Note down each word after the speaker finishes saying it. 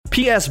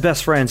PS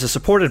Best Friends is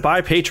supported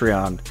by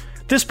Patreon.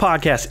 This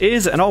podcast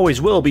is and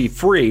always will be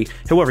free.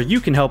 However, you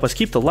can help us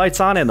keep the lights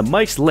on and the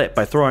mics lit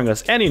by throwing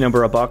us any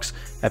number of bucks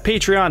at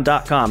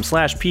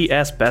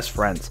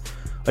patreon.com/psbestfriends.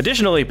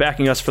 Additionally,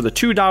 backing us for the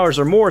 $2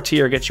 or more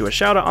tier gets you a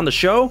shout out on the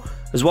show,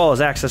 as well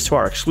as access to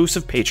our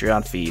exclusive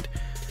Patreon feed.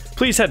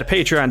 Please head to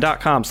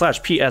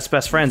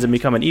patreon.com/psbestfriends and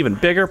become an even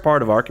bigger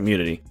part of our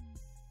community.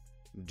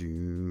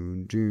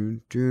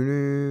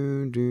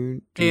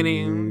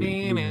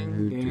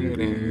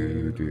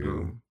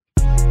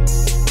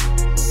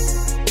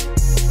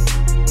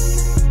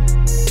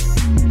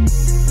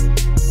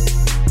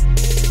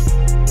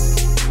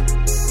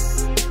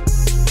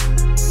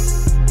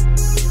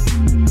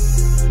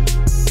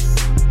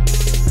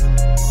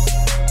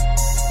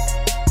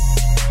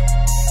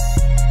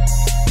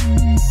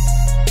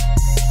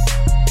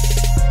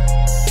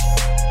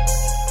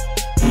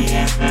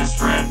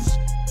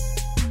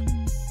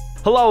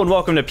 Hello and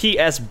welcome to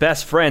PS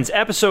Best Friends,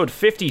 episode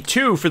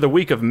 52 for the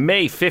week of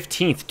May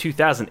 15th,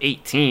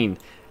 2018.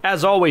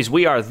 As always,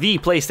 we are the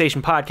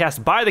PlayStation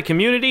podcast by the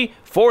community,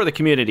 for the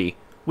community.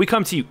 We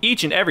come to you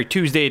each and every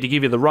Tuesday to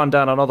give you the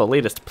rundown on all the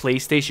latest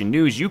PlayStation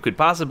news you could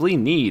possibly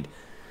need.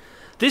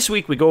 This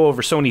week we go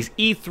over Sony's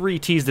E3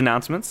 teased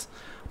announcements,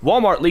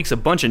 Walmart leaks a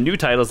bunch of new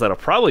titles that'll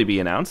probably be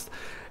announced,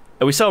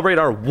 and we celebrate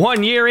our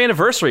 1 year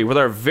anniversary with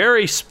our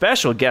very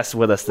special guest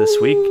with us this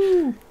week,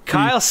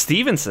 Kyle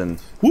Stevenson.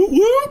 Whoop,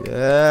 whoop.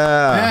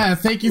 Yeah,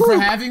 thank you for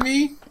having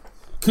me.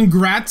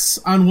 Congrats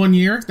on 1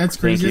 year. That's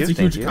crazy. That's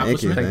a huge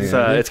accomplishment.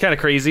 It's kind of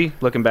crazy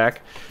looking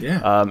back.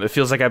 Yeah. It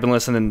feels like I've been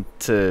listening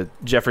to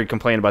Jeffrey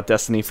complain about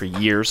Destiny for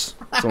years.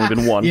 It's only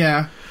been one.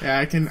 Yeah,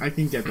 I can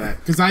get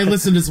that because I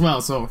listened as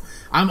well. So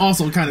I'm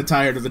also kind of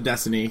tired of the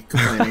Destiny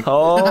complaining.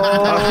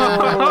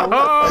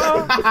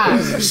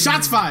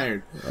 Shots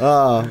fired.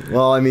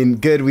 Well, I mean,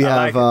 good. We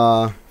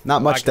have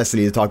not much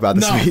Destiny to talk about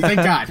this week.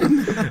 Thank God.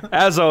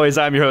 As always,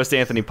 I'm your host,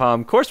 Anthony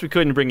Palm. Of course, we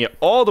couldn't bring you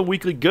all the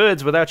weekly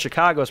goods without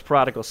Chicago's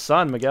prodigal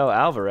son, Miguel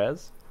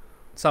Alvarez.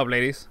 What's up,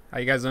 ladies? How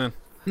you guys doing?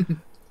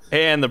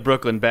 And the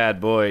Brooklyn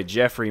bad boy,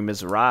 Jeffrey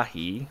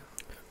Mizrahi.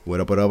 What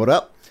up, what up, what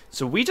up?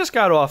 So we just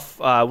got off,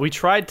 we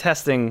tried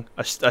testing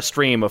a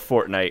stream of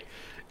Fortnite.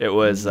 It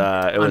was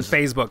on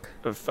Facebook.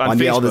 On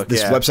Facebook,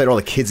 this website all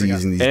the kids are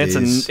using these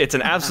days. It's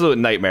an absolute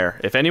nightmare.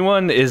 If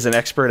anyone is an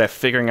expert at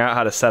figuring out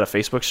how to set a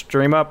Facebook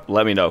stream up,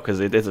 let me know, because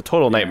it's a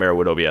total nightmare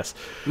with OBS.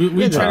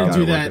 We tried to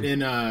do that in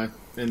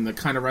the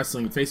Kind of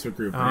Wrestling Facebook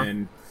group,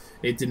 and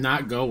it did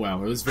not go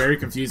well. It was very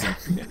confusing.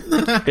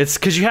 It's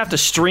because you have to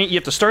stream. You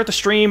have to start the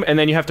stream, and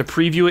then you have to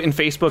preview it in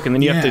Facebook, and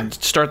then you have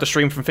to start the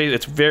stream from Facebook.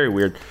 It's very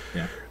weird.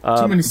 Yeah,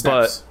 too many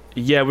steps. But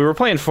yeah, we were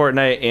playing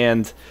Fortnite,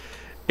 and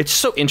it's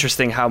so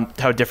interesting how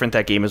different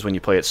that game is when you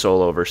play it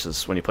solo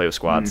versus when you play with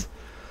squads.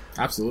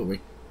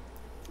 Absolutely.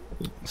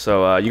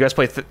 So you guys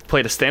played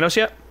as Thanos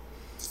yet?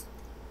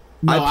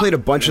 No, I played a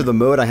bunch of the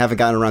mode. I haven't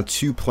gotten around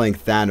to playing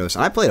Thanos,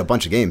 and I played a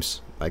bunch of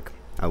games, like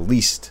at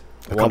least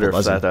a couple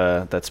dozen.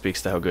 That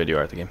speaks to how good you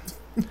are at the game.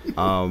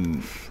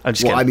 I'm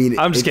just kidding.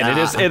 I'm just kidding.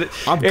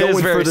 It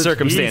is very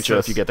circumstantial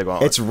if you get the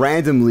gauntlet. It's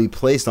randomly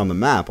placed on the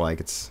map,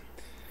 like it's.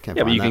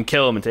 But you can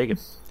kill him and take it.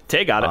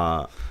 Tay got it.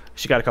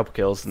 She got a couple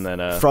kills, and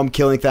then from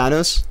killing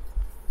Thanos.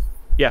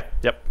 Yeah.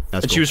 Yep.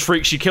 That's and cool. She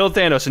was She killed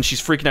Thanos, and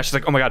she's freaking out. She's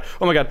like, "Oh my god!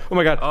 Oh my god! Oh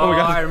my god! Oh my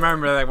god!" I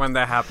remember that when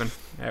that happened.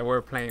 Yeah, we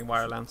were playing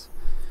Wirelands.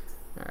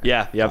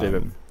 Yeah.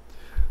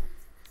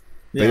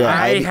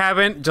 I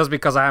haven't, just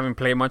because I haven't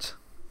played much.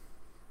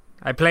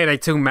 I played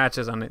like 2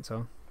 matches on it,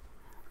 so.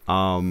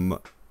 So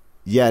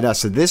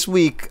this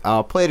week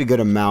played a good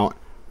amount.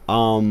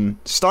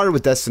 Started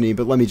with Destiny,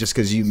 but let me just,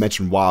 because you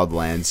mentioned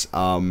Wildlands.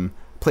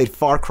 Played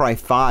Far Cry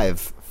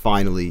 5.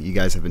 Finally, you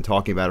guys have been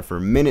talking about it for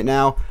a minute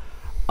now.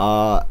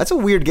 That's a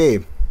weird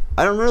game.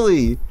 I don't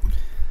really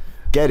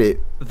get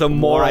it. The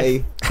more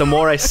I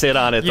sit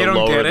on it, the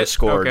lower the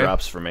score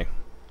drops for me.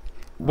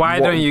 Why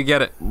don't you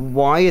get it?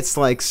 Why it's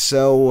like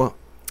so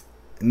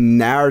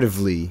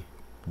narratively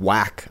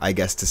whack, I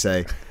guess to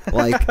say.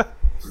 Like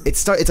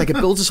it's like it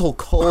builds this whole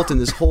cult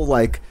and this whole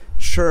like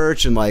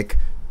church and like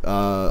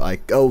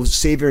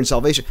savior and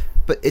salvation.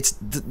 But it's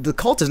the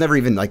cult is never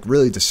even like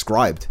really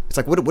described. It's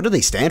like what do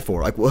they stand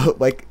for? Like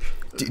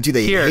do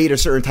they hate a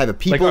certain type of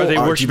people? Like, are they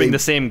worshiping the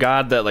same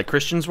God that like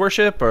Christians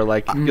worship, or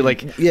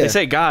they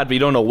say God, but you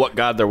don't know what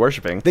God they're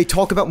worshiping? They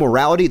talk about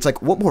morality. It's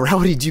like, what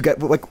morality do you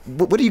get? Like,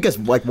 what do you guys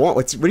like want?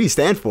 What do you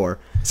stand for?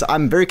 So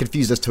I'm very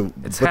confused as to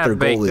what their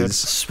goal is.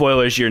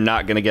 Spoilers: you're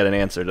not going to get an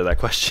answer to that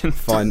question.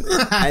 Fun.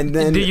 And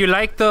then, do you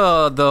like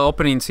the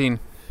opening scene?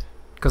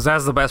 Because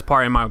that's the best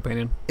part, in my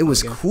opinion. It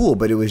was cool,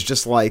 but it was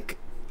just like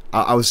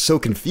I was so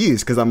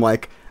confused because I'm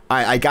like,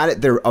 I got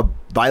it. They're a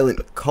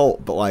violent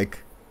cult, but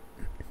like,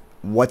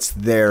 what's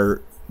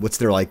their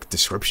like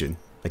description?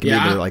 Like, maybe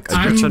they're like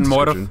a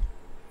description.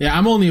 Yeah,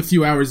 I'm only a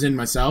few hours in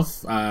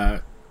myself,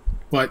 but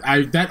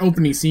that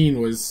opening scene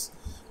was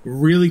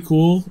really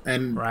cool,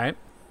 and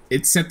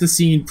it set the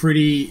scene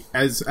pretty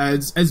as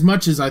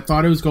much as I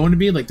thought it was going to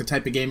be, like the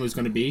type of game it was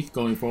going to be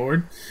going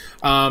forward.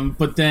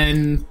 But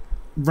then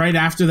right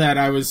after that,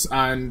 I was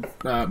on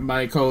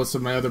my co-host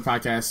of my other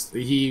podcast.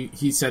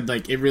 He said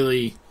like it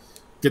really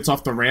gets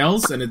off the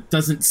rails and it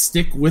doesn't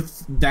stick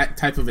with that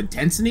type of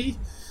intensity.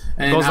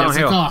 And I was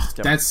like, oh,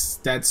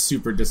 that's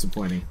super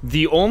disappointing.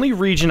 The only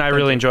region I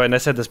really enjoy, and I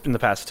said this in the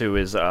past too,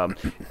 is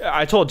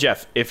I told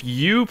Jeff, if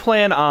you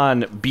plan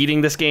on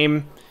beating this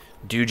game,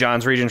 do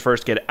John's region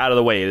first, get it out of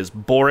the way. It is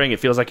boring. It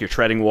feels like you're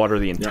treading water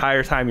the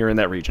entire time you're in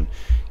that region.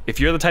 If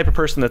you're the type of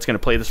person that's going to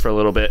play this for a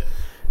little bit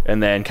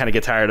and then kind of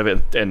get tired of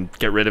it and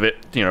get rid of it,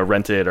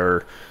 rent it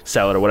or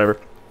sell it or whatever,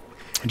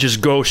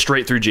 just go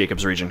straight through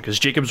Jacob's region, because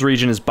Jacob's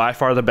region is by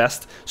far the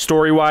best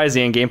story-wise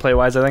and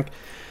gameplay-wise, I think.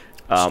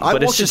 I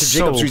walked into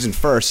Jacob's region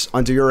first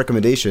under your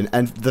recommendation,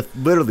 and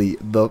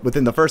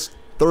within the first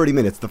 30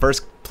 minutes, the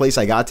first place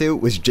I got to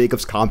was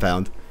Jacob's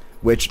compound,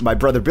 which my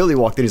brother Billy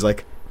walked in. He's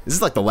like, "This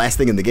is like the last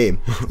thing in the game."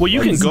 Well,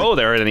 you can go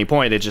there at any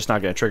point. It's just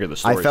not going to trigger the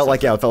story. I felt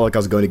like I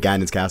was going to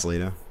Ganon's castle,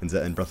 in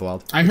Breath of the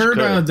Wild. I heard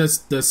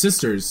the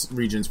sisters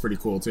region's pretty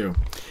cool too.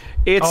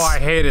 I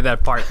hated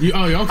that part. Okay.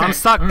 I'm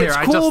stuck there. It's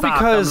I cool just stopped.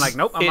 because I'm like,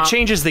 nope, it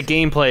changes the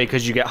gameplay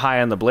because you get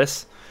high on the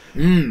bliss.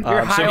 You're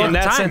high so all in the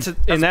that time. sense,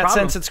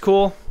 That's it's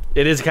cool.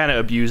 It is kind of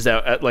abused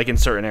out, like in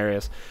certain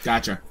areas.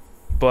 Gotcha.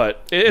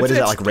 But what is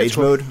that, like rage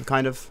mode,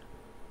 kind of?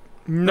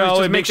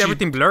 No, it makes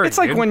everything blurry. It's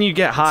like when you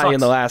get high in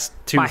the last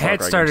two. My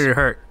head started to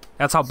hurt.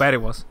 That's how bad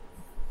it was.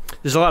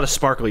 There's a lot of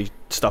sparkly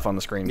stuff on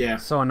the screen. Yeah,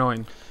 so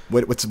annoying.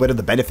 What are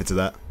the benefits of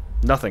that?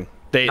 Nothing.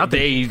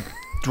 They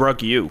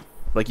drug you.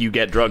 Like you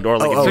get drugged, or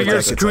like so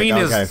your screen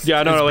is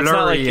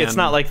it's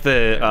not like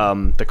the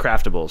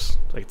craftables.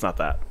 Like it's not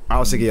that. I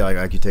was thinking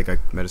like you take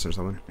like medicine or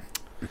something.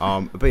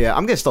 But yeah,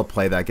 I'm gonna still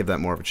play that, give that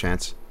more of a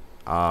chance,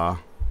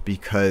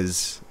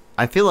 because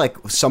I feel like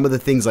some of the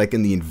things like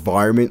in the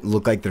environment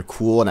look like they're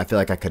cool, and I feel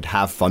like I could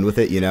have fun with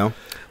it.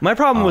 My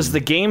problem was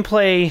the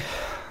gameplay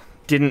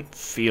didn't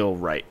feel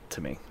right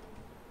to me.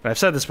 I've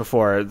said this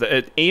before.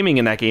 Aiming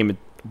in that game.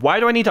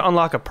 Why do I need to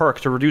unlock a perk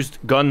to reduce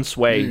gun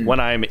sway when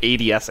I'm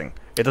ADSing?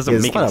 It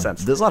doesn't make any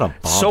sense. There's a lot of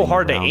so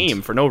hard around. to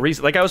aim for no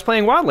reason. Like I was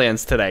playing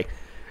Wildlands today,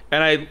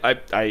 and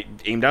I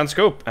aimed down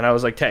scope, and I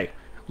was like, "Hey,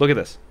 look at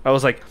this." I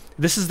was like,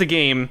 "This is the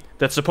game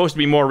that's supposed to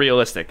be more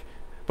realistic."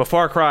 But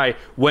Far Cry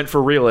went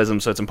for realism,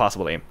 so it's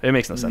impossible to aim. It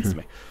makes no sense to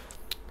me.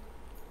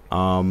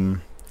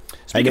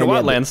 Speaking of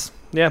Wildlands,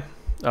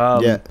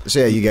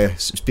 So you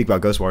guys speak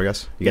about Ghost War, I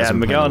guess.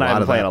 Miguel and I have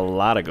been playing a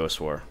lot of Ghost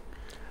War.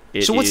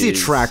 So what's the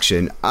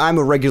attraction? I'm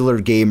a regular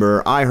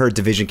gamer. I heard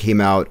Division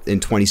came out in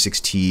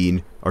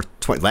 2016 or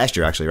last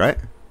year, actually, right?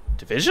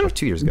 Division? Or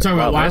 2 years ago. You talking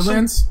about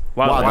Wildlands?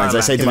 Wildlands. Did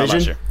I say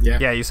Division?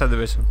 Yeah, you said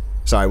Division.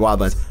 Sorry,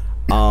 Wildlands.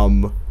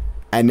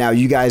 And now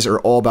you guys are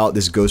all about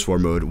this Ghost War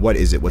mode. What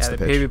is it? What's the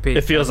pitch? PvP.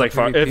 It feels like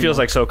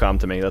SOCOM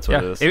to me. That's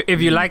what it is.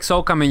 If you like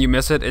SOCOM and you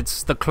miss it,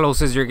 it's the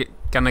closest you're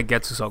gonna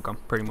get to SOCOM,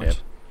 pretty much. Yep.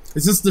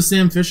 Is this the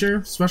Sam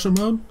Fisher special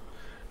mode?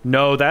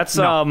 No, that's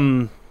That's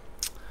in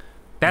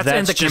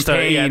the just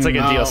campaign. it's like a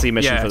DLC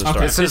mission for the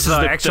story. This is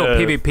the actual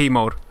PvP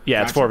mode.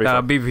 Yeah, it's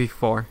 4v4.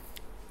 BV4.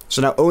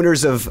 So now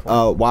owners of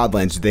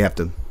Wildlands, do they have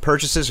to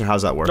purchase this, or how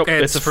does that work? Nope,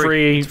 it's a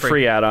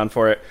free add-on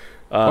for it.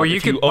 Or you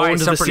can buy it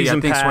separately. I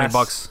think it's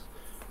 $20.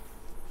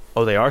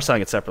 Oh, they are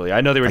selling it separately.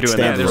 I know they were doing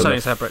that. Yeah, they're selling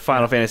it separate.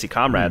 Final Fantasy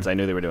Comrades. I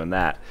knew they were doing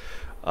that.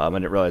 I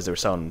didn't realize they were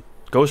selling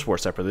Ghost War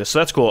separately. So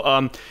that's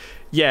cool.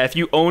 Yeah, if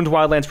you owned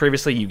Wildlands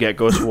previously, you get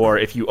Ghost War.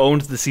 If you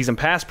owned the Season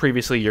Pass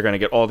previously, you're going to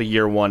get all the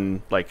Year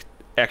 1 like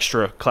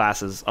extra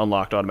classes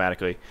unlocked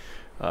automatically.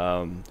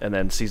 And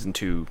then Season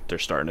 2, they're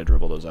starting to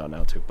dribble those out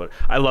now too. But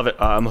I love it.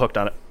 I'm hooked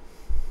on it.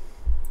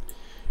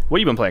 What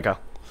have you been playing, Kyle?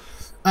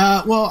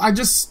 Well, I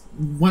just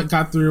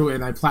got through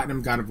and I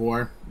platinum God of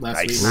War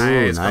last week.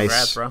 Nice.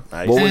 Congrats, bro.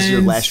 Nice. What was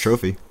your last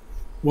trophy?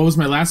 What was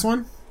my last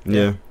one?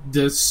 Yeah.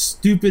 The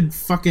stupid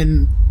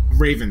fucking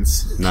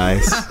Ravens.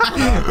 Nice.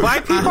 Why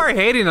people are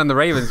hating on the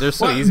Ravens? They're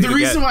so easy to get. The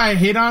reason why I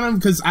hate on them,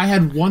 because I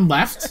had one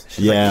left.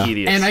 Yeah.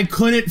 And I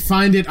couldn't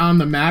find it on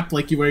the map,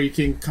 like where you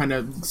can kind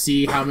of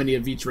see how many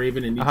of each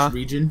Raven in each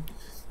region.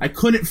 I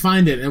couldn't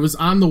find it. It was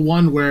on the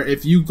one where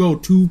if you go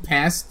too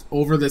past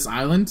over this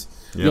island,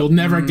 you'll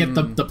never get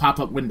the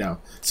pop-up window.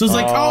 So it's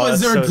like,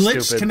 is there a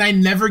glitch? Stupid. Can I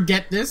never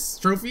get this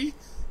trophy?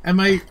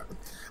 I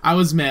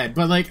was mad.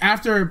 But like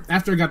after I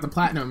got the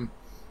platinum,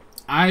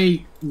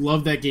 I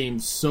love that game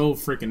so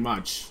freaking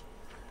much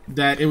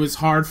that it was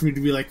hard for me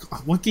to be like,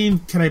 what game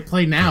can I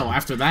play now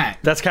after that?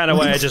 That's kind of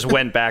why I just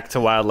went back to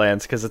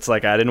Wildlands, because it's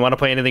like I didn't want to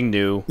play anything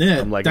new. Yeah,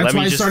 I'm like, that's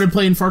why I started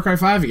playing Far Cry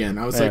 5 again.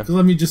 I was like,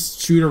 let me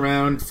just shoot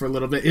around for a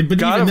little bit. But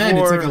even then,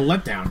 it's like a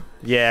letdown.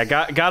 Yeah,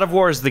 God of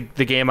War is the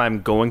game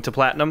I'm going to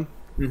platinum.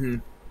 Mm-hmm.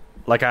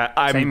 Like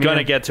I'm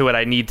gonna get to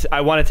it.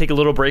 I want to take a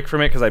little break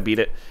from it because I beat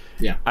it.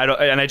 Yeah,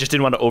 I just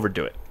didn't want to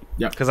overdo it.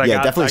 Yeah, because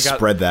definitely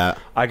spread that.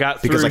 I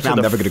got because through like now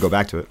I'm never going to go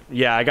back to it.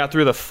 Yeah, I got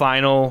through the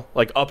final,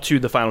 like up to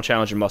the final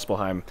challenge in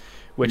Muspelheim,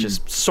 which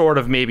is sort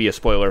of maybe a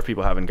spoiler if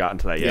people haven't gotten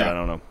to that yet. I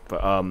don't know,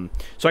 but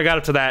so I got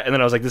up to that, and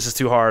then I was like, this is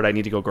too hard. I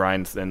need to go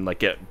grind and like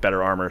get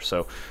better armor.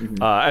 So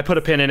I put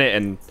a pin in it,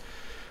 and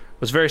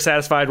was very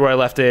satisfied where I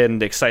left it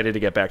and excited to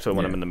get back to it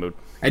when I'm in the mood.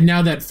 And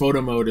now that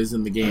photo mode is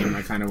in the game,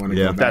 I kind of want to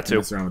go back and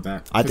mess around with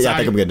that. I think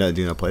I'm going to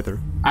do that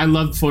playthrough. I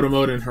loved photo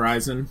mode in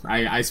Horizon.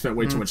 I spent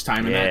way too much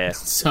time in that.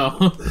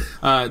 So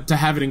to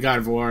have it in God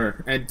of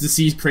War and to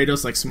see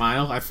Kratos like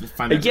smile, I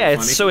find that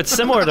funny. So it's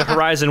similar to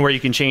Horizon where you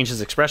can change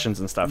his expressions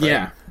and stuff. Right?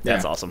 Yeah,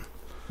 that's awesome.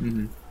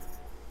 Mm-hmm.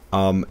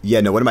 One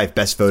of my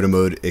best photo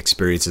mode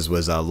experiences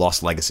was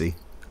Lost Legacy,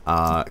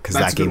 because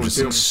that game just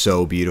looks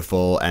so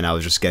beautiful, and I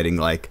was just getting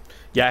like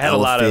I had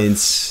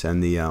elephants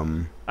and the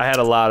I had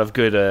a lot of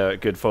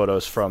good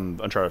photos from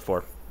Uncharted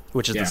 4,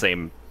 which is the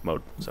same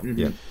mode. So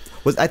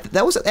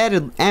that was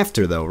added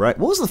after though, right?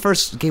 What was the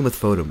first game with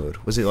photo mode?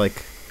 Was it like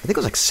I think it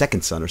was like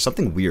Second Son or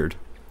something weird?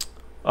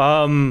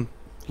 Last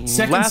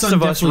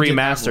of Us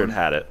Remastered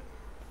had it.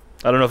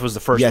 I don't know if it was the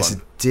first one. Yes,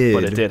 it did.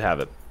 But it did have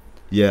it.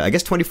 Yeah, I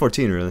guess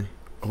 2014 really.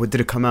 Or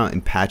did it come out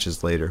in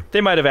patches later?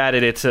 They might have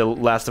added it to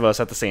Last of Us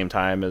at the same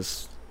time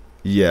as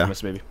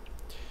maybe.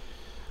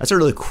 That's a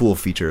really cool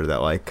feature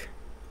that, like...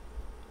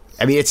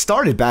 I mean, it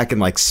started back in,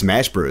 like,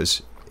 Smash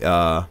Bros.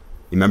 You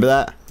remember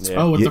that?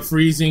 Yeah. Oh, with the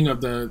freezing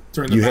of during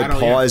the battle? You hit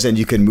pause and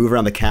you can move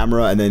around the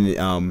camera, and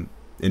then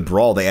in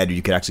Brawl they added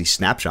you could actually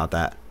snapshot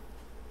that.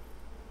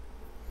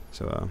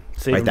 So,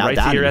 write that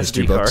down in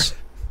history books.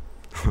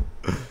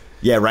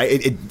 Yeah,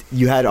 right.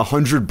 You had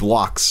 100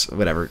 blocks,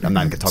 whatever. I'm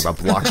not going to talk about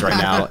blocks right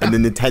now. And the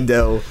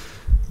Nintendo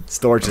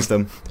storage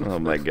system. Oh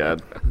my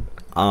god.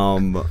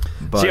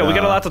 But, we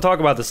got a lot to talk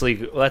about this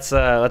league. Let's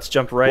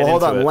jump right into it.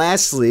 Hold on.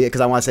 Lastly, because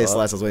I want to say this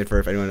last, I was waiting for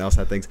if anyone else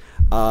had things.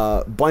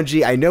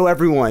 Bungie, I know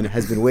everyone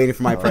has been waiting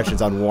for my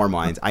impressions on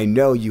Warminds. I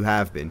know you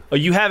have been. Oh,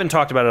 you haven't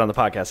talked about it on the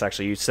podcast.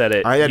 Actually, you said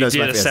it. You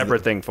did a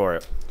separate thing for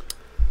it.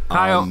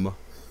 Kyle,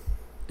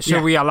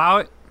 should we allow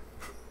it?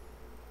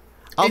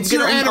 It's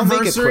your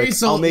anniversary,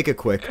 so I'll make it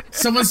quick.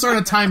 Someone start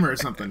a timer or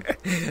something.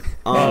 You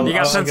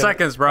got 10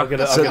 seconds, bro.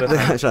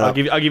 I'll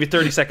give you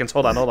 30 seconds.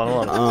 Hold on.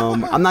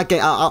 I'm not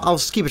getting. I'll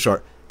just keep it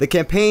short. The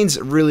campaign's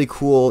really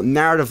cool.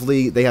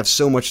 Narratively, they have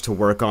so much to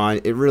work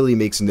on. It really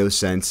makes no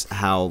sense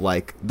how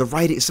like the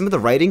writing. Some of the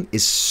writing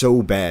is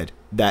so bad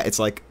that it's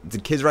like,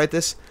 did kids write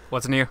this?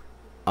 What's new?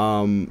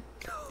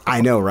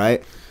 I know,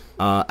 right?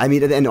 I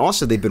mean, and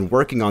also they've been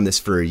working on this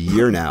for a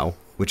year now,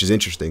 which is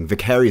interesting.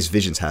 Vicarious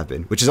Visions have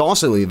been, which is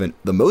also even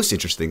the most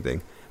interesting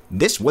thing.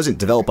 This wasn't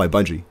developed by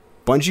Bungie.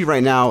 Bungie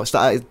right now,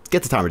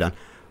 get the timer down.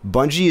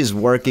 Bungie is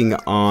working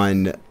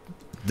on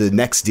the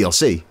next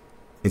DLC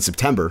in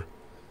September.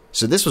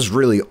 So this was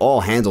really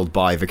all handled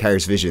by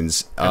Vicarious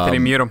Visions. Can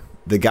you mute him?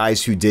 The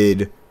guys who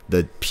did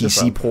the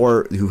PC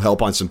port, who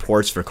help on some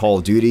ports for Call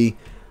of Duty.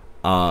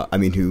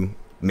 Who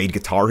made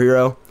Guitar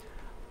Hero.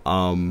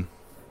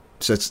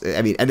 So it's,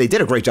 I mean, and they did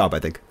a great job, I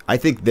think. I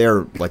think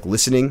they're like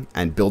listening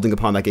and building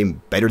upon that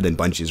game better than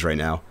Bungie is right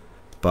now.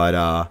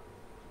 But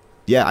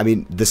yeah, I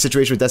mean, the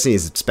situation with Destiny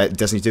is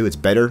Destiny 2, it's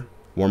better.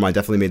 Warmind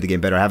definitely made the game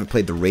better. I haven't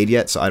played the raid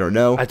yet, so I don't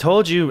know. I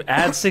told you,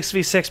 add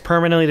 6v6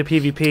 permanently to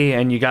PvP,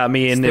 and you got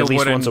me in at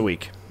least once a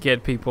week.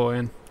 Get people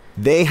in.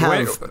 They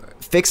have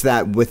fixed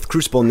that with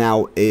Crucible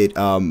now. It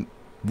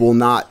will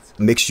not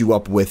mix you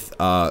up with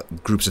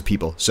groups of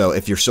people. So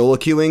if you're solo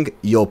queuing,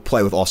 you'll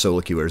play with all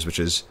solo queuers, which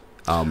is...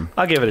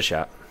 I'll give it a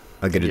shot.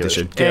 A good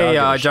addition.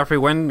 Hey, Jeffrey,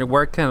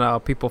 where can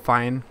people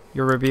find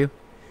your review?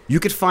 You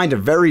could find a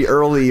very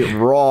early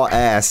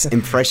raw-ass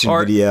impression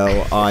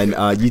video on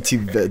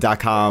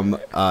YouTube.com.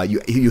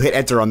 You hit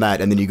enter on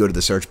that, and then you go to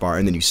the search bar,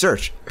 and then you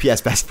search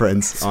PS Best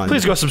Friends.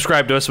 Please go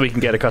subscribe to us so we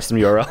can get a custom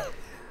URL.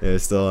 Yeah,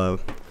 still...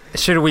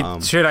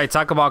 Should I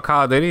talk about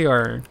Call of Duty,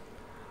 or...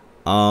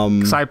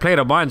 Because I played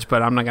a bunch,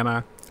 but I'm not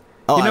gonna...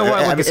 You know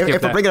what?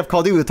 If we're bringing up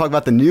Call of Duty, we'll talk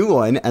about the new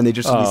one, and they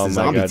just released the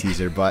zombie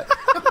teaser, but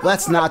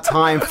that's not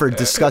time for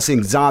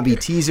discussing zombie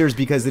teasers,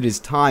 because it is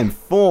time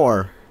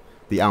for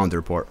the Islander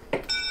Report.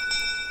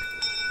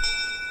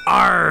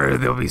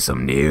 There'll be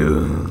some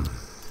news.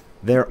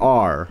 There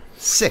are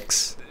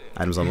 6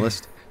 items on the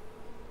list.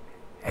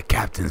 At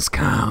Captain's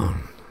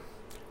Count.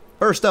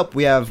 First up,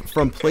 we have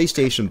from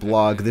PlayStation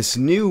Blog, this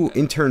new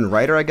intern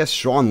writer, I guess,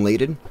 Sean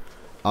Layden.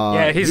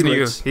 Yeah, he's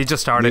new. He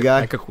just started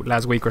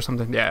last week or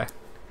something. Yeah.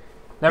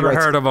 Never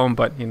heard of him,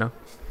 but, you know.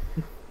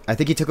 I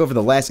think he took over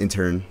the last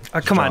intern.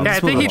 Come on. Yeah, I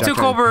think he took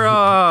over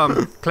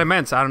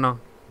Clements. I don't know.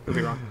 Could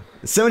be wrong.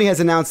 Sony has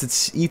announced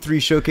its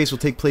E3 showcase will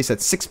take place at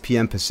 6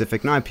 p.m.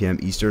 Pacific, 9 p.m.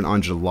 Eastern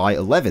on July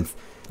 11th.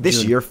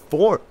 This year,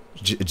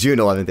 June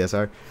 11th, yeah,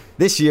 sorry.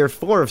 This year,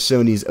 4 of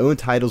Sony's own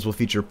titles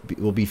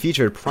will be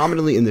featured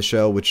prominently in the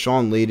show, with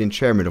Sean Layden,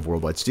 chairman of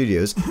Worldwide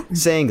Studios,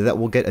 saying that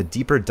we'll get a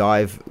deeper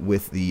dive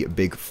with the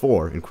big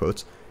 4, in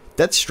quotes.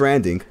 Death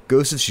Stranding,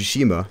 Ghost of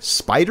Tsushima,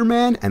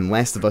 Spider-Man, and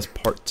Last of Us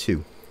Part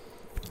 2.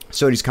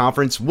 Sony's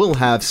conference will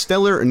have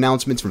stellar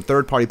announcements from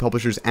third-party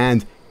publishers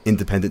and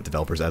independent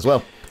developers as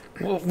well.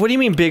 Well, what do you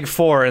mean Big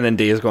 4 and then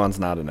Days Gone's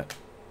not in it?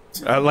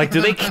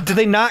 Do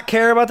they not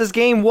care about this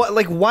game?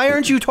 Why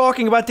aren't you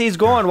talking about Days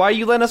Gone? Why are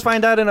you letting us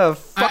find out in a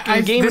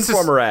fucking Game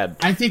Informer ad?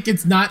 I think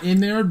it's not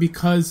in there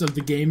because of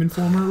the Game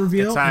Informer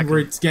reveal, exactly. where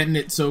it's getting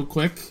it so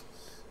quick.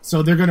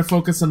 So they're going to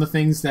focus on the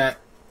things that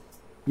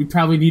we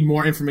probably need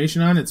more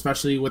information on,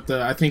 especially with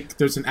I think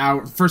there's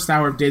first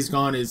hour of Days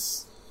Gone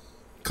is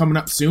coming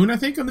up soon, I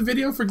think, on the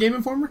video for Game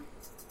Informer.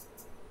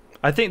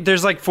 I think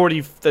there's like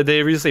 40.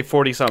 They really say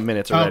 40-something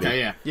minutes already.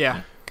 Okay,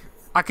 Yeah.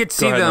 I could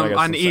see ahead, them Mike, on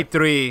I was gonna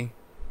E3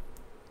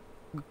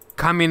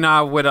 coming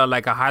out with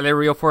a highlight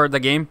reel for the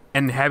game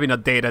and having a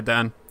data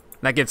then.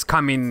 Like it's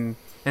coming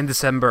in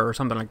December or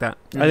something like that.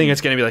 I think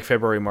it's going to be like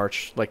February,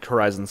 March, like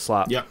Horizon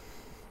slot.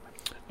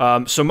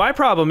 Yep. So my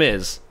problem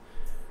is,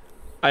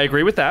 I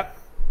agree with that,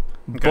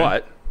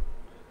 but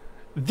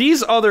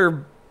these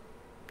other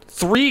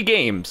 3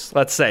 games,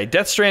 let's say,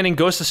 Death Stranding,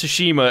 Ghost of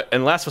Tsushima,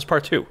 and Last of Us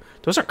Part 2,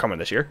 those aren't coming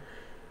this year.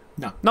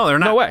 No, they're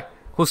not. No way.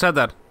 Who said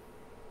that?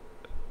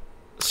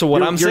 So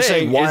what You're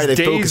saying why is are they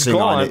Days focusing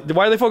Gone. on it?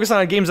 Why are they focusing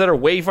on games that are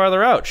way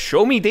farther out?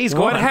 Show me Days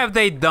Gone. What have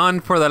they done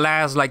for the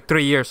last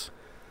 3 years?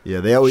 Yeah,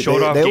 they always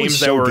Showed off they always games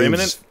that show were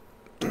games.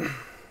 imminent?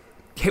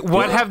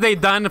 What have they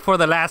done for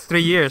the last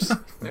 3 years?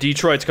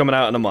 Detroit's coming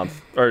out in a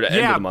month, or the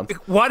end of the month.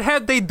 What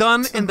have they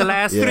done in the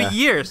last 3 Yeah.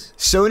 years?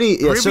 Sony,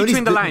 Read Sony's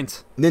between the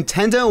lines.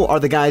 Nintendo are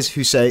the guys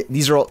who say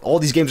these are all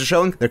these games are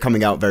showing. They're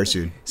coming out very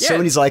soon. Yeah.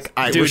 Sony's like,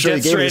 all right, we're Dude, showing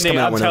Death a game that's Stranding, coming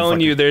out I'm whenever telling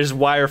fucking- you, there's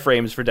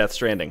wireframes for Death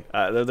Stranding.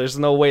 There's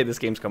no way this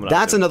game's coming out.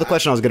 That's soon. another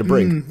question I was going to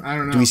bring. I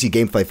don't know. Do we see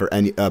gameplay for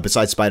any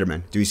besides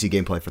Spider-Man? Do we see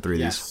gameplay for 3 of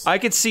these? Yes. I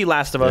could see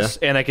Last of Us,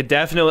 and I could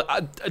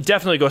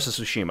definitely Ghost of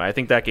Tsushima. I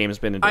think that game has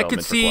been in I development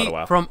could for quite see a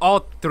while. from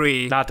all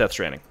 3, Not Death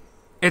Stranding.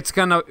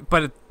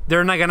 but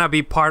they're not gonna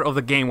be part of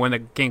the game when the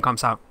game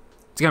comes out.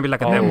 It's gonna be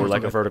like a Oh, demo. or like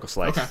a something. vertical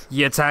slice. Okay.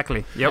 Yeah,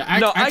 exactly. Yep. I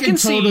I can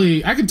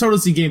totally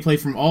see gameplay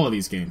from all of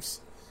these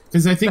games,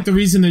 because I think the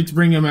reason they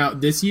bring them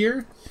out this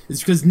year is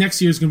because next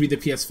year is going to be the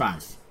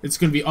PS5. It's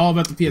going to be all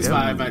about the PS5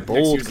 at next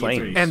bold year's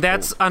claims. E3. And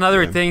that's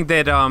another thing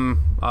that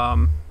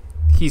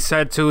he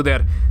said too,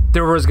 that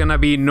there was gonna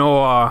be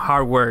no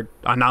hardware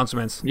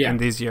announcements in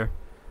this year.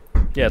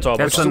 Yeah, it's all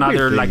That's about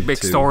another weird thing, big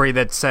too. story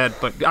that said,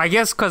 but I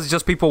guess because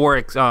just people were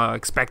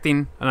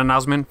expecting an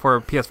announcement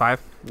for PS5.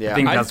 Yeah, I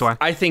think that's why.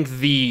 I think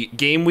the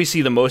game we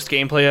see the most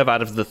gameplay of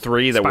out of the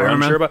 3 that we're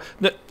Spider-Man. unsure about.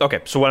 No, okay,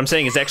 so what I'm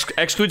saying is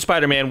exclude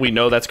Spider-Man. We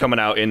know that's coming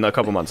out in a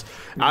couple months.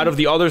 Out of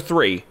the other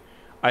 3,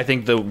 I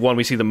think the one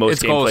we see the most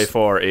It's gameplay Ghost.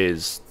 for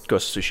is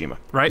Ghost of Tsushima.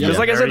 Right? Because,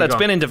 like I There said, you that's go.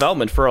 been in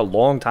development for a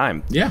long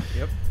time. yeah.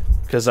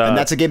 Because And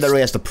that's a game that really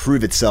has to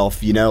prove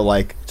itself. You know,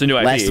 like It's a new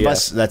IP, Last of yeah.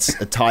 Us. That's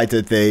tied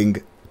to the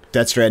thing.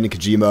 Death Stranding,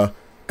 Kojima,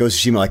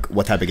 Ghost of Tsushima. Like,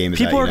 what type of game is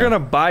people that? are you know? gonna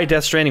buy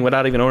Death Stranding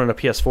without even owning a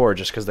PS4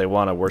 just because they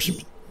want to worship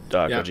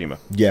Kojima.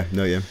 Yeah,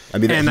 no, yeah. I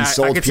mean, And he I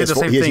sold could say the PS4.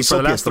 same He thing for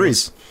sold The Last of PS3s.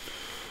 Us.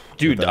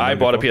 Dude, But I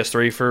bought a Metal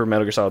PS3 for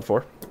Metal Gear Solid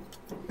 4.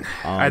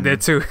 I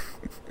did too.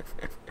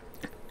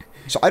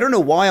 So I don't know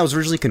why I was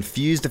originally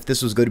confused if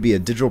this was going to be a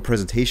digital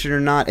presentation or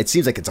not. It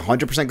seems like it's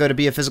 100% going to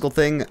be a physical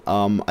thing.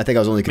 I think I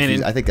was only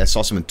confused. I think I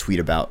saw someone tweet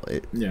about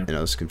it, and I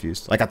was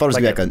confused. Like I thought it was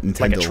going to be like a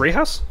Nintendo. Like a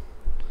treehouse?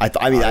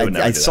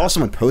 I saw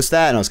someone post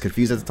that, and I was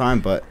confused at the time.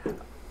 But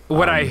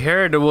What I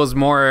heard was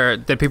more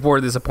that people were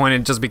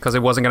disappointed just because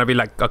it wasn't going to be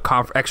like a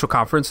actual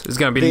conference. It's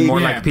going to be more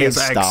like they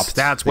PSX. stopped.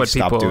 That's They what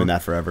stopped people doing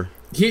that forever.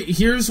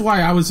 Here's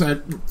why I was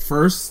at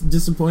first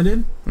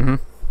disappointed. Mm-hmm.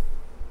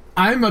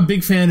 I'm a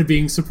big fan of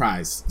being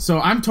surprised, so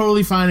I'm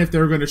totally fine if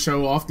they're going to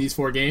show off these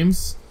 4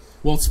 games.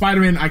 Well,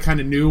 Spider-Man, I kind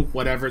of knew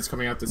whatever it's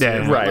coming out this year.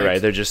 Right, Like,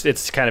 right. They're just,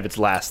 it's kind of its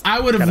last. I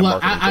would have. kind of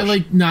marketing I push.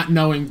 like not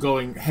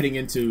knowing heading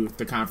into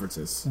the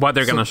conferences. what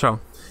they're going to show.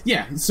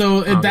 Yeah,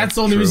 so that's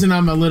the only true. reason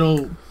I'm a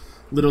little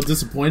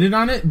disappointed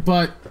on it.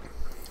 But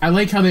I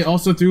like how they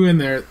also threw in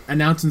their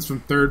announcements from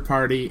third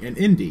party and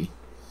indie.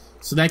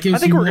 So that gives. I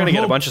think you we're going to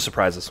get a bunch of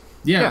surprises.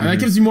 Yeah, that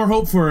gives you more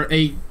hope for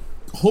a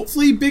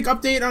hopefully big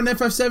update on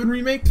FF7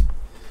 remake.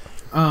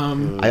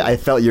 I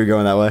felt you were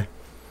going that way.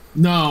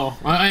 No,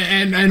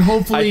 and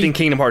hopefully I think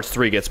Kingdom Hearts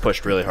 3 gets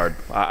pushed really hard.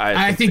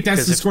 I think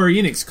that's the because if- Square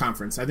Enix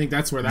conference. I think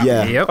that's where that. Yeah.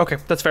 Will be. Yep. Okay,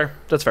 that's fair.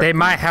 That's fair. They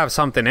might have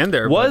something in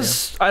there.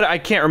 I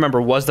can't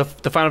remember. Was the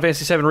Final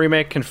Fantasy 7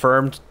 remake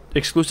confirmed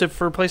exclusive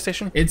for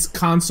PlayStation? It's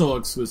console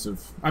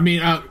exclusive. I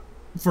mean,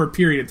 for a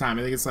period of time.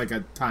 I think it's like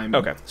a time.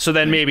 Okay, so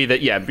then maybe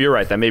that. Yeah, you're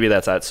right. Then maybe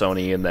that's at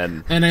Sony, and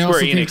then And I Square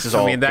also Enix think- is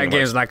all. I mean, that Kingdom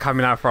game's Hearts. not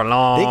coming out for a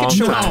long They can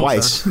show time. it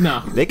twice. So, no.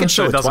 They can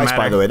show it it doesn't twice, by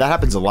matter. the way. That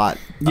happens a lot.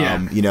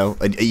 Yeah. You know,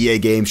 an EA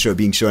game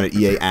being shown at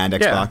EA and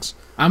Xbox.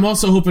 I'm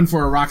also hoping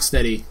for a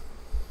Rocksteady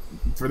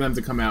for them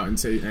to come out and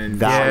say.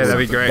 And Yeah, that'd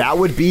be great. That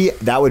would be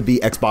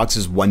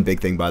Xbox's one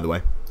big thing, by the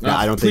way. Yeah,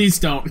 I don't please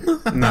don't.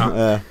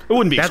 No. It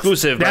wouldn't be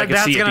exclusive, but I could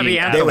that's see it gonna being be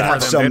at Anthem. They the would have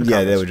for house. them, some. dude.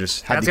 Yeah, they would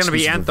just have That's the going to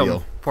be exclusive Anthem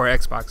reveal, for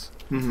Xbox.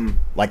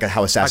 like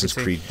how Assassin's I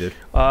could Creed did.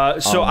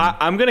 So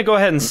I'm going to go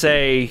ahead and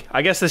say,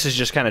 I guess this is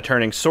just kind of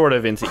turning sort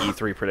of into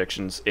E3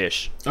 predictions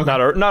ish. Okay.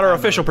 Not our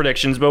official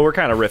predictions, but we're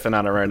kind of riffing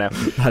on it right now.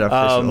 Not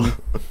official.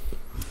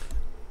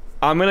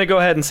 I'm going to go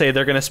ahead and say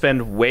they're going to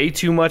spend way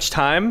too much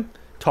time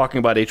talking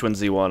about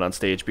H1Z1 on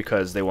stage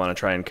because they want to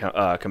try and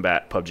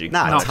combat PUBG.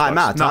 Nah, on time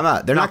Xbox.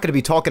 out. They're not going to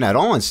be talking at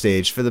all on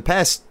stage for the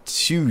past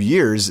 2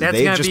 years. That's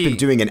They've gonna just be- been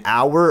doing an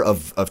hour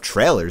of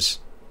trailers.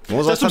 When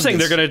was the That's what I'm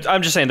last saying. time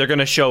I'm just saying they're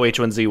gonna show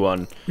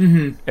H1Z1,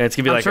 and it's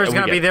gonna be I'm like sure it's we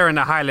going to get be it. there in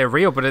the highlight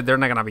reel, but they're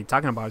not going to be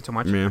talking about it too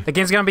much. Yeah. The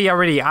game's going to be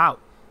already out.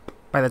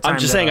 By the time I'm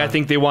just saying, I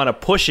think they want to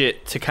push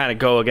it to kind of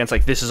go against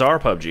like this is our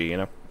PUBG, you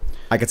know?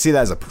 I could see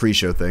that as a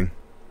pre-show thing,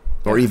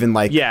 or even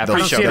like they'll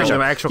pre-show. see it as show-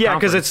 an actual Yeah,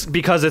 conference.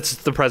 because it's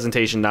the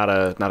presentation, not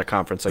a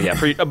conference. So yeah,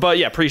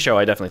 pre-show,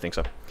 I definitely think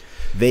so.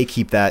 they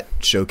keep that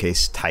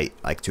showcase tight,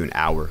 like to an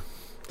hour.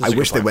 That's a I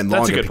wish good they point. went That's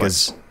a longer good point.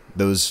 because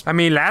those. I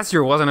mean, last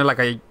year wasn't it like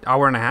an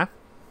hour and a half?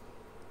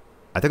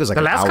 I think it was like The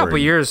an last hour couple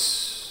and-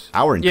 years.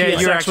 Hour and Yeah, two. you're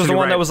PSX was actually the one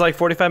right. that was like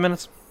 45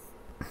 minutes.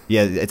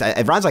 Yeah,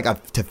 it runs like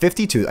up to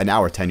 50 to an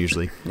hour 10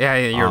 usually. Yeah,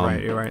 you're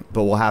right. You're right.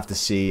 But we'll have to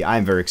see.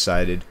 I'm very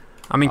excited.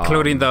 I'm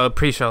including the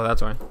pre-show.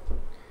 That's why.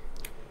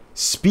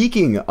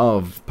 Speaking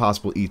of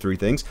possible E3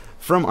 things,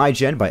 from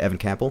IGN by Evan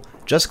Campbell,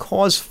 Just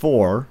Cause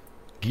 4,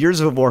 Gears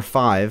of War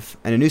 5,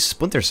 and a new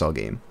Splinter Cell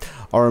game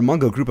are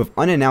among a group of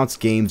unannounced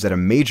games that a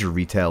major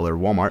retailer,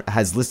 Walmart,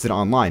 has listed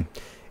online.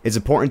 It's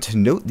important to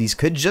note these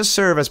could just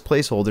serve as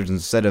placeholders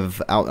instead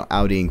of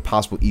outing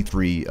possible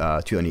E3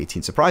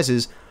 2018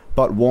 surprises,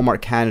 but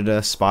Walmart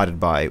Canada, spotted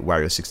by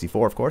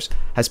Wario64 of course,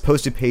 has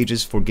posted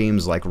pages for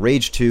games like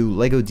Rage 2,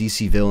 Lego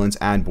DC Villains,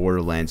 and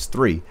Borderlands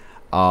 3.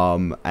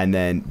 And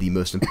then the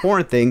most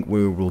important thing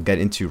we will get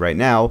into right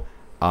now,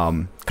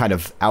 kind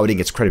of outing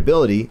its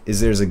credibility, is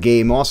there's a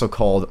game also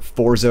called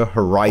Forza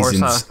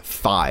Horizons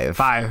 5.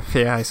 5.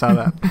 Yeah, I saw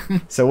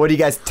that. So what do you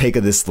guys take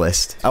of this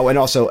list? Oh, and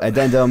also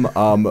addendum,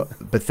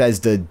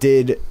 Bethesda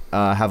did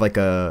have like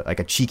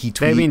a cheeky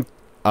tweet, They've been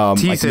like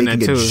teasing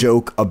making it a too.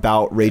 joke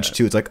about Rage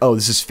 2. It's like, oh,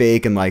 this is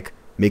fake, and like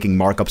making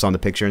markups on the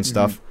picture and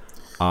stuff.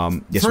 Yes,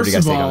 what do you First guys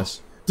of think on all,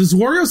 this? does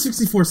Wario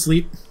 64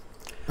 sleep?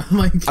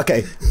 Like,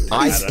 Okay,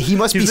 he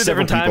must He's be a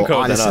several different time people.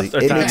 code than Honestly, us,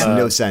 or it time- makes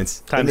no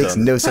sense. time It makes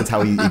zone. no sense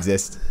how he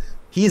exists.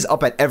 He is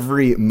up at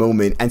every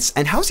moment,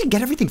 and how does he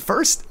get everything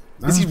first?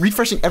 Is he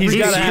refreshing every He's day?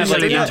 got to have like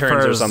usually not interns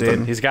or first, something.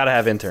 dude. He's got to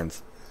have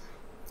interns.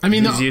 I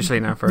mean, He's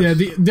usually not first. Yeah,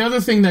 the other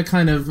thing that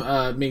kind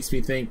of makes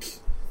me think,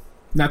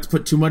 not to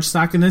put too much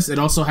stock in this, it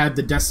also had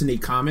the Destiny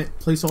Comet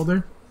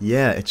placeholder,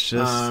 Yeah, it's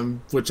just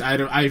which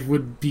I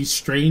would be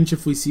strange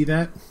if we see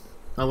that,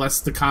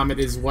 unless the Comet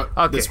is what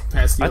Okay. this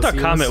past DLC I thought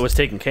Comet was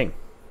taking king.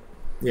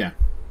 Yeah.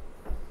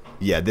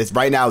 This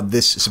right now.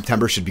 This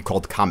September should be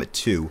called Comet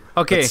 2.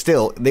 Okay, but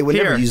still, they would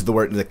never here. use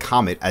the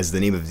Comet as the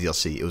name of the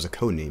DLC. It was a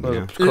code name. You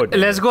know? Code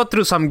name. Let's go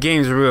through some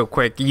games real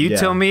quick. You Yeah.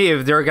 tell me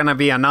if they're gonna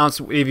be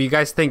announced. If you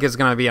guys think it's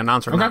gonna be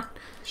announced or Okay. not.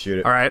 Shoot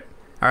it. All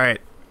right.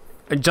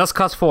 Just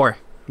Cause 4.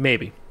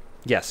 Maybe.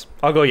 Yes.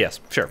 I'll go yes.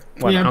 Sure.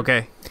 Why Yeah. not?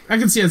 Okay. I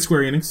can see it at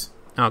Square Enix.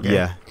 Okay.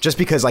 Yeah, just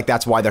because like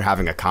that's why they're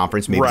having a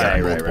conference. Maybe Right, they have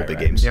right, multiple right, big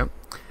right. games. Yep.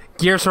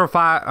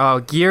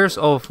 Gears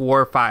of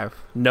War 5.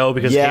 No,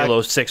 because Yeah.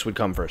 Halo 6 would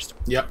come first.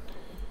 Yep.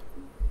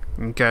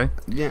 Okay.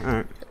 Yeah. All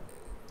right.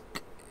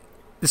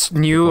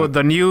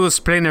 The new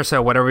Splinter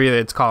Cell, whatever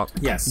it's called.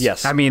 Yes.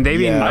 Yes. I mean, they've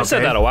been. Yeah. I said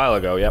okay. that a while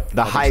ago. Yep.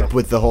 The I think hype so.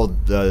 with the whole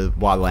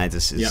Wildlands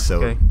is Yeah.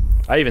 so. Okay.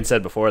 I even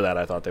said before that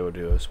I thought they would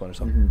do a Splinter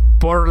Cell.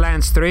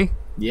 Borderlands 3.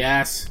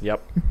 Yes.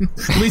 Yep.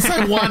 At least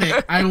I want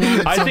it. I want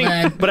it I so think,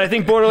 bad. but I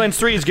think Borderlands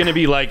 3 is going to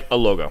be like a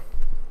logo.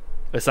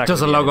 It's not Just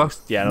gonna a be logo? anything.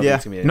 Yeah. I don't Yeah. think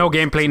it's gonna be No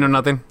anything. gameplay, no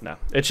nothing. No.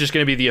 It's just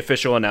going to be the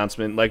official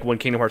announcement, like when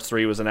Kingdom Hearts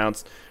 3 was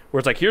announced, where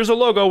it's like, here's a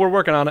logo, we're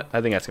working on it.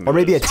 I think that's going to be Or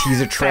maybe a what it is.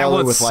 teaser trailer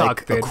would with like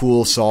suck, a dude.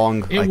 cool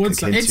song. It like, would.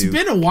 akin It's to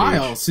been a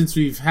while Cage. since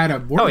we've had a Oh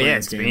Borderlands yeah,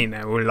 it's game.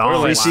 been a long The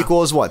while.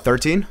 sequel is what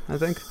 13, I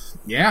think.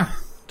 Yeah.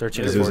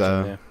 13 It or was,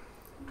 14, yeah.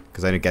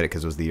 Because I didn't get it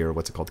because it was the year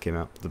what's it called came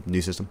out, the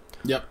new system.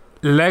 Yep.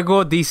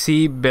 Lego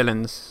DC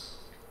Villains.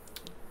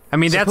 I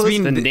mean, that's Suppose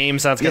been The name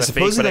sounds Yeah, kind of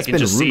fake, supposedly but I that's can been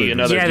just see rumored.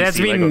 another yeah, that's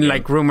DC Lego been game.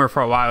 like rumor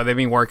for a while. They've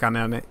been working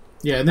on it.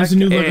 Yeah, and there's a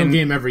new Lego And-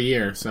 game every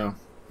year, so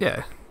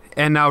Yeah,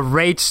 and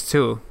Rage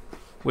 2,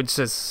 which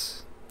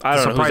is I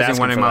don't know who's surprising asking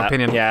one for in my that.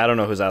 opinion. Yeah, I don't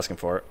know who's asking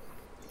for it.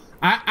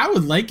 I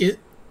would like it.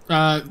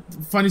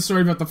 Funny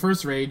story about the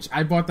first Rage.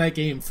 I bought that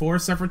game 4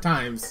 separate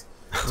times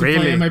to play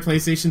Really? on my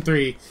PlayStation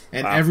 3,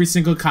 and every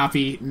single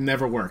copy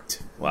never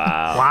worked. Wow.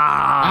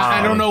 Wow.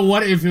 I don't know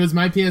what if it was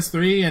my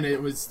PS3 and it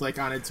was like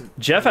on its.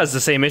 Jeff has the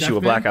same issue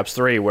with Deathman? Black Ops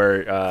 3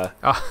 where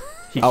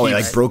he Oh, it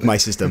keeps- like broke my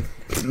system.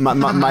 my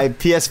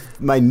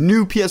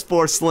new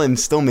PS4 Slim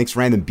still makes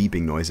random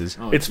beeping noises.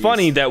 Oh, It's jeez.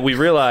 funny that we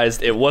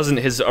realized it wasn't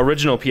his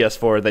original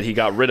PS4 that he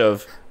got rid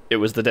of. It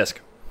was the disc.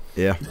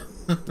 Yeah,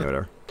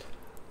 whatever.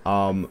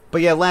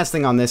 But yeah, last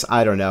thing on this,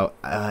 I don't know.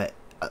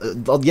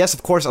 Yes,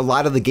 of course, a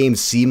lot of the games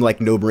seem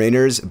like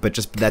no-brainers, but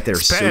just that they're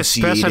associated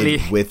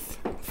especially- with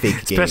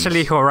fake games.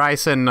 Especially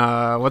Horizon.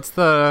 What's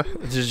the?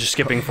 Just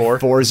skipping 4.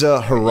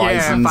 Forza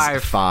Horizons Yeah,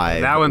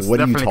 5. That one's what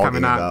are you definitely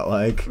talking coming out. about?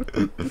 Like,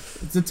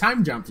 It's a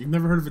time jump. You've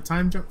never heard of a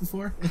time jump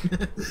before?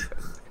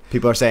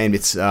 people are saying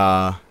it's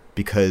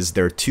because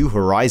there are 2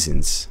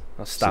 Horizons.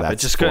 Oh, stop it.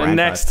 that's Just 4 go and 5.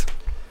 next.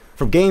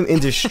 From Game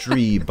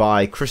Industry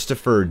by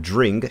Christopher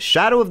Dring,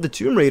 Shadow of the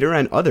Tomb Raider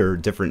and other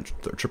different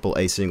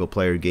AAA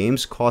single-player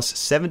games cost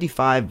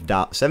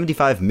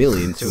 $75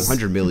 million to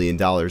 $100 million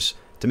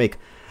to make,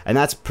 and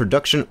that's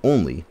production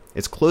only.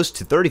 It's close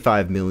to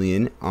 $35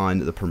 million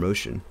on the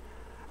promotion.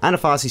 Anna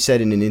Fossey said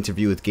in an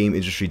interview with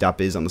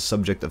GameIndustry.biz on the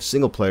subject of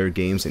single-player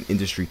games and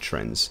industry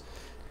trends.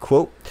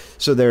 Quote,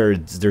 so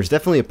there's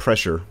definitely a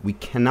pressure. We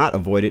cannot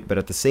avoid it, but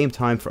at the same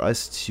time, for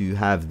us to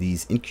have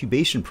these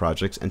incubation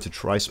projects and to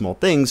try small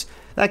things,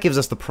 that gives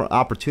us the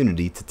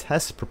opportunity to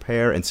test,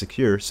 prepare, and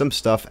secure some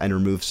stuff and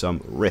remove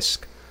some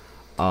risk.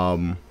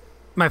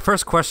 My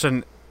first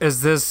question,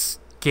 is this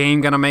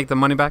game going to make the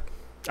money back?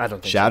 I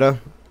don't think Shadow? so.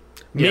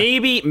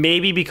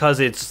 Maybe because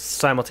it's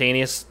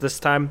simultaneous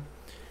this time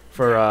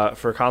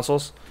for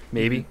consoles.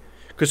 Maybe.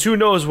 Because who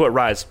knows what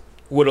Rise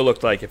would have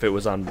looked like if it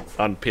was on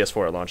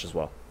PS4 at launch as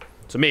well.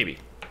 So maybe.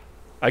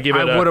 I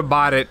would have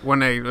bought it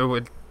when I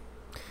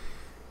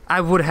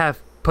would have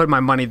put my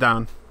money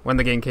down when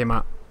the game came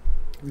out.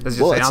 Let's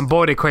just say on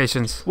both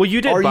equations. Well,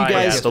 you did Are buy you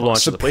it guys at the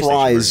launch of the PlayStation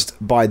surprised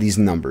by these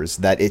numbers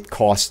that it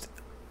cost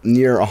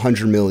near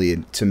 $100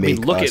 million to make? I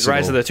mean, look at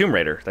Rise of the Tomb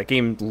Raider. That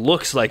game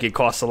looks like it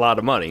costs a lot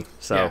of money.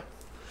 So, yeah.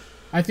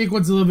 I think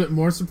what's a little bit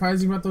more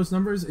surprising about those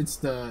numbers, it's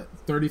the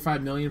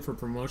 $35 million for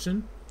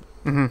promotion.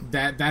 Mm-hmm.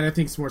 That I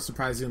think is more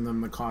surprising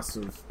than the cost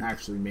of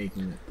actually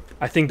making it.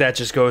 I think that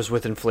just goes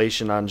with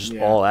inflation on just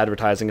all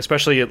advertising,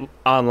 especially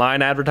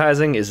online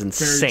advertising is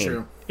insane. Very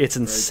true. It's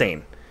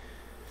insane.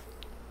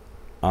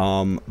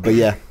 But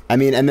yeah, I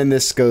mean, and then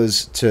this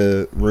goes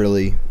to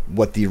really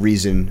what the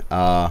reason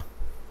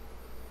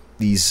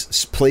these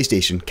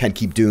PlayStation can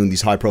keep doing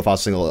these high-profile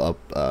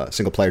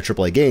single-player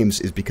AAA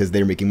games is because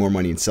they're making more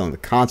money in selling the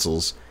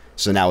consoles.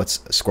 So now it's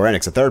Square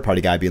Enix, a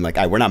third-party guy, being like,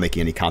 we're not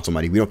making any console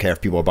money. We don't care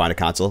if people are buying a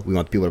console. We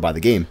want people to buy the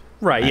game.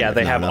 Right, and yeah,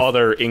 they have enough.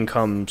 other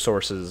income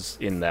sources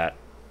in that.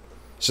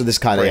 So this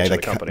kind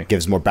of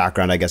gives more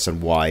background, I guess,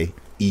 on why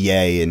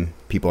EA and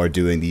people are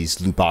doing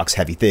these loot box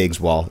heavy things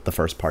while the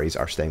first parties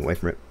are staying away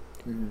from it.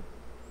 Mm-hmm.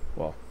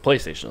 Well,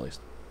 PlayStation at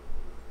least.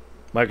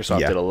 Microsoft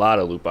did a lot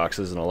of loot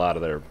boxes in a lot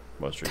of their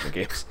most recent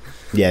games.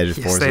 Yeah, just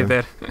yes, they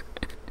did.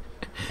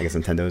 I guess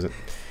Nintendo isn't.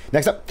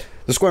 Next up,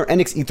 the Square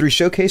Enix E3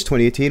 Showcase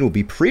 2018 will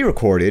be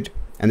pre-recorded,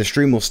 and the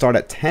stream will start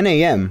at 10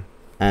 a.m.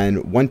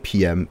 and 1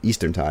 p.m.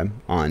 Eastern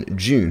Time on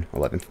June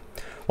 11th.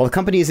 While the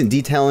company isn't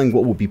detailing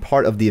what will be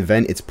part of the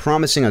event, it's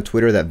promising on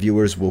Twitter that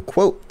viewers will,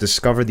 quote,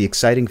 discover the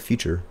exciting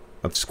future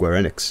of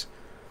Square Enix.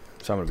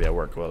 So I'm going to be at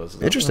work while this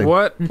is interesting.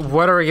 What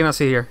are we going to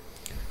see here?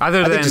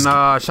 Other than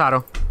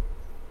Shadow.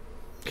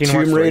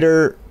 Tomb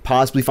Raider,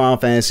 possibly Final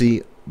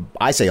Fantasy.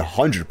 I say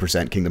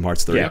 100% Kingdom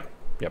Hearts 3. Yep.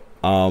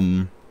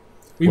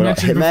 We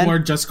mentioned before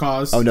Just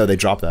Cause. Oh, no, they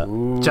dropped that.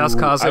 Ooh, Just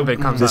Cause, if it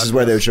comes This out. is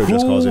where they would show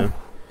Just Cause, yeah.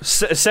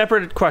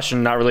 Separate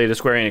question, not related to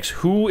Square Enix.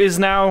 Who is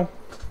now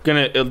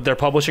they're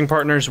publishing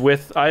partners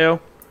with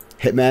IO?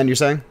 Hitman, you're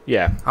saying?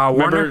 Yeah.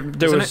 Warner,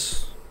 there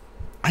was...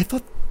 I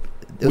thought...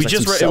 It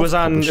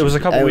was a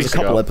couple weeks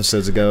ago.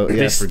 Episodes ago.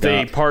 Yeah,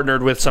 they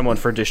partnered with someone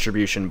for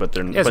distribution, but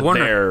they're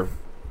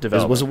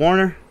developing. Was it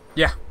Warner?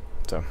 Yeah.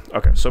 So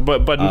okay. So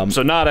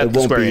so not at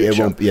the Square Enix. It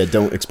won't be. Yeah,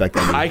 don't expect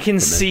that. I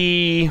could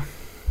see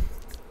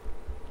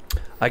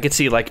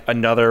like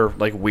another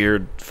like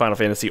weird Final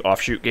Fantasy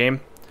offshoot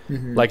game,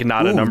 like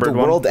not a numbered one.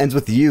 The World Ends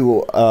with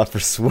You for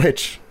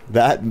Switch.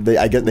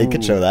 I get they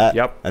could show that.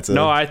 Yep.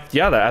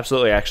 That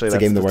absolutely actually.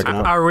 That's a game they're working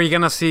on. Are we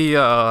gonna see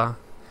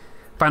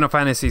Final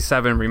Fantasy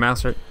VII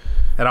remastered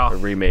at all? A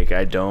remake?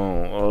 I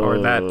don't. Or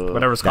that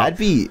whatever it's called. That'd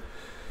be.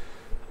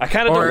 I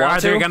kind of don't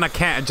want to. Or are they gonna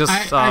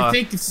just? I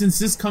think since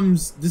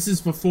this is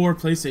before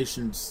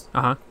PlayStation's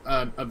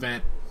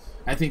event,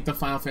 I think the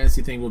Final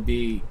Fantasy thing will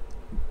be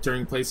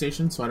during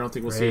PlayStation, so I don't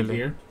think we'll see it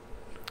here.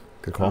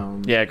 Good call.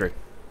 Yeah, I agree.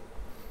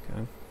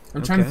 Okay.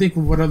 I'm trying to think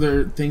of what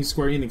other things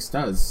Square Enix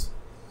does.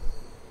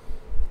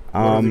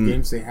 What other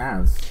games they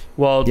have?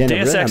 Well,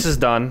 Deus Ex is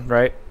done,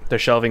 right? They're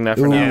shelving that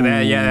for now.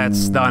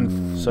 That's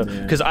done. So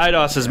because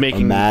Eidos is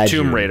making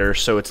Tomb Raider,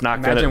 so it's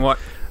not gonna. What?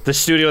 The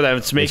studio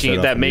that's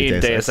making that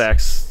made Deus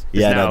Ex.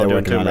 They're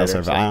working on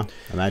that.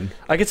 Imagine.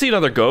 I could see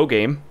another Go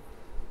game.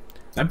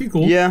 That'd be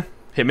cool. Yeah.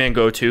 Hitman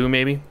Go 2,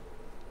 maybe.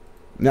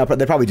 No, but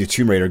they probably do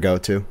Tomb Raider Go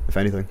too, if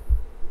anything.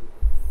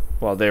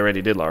 Well, they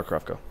already did Lara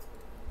Croft Go.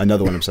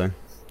 Another one, I'm saying.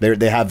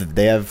 They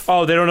have.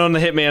 Oh, they don't own the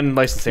Hitman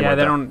license anymore. Yeah,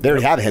 they don't. They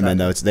already have Hitman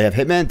though. They have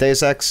Hitman,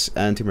 Deus Ex,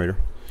 and Tomb Raider.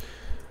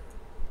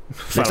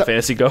 Final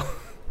Fantasy Go.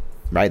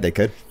 Right, they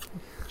could.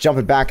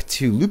 Jumping back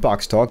to loot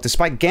box talk,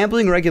 despite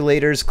gambling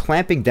regulators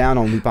clamping down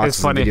on loot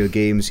boxes in video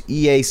games,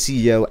 EA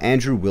CEO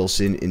Andrew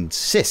Wilson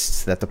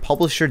insists that the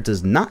publisher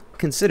does not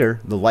consider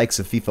the likes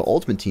of FIFA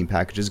Ultimate Team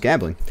packages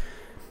gambling.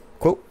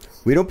 Quote,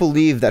 "We don't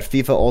believe that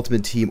FIFA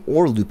Ultimate Team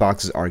or loot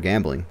boxes are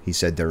gambling," he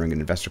said during an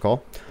investor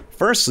call.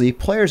 Firstly,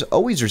 players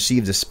always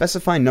received a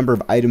specified number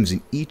of items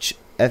in each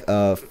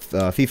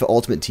FIFA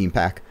Ultimate Team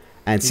pack.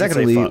 And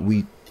secondly,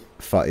 yeah.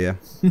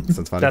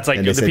 Sounds funny. That's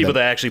like the people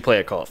that actually play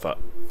it call it FUT.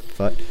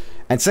 FUT.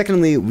 And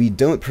secondly, we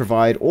don't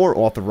provide or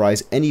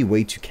authorize any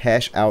way to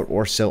cash out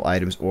or sell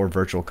items or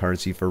virtual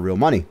currency for real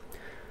money.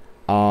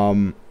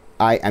 I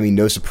mean,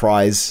 no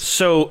surprise.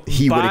 So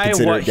he by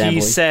what he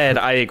said,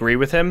 I agree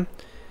with him,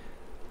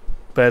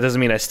 but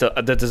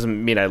that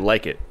doesn't mean I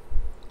like it.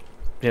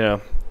 You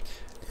know.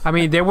 I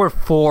mean, they were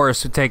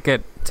forced to take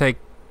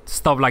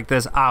stuff like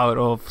this out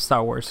of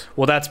Star Wars.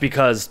 Well, that's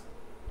because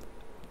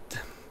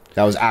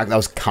that was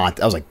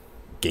like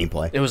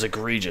gameplay. It was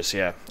egregious,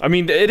 yeah. I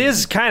mean, it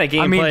is kind of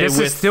gameplay this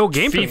with is still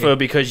gameplay. FIFA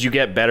because you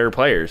get better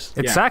players.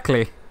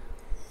 Exactly.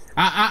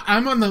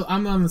 I'm on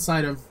the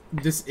side of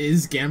this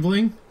is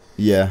gambling.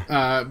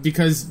 Yeah.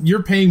 Because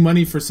you're paying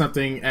money for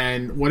something,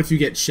 and what if you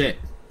get shit?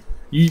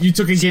 You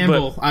took a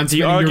gamble on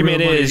the argument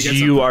your real money is to get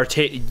you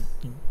something. are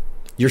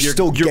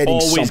you're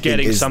always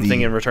getting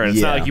something in return.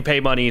 It's not like you pay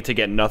money to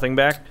get nothing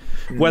back.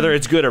 Whether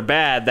it's good or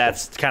bad,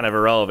 that's kind of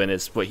irrelevant,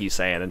 is what he's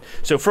saying. And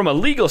so from a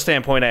legal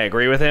standpoint, I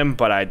agree with him,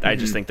 but I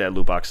just think that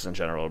loot boxes in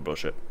general are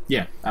bullshit.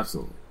 Yeah,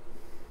 absolutely.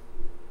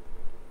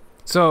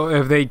 So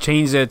if they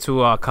change it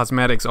to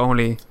cosmetics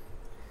only,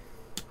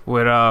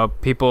 would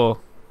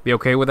people be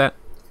okay with that?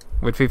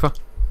 With FIFA?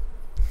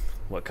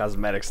 What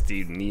cosmetics do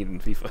you need in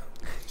FIFA?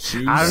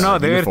 Shoes. I don't know,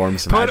 dude.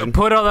 Uniforms, imagine.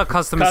 Put all the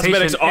customization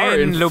Cosmetics are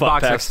in loot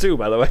FUT packs boxes. too,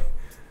 by the way.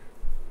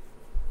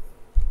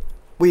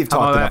 We've How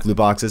talked about about that? loot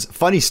boxes.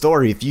 Funny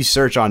story, if you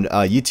search on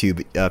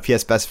YouTube,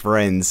 PS Best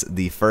Friends,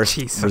 the first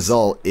Jesus.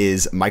 result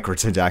is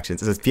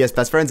microtransactions. It says PS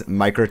Best Friends,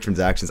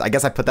 microtransactions. I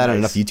guess I put that on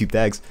enough YouTube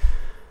tags.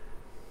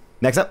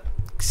 Next up,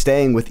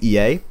 staying with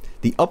EA,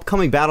 the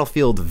upcoming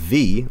Battlefield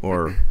V,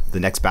 or the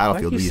next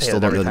Battlefield V, you still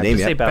don't know the name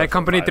yet. Bad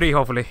Company 3,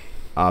 hopefully.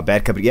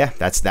 Bad Company, yeah,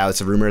 that's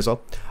a rumor as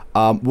well.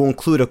 Will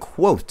include a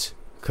quote,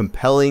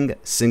 compelling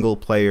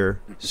single-player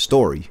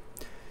story,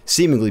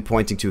 seemingly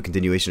pointing to a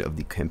continuation of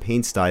the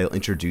campaign style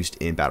introduced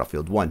in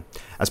Battlefield 1.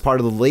 As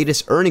part of the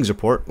latest earnings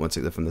report, once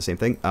again from the same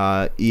thing,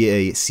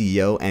 EA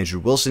CEO Andrew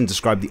Wilson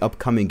described the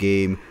upcoming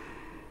game,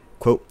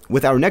 quote,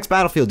 "With our next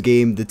Battlefield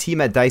game, the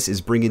team at DICE is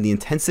bringing the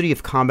intensity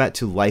of combat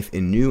to life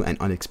in new and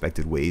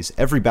unexpected ways.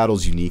 Every battle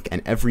is unique,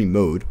 and every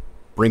mode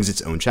brings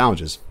its own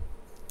challenges.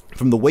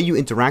 From the way you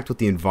interact with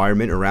the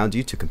environment around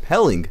you to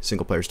compelling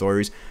single-player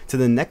stories to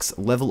the next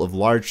level of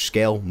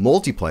large-scale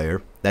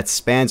multiplayer that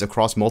spans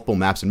across multiple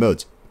maps and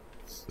modes."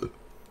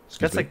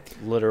 That's like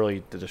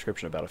literally the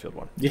description of Battlefield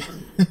 1. Yeah.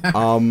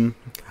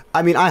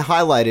 I mean, I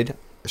highlighted,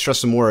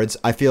 stressed some words.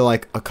 I feel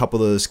like a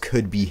couple of those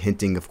could be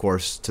hinting, of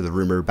course, to the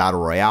rumor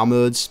Battle Royale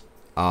modes.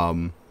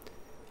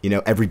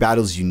 Every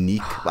battle is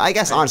unique. I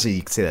guess, honestly,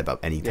 you could say that about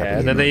any type of Yeah, game.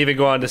 and then they even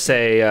go on to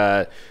say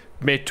on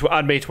May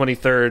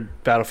 23rd,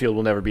 Battlefield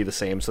will never be the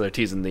same, so they're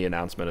teasing the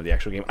announcement of the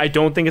actual game. I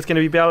don't think it's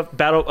going to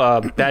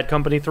be Bad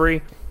Company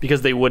 3,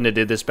 because they wouldn't have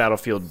did this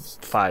Battlefield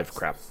 5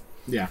 crap.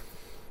 Yeah.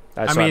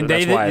 That's I mean, why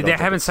they don't think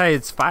haven't said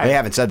it's 5. They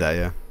haven't said that,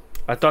 yeah.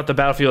 I thought the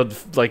Battlefield,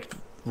 like,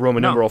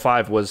 Roman No. numeral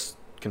 5 was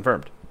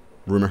confirmed.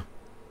 Rumor.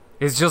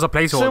 It's just a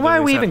placeholder. So why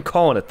are we they said. even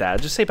calling it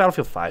that? Just say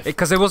Battlefield 5.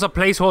 Because it was a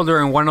placeholder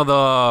in one of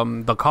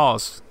the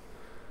calls.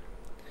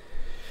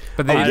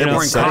 But they I don't know.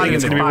 weren't I calling think it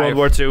it's going to be 5. World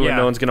War II, Yeah. and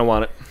no one's going to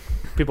want it.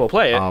 People will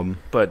play it,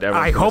 but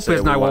everyone's I gonna hope say,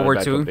 it's not "We World War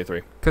wanted Bad II. Company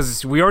 3."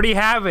 Because we already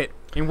have it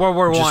in World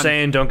War Just One.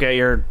 saying, don't get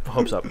your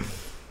hopes up.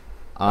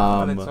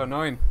 That's so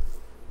annoying.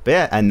 But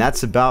yeah, and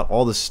that's about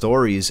all the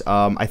stories.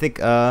 I think,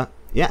 and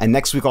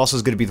next week also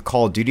is going to be the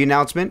Call of Duty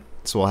announcement,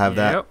 so we'll have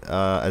that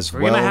as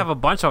We're well. gonna have a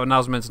bunch of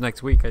announcements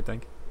next week, I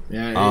think.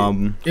 Yeah.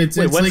 Wait, It's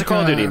when's like the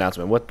Call of Duty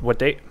announcement? What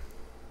date?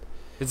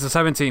 It's the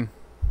 17th.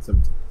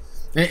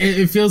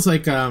 It feels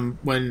like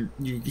when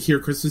you hear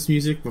Christmas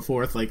music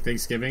before like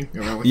Thanksgiving.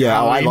 Or like I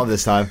Halloween. love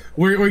this time.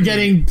 We're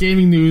getting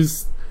gaming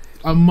news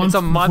a month, It's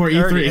a month before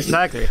E3. early,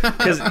 exactly.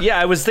 Because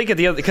I was thinking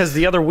because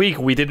the other week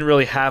we didn't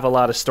really have a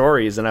lot of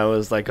stories, and I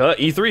was like,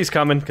 E3's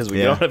coming because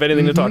we don't have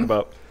anything to talk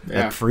about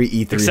Yeah. Free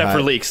E3 except for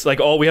hype. leaks. Like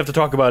all we have to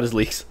talk about is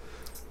leaks.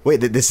 Wait,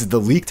 this is the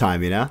leak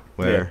time,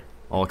 where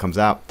all comes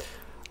out.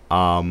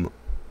 But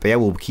yeah,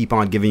 we'll keep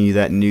on giving you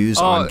that news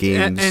on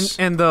games.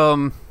 and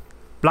the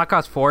Black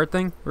Ops 4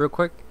 thing, real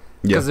quick.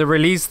 Because Yeah. they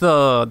released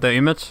the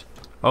image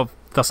of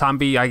the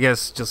zombie, I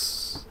guess,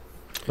 just...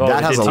 Oh, that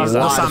they has did a tease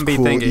lot of zombie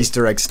cool thingy.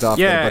 Easter egg stuff.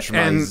 that a Yeah, bunch of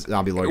my and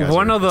zombie lore guys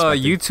one are of the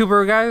expecting.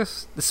 YouTuber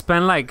guys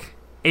spent like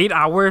 8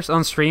 hours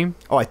on stream.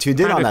 Oh, I tuned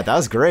in on kinda- that. That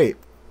was great.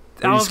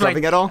 I Were you was like,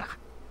 scrubbing at all?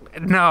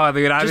 no,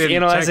 dude, I Just didn't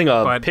analyzing check,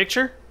 a but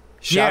picture.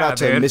 Shout Yeah, out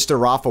to dude. Mr.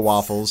 Rafa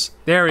Waffles.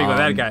 there we go,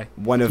 that guy.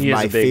 One of He is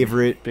my a big,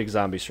 favorite big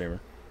zombie streamer.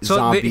 So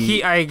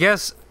zombie. I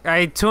guess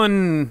I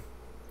tuned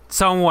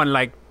someone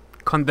like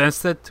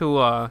condensed it to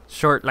a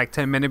short like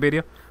 10-minute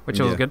video, which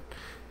was Yeah. good.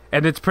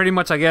 And it's pretty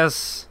much, I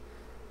guess,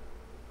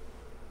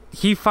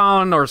 he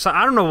found, or so,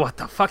 I don't know what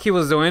the fuck he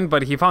was doing,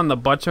 but he found a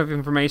bunch of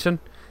information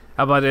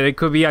about it. It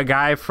could be a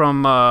guy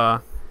from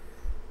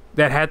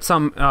that had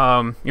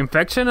some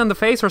infection in the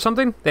face or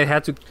something. They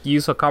had to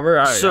use a cover.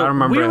 I So don't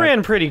remember. we that.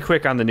 ran pretty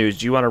quick on the news.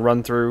 Do you want to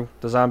run through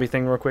the zombie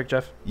thing real quick,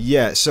 Jeff?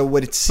 Yeah, so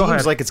what it seems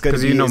ahead, like it's going to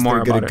 'cause be you know is more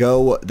they're going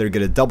about to they're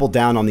going to double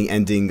down on the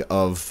ending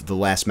of the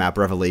last map,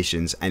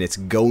 Revelations, and it's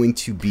going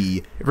to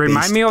be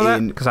Remind based me of that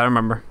in- because I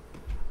remember.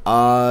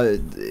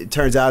 It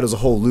turns out it was a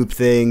whole loop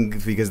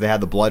thing because they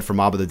had the blood from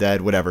Mob of the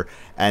Dead, whatever,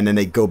 and then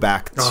they go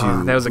back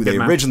to that was a who good they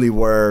map. originally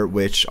were,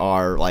 which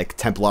are like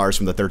Templars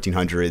from the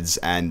 1300s,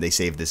 and they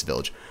save this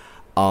village.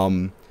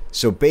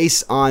 So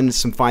based on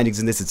some findings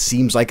in this, it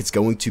seems like it's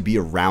going to be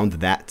around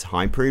that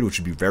time period, which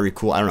would be very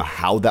cool. I don't know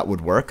how that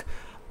would work.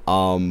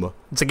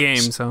 It's a game,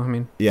 so I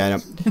mean. Yeah, I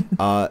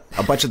know.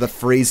 A bunch of the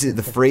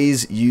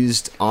phrase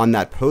used on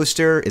that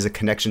poster is a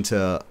connection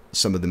to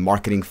some of the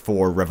marketing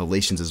for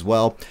Revelations as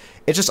well.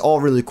 It's just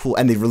all really cool,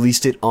 and they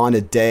released it on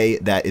a day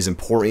that is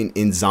important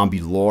in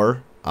zombie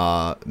lore,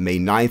 May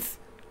 9th.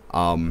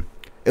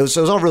 It was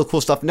all really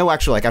cool stuff. No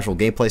actual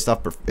gameplay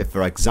stuff, but if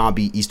for like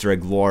zombie Easter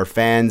egg lore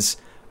fans,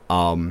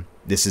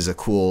 this is a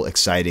cool,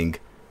 exciting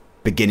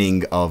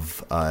beginning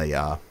of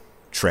a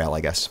trail,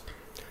 I guess.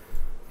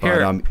 Here,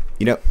 but,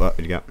 you know, what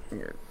do you got?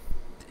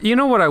 You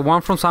know what I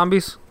want from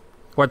zombies?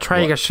 What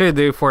Treyarch should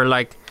do for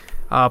like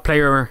a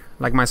player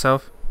like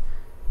myself?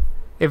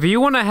 If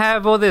you want to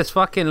have all this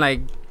fucking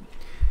like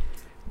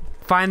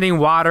finding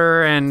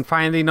water and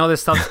finding all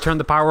this stuff to turn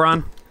the power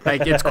on,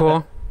 like it's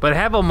cool. But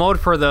have a mode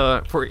for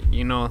the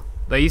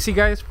easy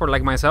guys, for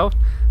like myself.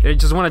 They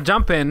just want to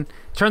jump in,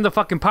 turn the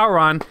fucking power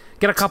on,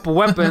 get a couple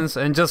weapons,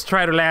 and just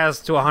try to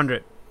last to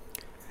 100.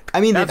 I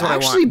mean, they've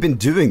actually been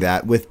doing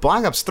that. With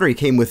Black Ops 3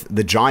 came with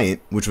the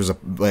Giant, which was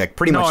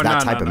pretty much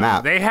that type of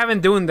map. They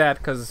haven't doing that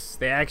because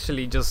they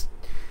actually just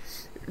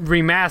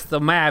remastered the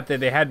map that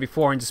they had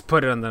before and just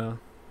put it on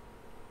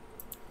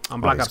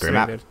Black Ops 3.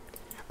 Dude.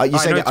 You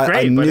saying it's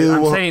great, but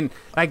I'm saying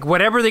like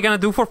whatever they're gonna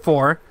do for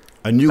 4.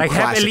 A new like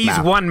classic have at least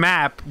map. one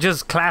map,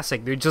 just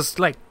classic, dude. Just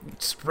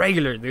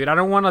regular, dude. I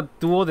don't want to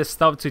do all this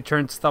stuff to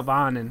turn stuff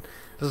on and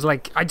just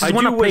like I just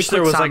want to play. Wish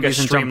there was like a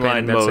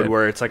streamlined mode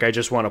where it's like I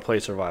just want to play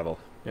survival.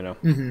 You know.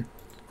 Mm-hmm.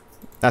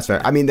 That's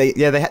fair. I mean, they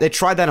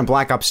tried that in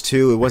Black Ops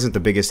 2. It wasn't the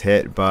biggest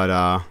hit,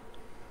 but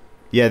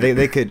yeah,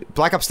 they could.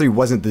 Black Ops 3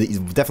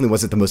 definitely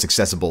wasn't the most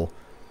accessible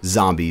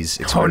zombies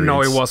experience. Oh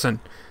no, it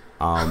wasn't.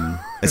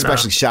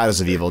 Especially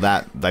Shadows of Evil.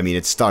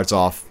 It starts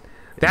off.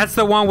 That's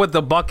the one with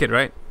the bucket,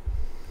 right?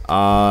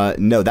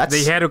 No, that's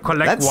they had to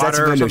collect water. That's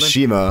or something?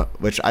 Noshima,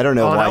 which I don't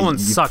know why you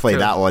played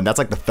that one. That's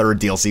like the third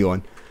DLC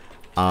one.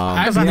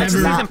 I've never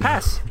season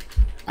pass.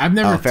 I've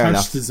never touched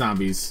enough. the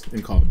zombies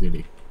in Call of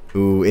Duty.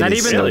 Ooh, not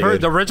even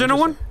the original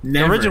one.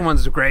 Never. The original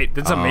one's great.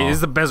 It's amazing.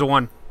 It's the best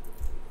one.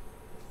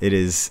 It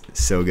is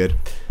so good.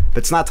 But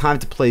it's not time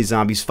to play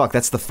zombies. Fuck,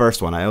 that's the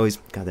first one.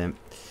 Goddamn.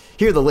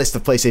 Here are the list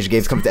of PlayStation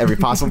games coming to every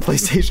possible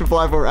PlayStation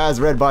platform as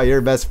read by your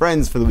best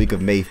friends for the week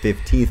of May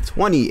 15th,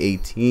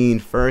 2018.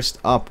 First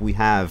up, we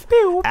have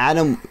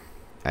Adam.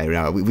 I don't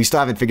know. We still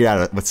haven't figured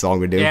out what song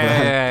we're doing.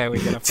 Yeah, we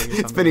gotta figure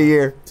It's been a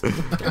year.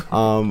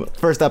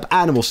 First up,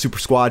 Animal Super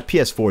Squad,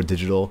 PS4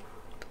 digital.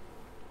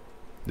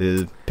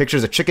 The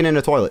picture's a chicken in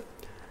a toilet.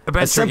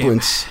 A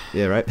Semblance,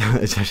 yeah, right.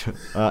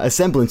 A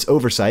Semblance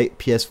Oversight,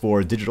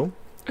 PS4 digital.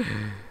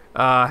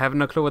 I have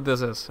no clue what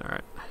this is. All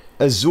right.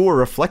 Azure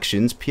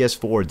Reflections,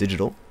 PS4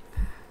 digital.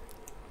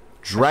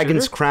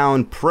 Dragon's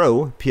Crown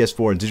Pro,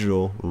 PS4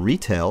 digital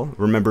retail.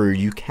 Remember,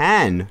 you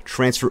can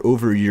transfer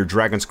over your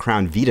Dragon's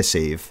Crown Vita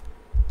save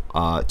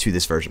to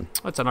this version.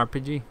 Oh, it's an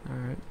RPG. All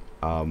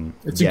right.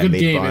 It's a good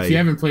game. If you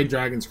haven't played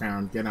Dragon's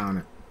Crown, get on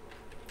it.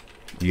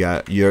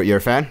 You're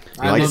a fan?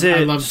 I love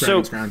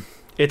Dragon's Crown.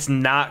 It's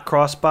not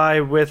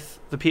cross-buy with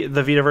the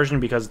Vita version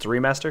because it's a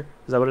remaster?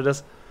 Is that what it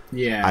is?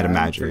 Yeah, I'd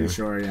imagine. I'm pretty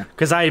sure, yeah.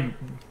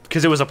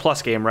 Because it was a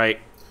Plus game, right?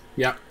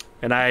 Yep.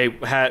 And I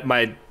had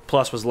my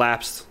Plus was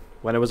lapsed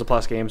when it was a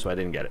Plus game, so I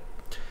didn't get it.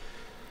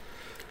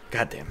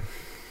 Goddamn.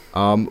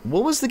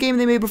 What was the game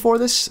they made before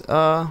this?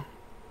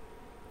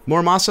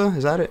 Muramasa,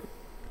 is that it?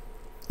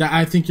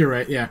 I think you're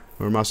right, yeah.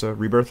 Muramasa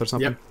Rebirth or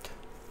something?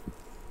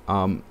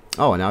 Yep.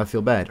 Oh, now I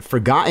feel bad.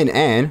 Forgotten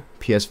Anne,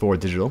 PS4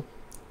 digital.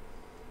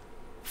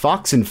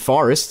 Fox and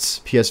Forests,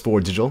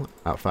 PS4 digital,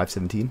 out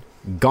 5/17.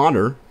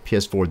 Goner,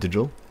 PS4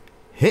 digital.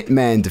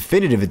 Hitman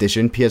Definitive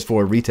Edition,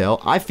 PS4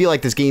 retail. I feel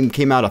like this game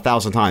came out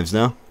 1,000 times,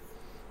 no?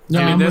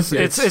 No, I mean,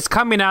 it's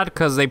coming out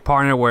because they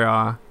partner with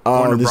Warner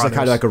this is Brothers.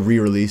 kind of like a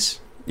re-release.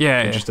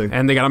 Yeah, Interesting.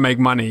 And they gotta make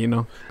money, you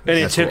know. And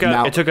It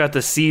took out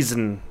the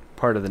season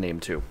part of the name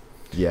too.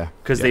 Yeah,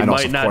 because they and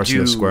might also, not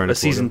do Square a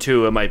season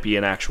 2. It might be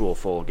an actual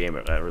full game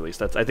at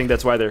release. I think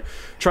that's why they're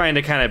trying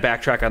to kind of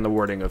backtrack on the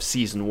wording of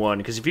season 1.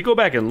 Because if you go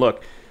back and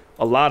look,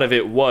 a lot of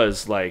it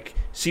was like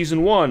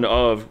season 1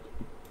 of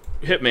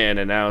Hitman,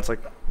 and now it's like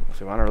if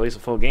they want to release a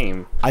full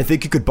game, I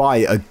think you could buy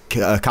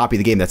a copy of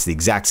the game that's the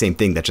exact same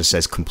thing that just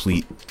says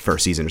complete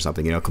first season or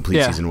something. You know,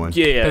 complete season 1.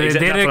 Yeah. They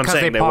did it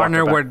because they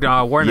partner with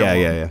Warner.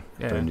 Yeah.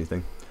 A new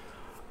thing.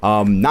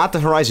 Not the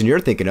Horizon you're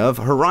thinking of.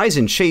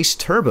 Horizon Chase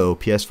Turbo,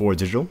 PS4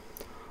 digital.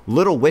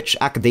 Little Witch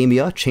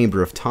Academia,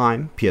 Chamber of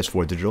Time,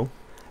 PS4 digital.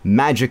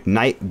 Magic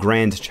Knight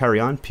Grand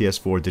Charion,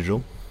 PS4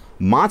 digital.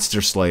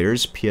 Monster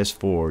Slayers,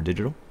 PS4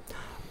 digital.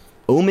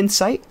 Omen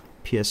Sight,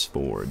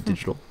 PS4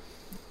 digital.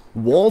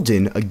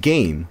 Walden, a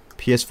game,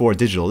 PS4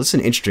 digital. This is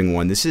an interesting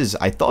one.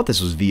 I thought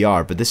this was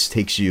VR, but this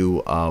takes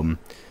you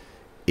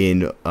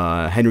in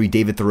Henry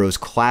David Thoreau's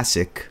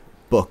classic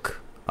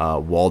book,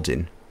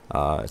 Walden.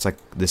 It's like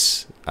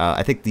this.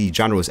 I think the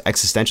genre was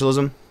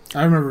existentialism.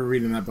 I remember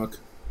reading that book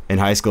in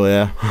high school.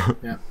 Yeah.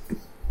 Yeah.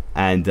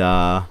 And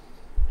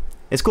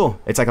it's cool.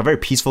 It's like a very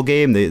peaceful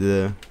game.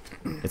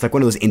 It's like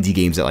one of those indie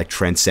games that like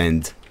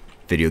transcend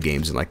video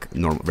games and like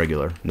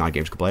regular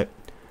non-games can play it.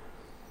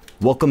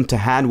 Welcome to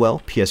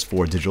Hanwell,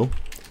 PS4 digital.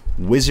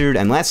 Wizard,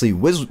 and lastly,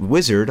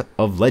 Wizard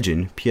of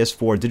Legend,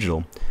 PS4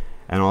 digital.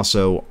 And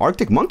also,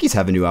 Arctic Monkeys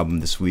have a new album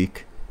this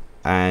week,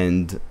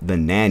 and The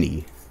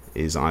Nanny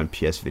is on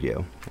PS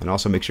Video. And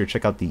also make sure to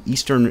check out the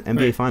Eastern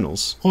NBA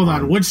Finals. Hold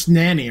on, which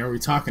Nanny are we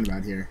talking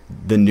about here?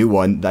 The new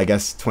one, I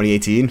guess,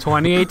 2018?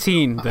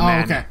 2018, The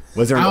Nanny. Okay.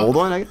 Was there an old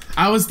one?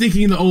 I was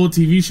thinking the old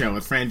TV show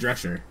with Fran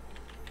Drescher.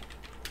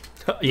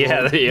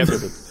 Yeah.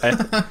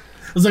 I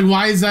was like,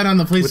 why is that on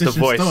the PlayStation With the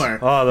voice. Store?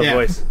 Oh, the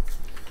voice.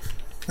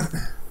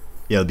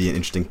 Yeah, it'll be an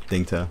interesting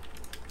thing to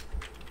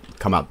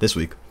come out this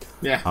week.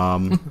 Yeah.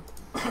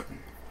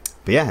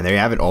 But yeah, there you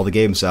have it. All the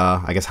games.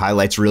 I guess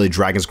highlights really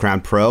Dragon's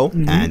Crown Pro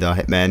and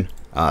Hitman.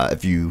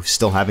 If you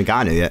still haven't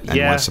gotten it yet and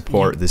want to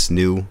support this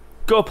new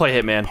Go play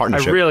Hitman.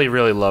 partnership. I really,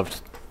 really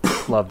loved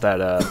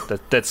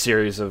that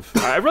series of.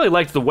 I really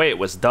liked the way it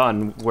was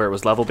done, where it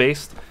was level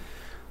based.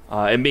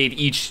 It made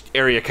each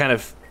area kind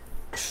of.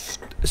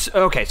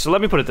 Okay, so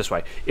let me put it this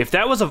way: if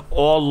that was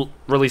all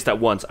released at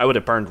once, I would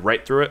have burned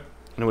right through it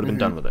and would have been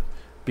done with it.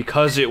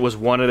 Because it was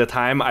one at a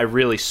time, I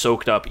really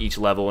soaked up each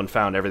level and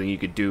found everything you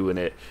could do in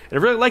it. And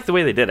I really liked the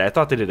way they did it. I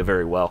thought they did it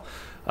very well.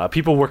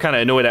 People were kind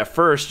of annoyed at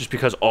first just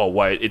because,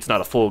 why it's not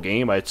a full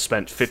game. I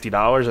spent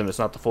 $50 and it's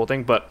not the full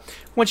thing. But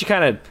once you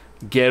kind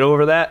of get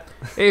over that,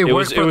 It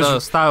worked for the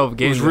style of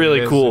game. It was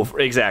really cool.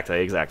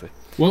 Exactly.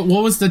 What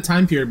was the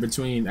time period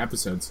between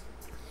episodes?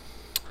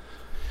 I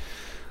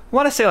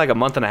want to say like a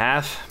month and a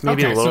half,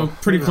 maybe a little. So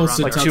pretty close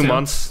to like Telltale. 2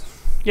 months.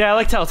 Yeah,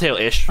 like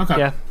Telltale-ish. Okay.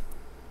 Yeah.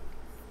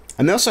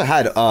 And they also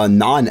had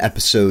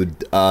non-episode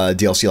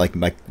DLC,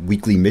 like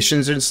weekly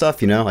missions and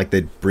stuff. Like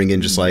they'd bring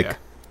in just like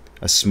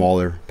a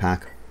smaller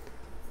pack.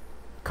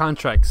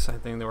 Contracts, I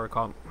think they were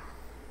called.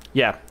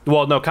 Yeah.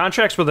 Well, no,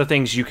 contracts were the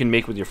things you can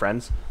make with your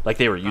friends. Like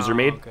they were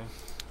user-made. Okay.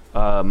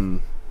 I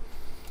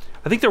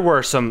think there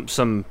were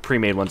some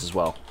pre-made ones as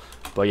well.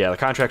 But yeah, the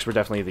contracts were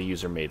definitely the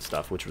user-made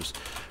stuff, which was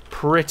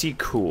pretty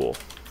cool.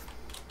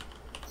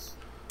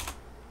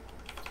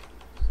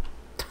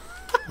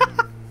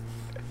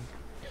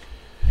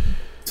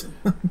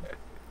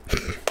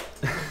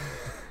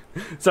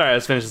 Sorry, I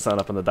was finishing something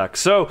up on the dock.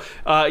 So,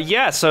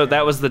 so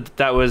that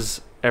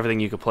was everything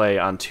you could play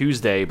on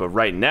Tuesday. But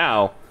right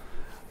now,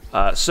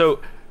 so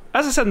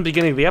as I said in the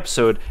beginning of the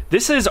episode,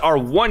 this is our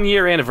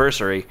 1-year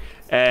anniversary,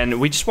 and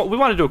we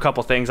want to do a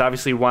couple things.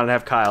 Obviously, we wanted to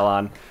have Kyle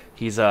on.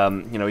 He's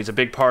he's a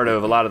big part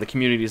of a lot of the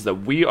communities that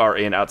we are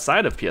in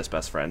outside of PS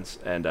Best Friends,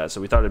 and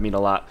so we thought it'd mean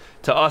a lot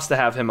to us to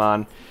have him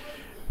on.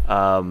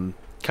 Kind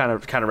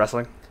of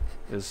wrestling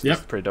is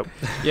pretty dope.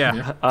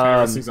 Yeah.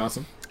 Wrestling's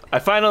awesome.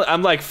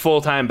 I'm like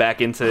full time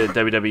back into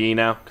WWE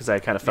now because I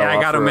kind of fell off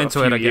I got him for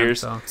into a it few again.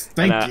 years. So.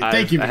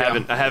 Thank you. I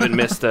haven't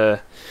missed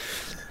a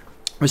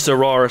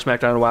Raw or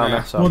SmackDown in a while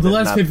now. So well, the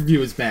last pay-per-view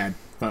was bad.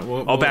 But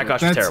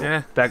Backlash is terrible.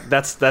 Yeah.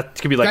 That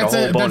could be like a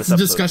whole bonus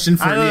that's a discussion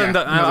for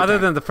other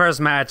than the first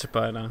match,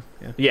 but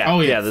yeah.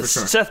 For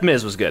sure. Seth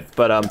Miz was good,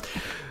 but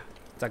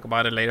talk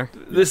about it later.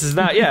 This is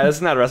not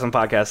a wrestling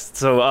podcast.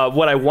 So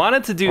what I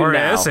wanted to do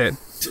now, is it?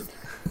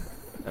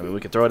 I mean,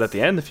 we could throw it at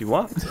the end if you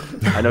want.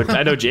 I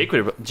know Jake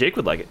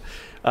would like it.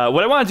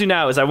 What I want to do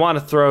now is I want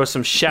to throw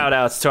some shout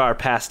outs to our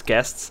past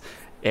guests.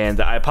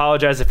 And I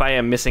apologize if I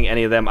am missing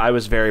any of them. I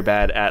was very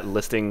bad at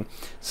listing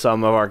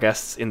some of our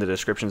guests in the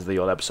descriptions of the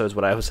old episodes.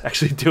 What I was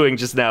actually doing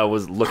just now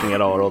was looking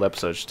at all our old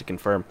episodes to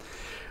confirm.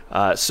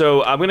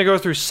 So I'm going to go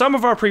through some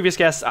of our previous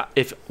guests.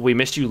 If we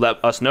missed you, let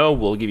us know.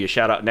 We'll give you a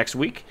shout out next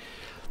week.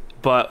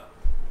 But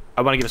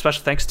I want to give a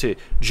special thanks to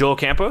Joel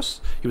Campos.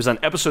 He was on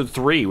episode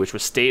 3, which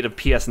was State of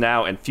PS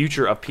Now and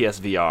Future of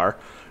PSVR.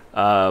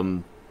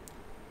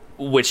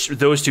 Which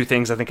those two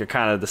things I think are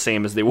kind of the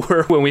same as they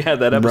were when we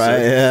had that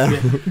episode.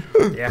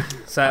 Right, Yeah,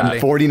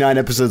 sadly. 49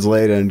 episodes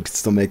later and could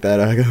still make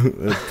that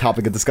a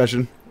topic of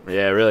discussion.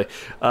 Yeah, really.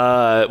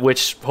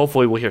 Which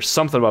hopefully we'll hear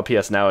something about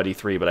PS Now at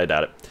E3, but I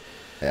doubt it.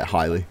 Yeah,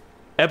 highly.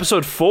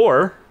 Episode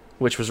 4,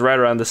 which was right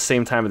around the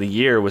same time of the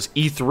year, was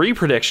E3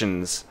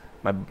 predictions.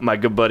 My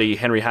good buddy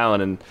Henry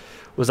Hallinan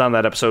was on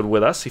that episode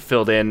with us. He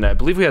filled in. I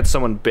believe we had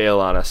someone bail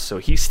on us, so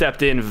he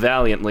stepped in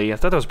valiantly. I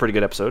thought that was a pretty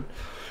good episode.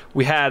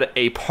 We had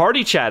a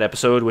party chat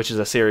episode, which is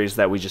a series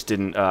that we just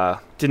didn't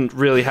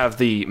really have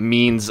the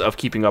means of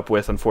keeping up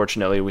with.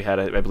 Unfortunately, we had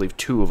I believe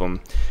 2 of them,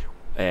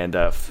 and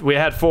we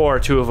had 4.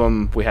 2 of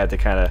them we had to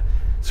kind of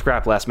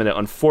scrap last minute,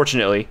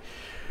 unfortunately.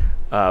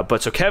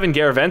 But so Kevin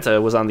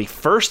Garaventa was on the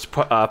first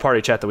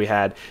party chat that we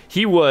had.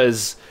 He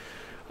was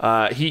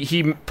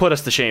he put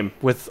us to shame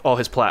with all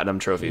his platinum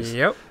trophies.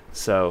 Yep.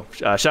 So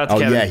shout out to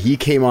Kevin. Oh yeah, he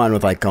came on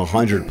with like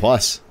 100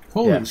 plus.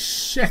 Holy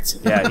shit!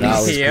 Yeah,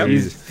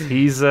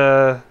 he's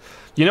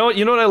you know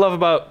what I love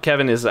about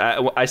Kevin is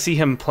I see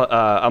him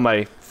on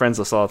my friends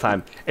list all the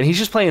time, and he's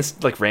just playing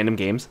like random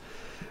games,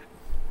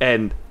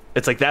 and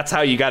it's like that's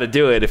how you got to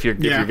do it if you're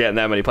getting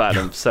that many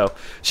platinums. So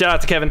shout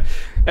out to Kevin.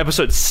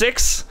 Episode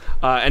 6,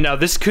 and now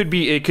this could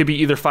be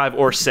either 5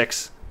 or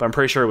 6, but I'm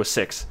pretty sure it was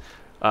 6.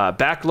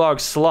 Backlog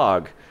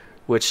Slog,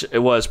 which it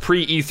was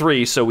pre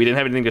E3, so we didn't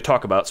have anything to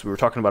talk about, so we were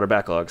talking about our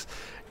backlogs.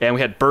 And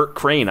we had Bert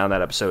Crane on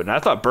that episode, and I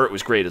thought Bert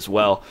was great as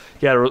well.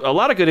 He had a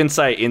lot of good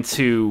insight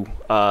into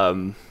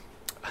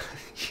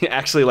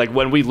actually, like,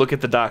 when we look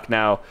at the doc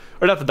now,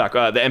 or not the doc,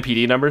 the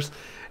MPD numbers,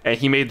 and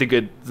he made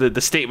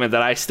the statement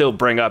that I still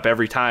bring up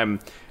every time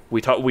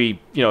we talk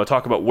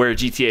about where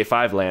GTA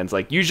 5 lands.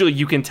 Like, usually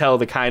you can tell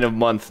the kind of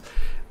month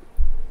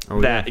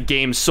that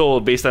game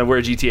sold based on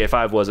where GTA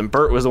 5 was, and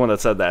Bert was the one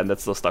that said that, and that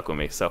still stuck with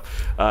me. So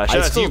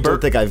I still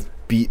don't think I've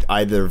beat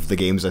either of the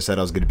games I said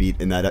I was going to beat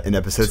in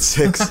episode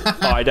 6.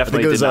 I definitely I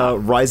think it was did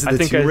not. Rise of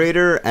the Tomb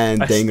Raider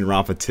and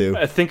Danganronpa 2.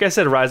 I think I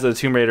said Rise of the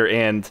Tomb Raider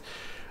and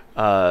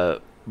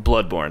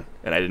Bloodborne,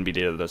 and I didn't beat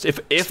either of those.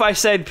 If I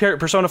said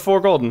Persona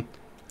 4 Golden,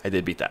 I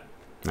did beat that.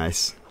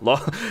 Nice.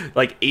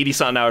 Like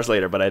 80-something hours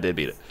later, but I did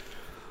beat it.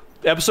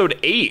 Episode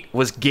 8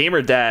 was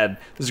Gamer Dad.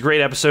 This was a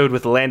great episode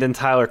with Landon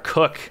Tyler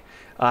Cook.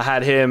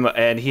 Had him,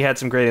 and he had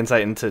some great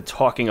insight into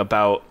talking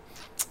about,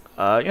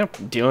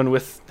 dealing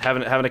with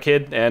having a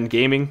kid and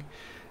gaming,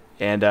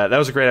 and that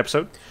was a great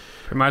episode.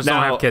 Pretty much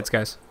don't have kids,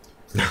 guys.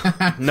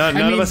 None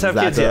of us have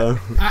kids yet.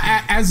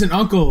 As an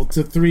uncle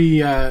to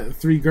three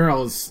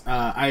girls,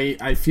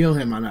 I feel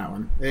him on that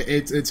one.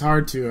 It's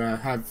hard to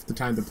have the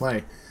time to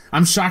play.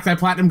 I'm shocked I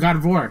platinum God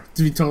of War,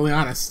 to be totally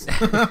honest.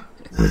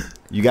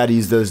 You got to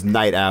use those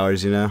night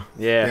hours,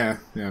 Yeah.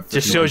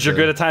 Just shows you're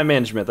good at time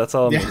management. That's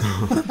all.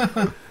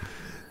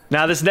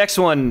 Now, this next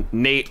one,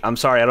 Nate, I'm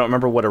sorry, I don't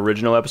remember what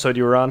original episode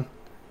you were on,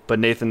 but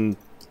Nathan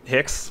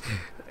Hicks,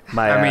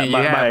 my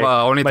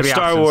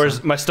Star Wars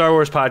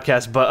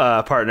podcast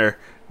partner,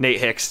 Nate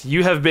Hicks,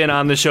 you have been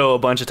on the show a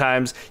bunch of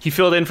times. He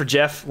filled in for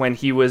Jeff when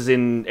he was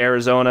in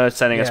Arizona,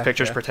 sending us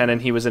pictures, pretending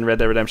he was in Red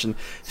Dead Redemption.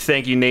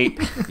 Thank you, Nate.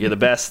 You're the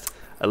best.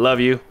 I love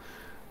you.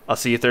 I'll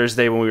see you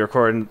Thursday when we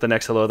record the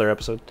next Hello There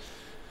episode.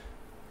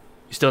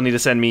 You still need to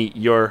send me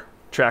your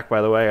track,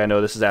 by the way. I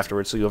know this is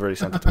afterwards, so you've already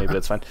sent it to me, but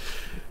it's fine.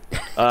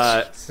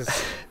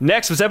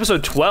 Next was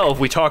episode 12.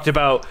 We talked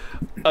about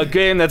a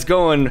game that's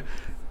going.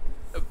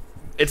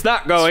 It's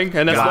not going,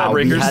 and that's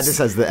Lawbreakers. We had this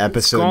as the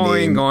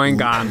episode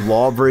gone.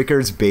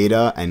 Lawbreakers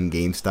beta and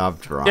GameStop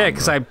drama. Yeah,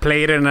 because I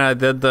played and I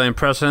did the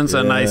impressions,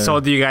 and I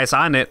saw you guys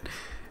on it.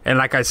 And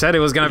like I said, it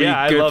was going to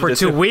be good for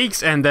 2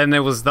 weeks, and then it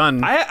was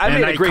done. I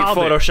made a great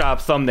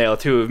Photoshop thumbnail,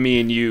 too, of me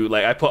and you.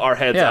 Like, I put our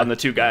heads on the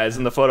two guys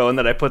in the photo, and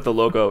then I put the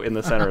logo in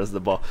the center as the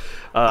ball.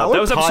 That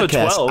was episode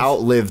 12.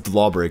 Outlived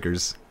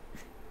Lawbreakers.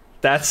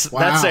 That's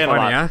saying a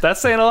lot. Yeah?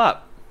 That's saying a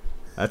lot.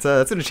 That's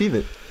an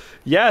achievement.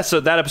 Yeah, so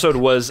that episode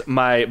was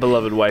my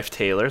beloved wife,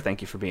 Taylor.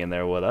 Thank you for being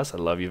there with us. I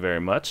love you very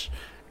much.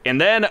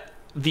 And then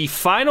the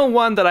final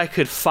one that I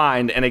could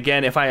find, and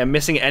again, if I am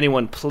missing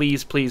anyone,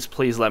 please, please,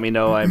 please let me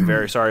know. I'm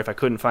very sorry if I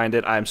couldn't find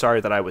it. I'm sorry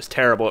that I was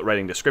terrible at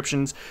writing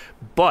descriptions.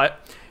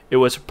 But it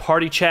was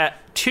Party Chat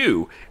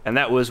 2, and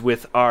that was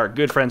with our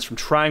good friends from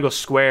Triangle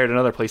Squared,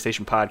 another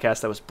PlayStation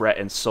podcast. That was Brett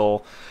and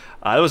Soul.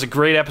 It was a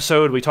great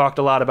episode. We talked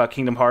a lot about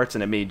Kingdom Hearts,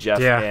 and it made Jeff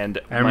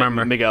and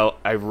Miguel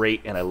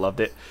irate, and I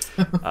loved it.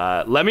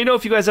 Let me know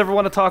if you guys ever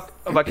want to talk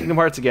about Kingdom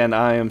Hearts again.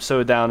 I am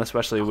so down,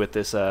 especially with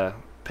this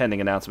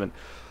pending announcement.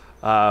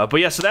 But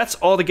yeah, so that's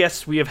all the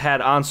guests we have had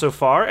on so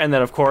far, and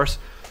then of course,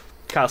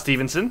 Kyle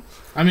Stevenson.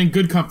 I'm in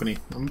good company.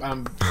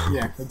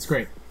 Yeah, that's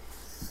great.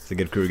 It's a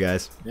good crew,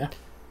 guys. Yeah.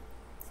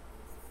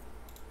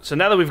 So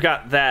now that we've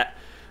got that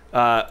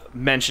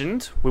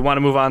mentioned, we want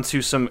to move on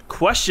to some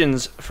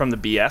questions from the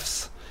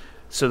BFs.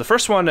 So the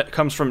first one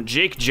comes from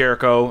Jake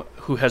Jericho,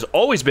 who has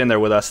always been there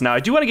with us. Now,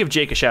 I do want to give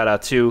Jake a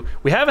shout-out, too.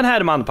 We haven't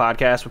had him on the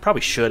podcast. We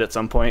probably should at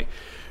some point.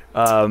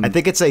 I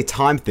think it's a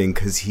time thing,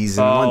 because he's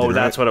in London, Oh,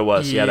 that's what it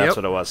was. Yeah, that's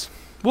what it was.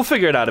 We'll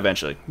figure it out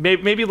eventually.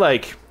 Maybe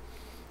like,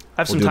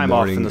 have some time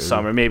off in the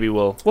summer. Maybe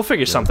we'll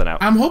figure something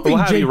out. I'm hoping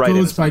Jake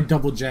goes by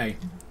Double J.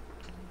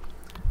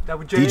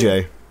 Double J?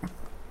 DJ.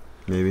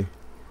 Maybe.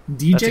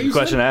 DJ? That's a good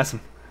question to ask him.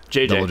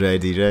 JJ. Double J,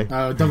 DJ.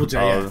 Oh, Double J,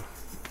 yeah.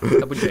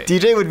 Double J.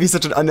 DJ would be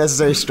such an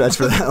unnecessary stretch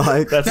for that.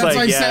 Like that's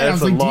like, yeah,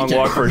 that's a long DJ.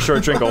 Walk for a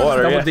short drink of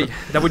water.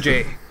 Double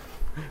J.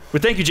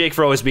 But thank you, Jake,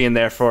 for always being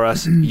there for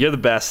us. You're the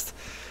best.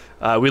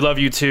 We love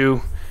you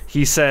too.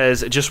 He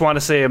says, just want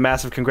to say a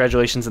massive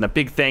congratulations and a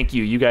big thank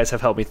you. You guys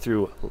have helped me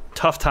through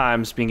tough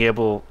times. Being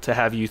able to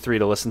have you three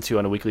to listen to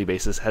on a weekly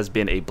basis has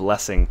been a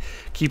blessing.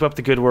 Keep up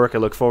the good work. I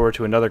look forward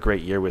to another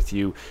great year with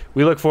you.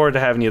 We look forward to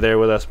having you there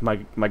with us,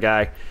 my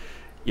guy.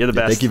 You're the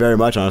best. Thank you very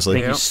much, honestly.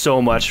 Thank you so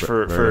much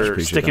for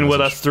sticking with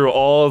us through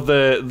all of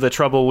the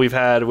trouble we've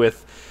had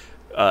with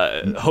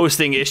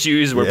hosting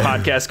issues where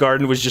Podcast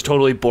Garden was just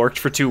totally borked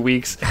for 2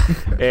 weeks.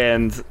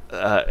 And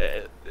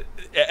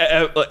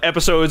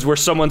episodes where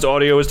someone's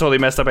audio was totally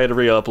messed up, I had to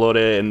re-upload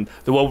it. And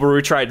the one where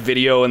we tried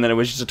video and then it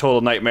was just a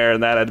total nightmare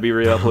and that had to be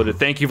re-uploaded.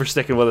 Thank you for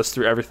sticking with us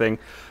through everything.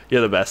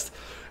 You're the best.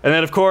 And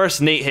then, of course,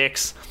 Nate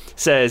Hicks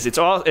says, it's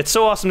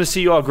so awesome to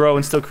see you all grow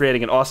and still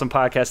creating an awesome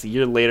podcast a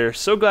year later.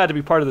 So glad to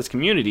be part of this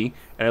community,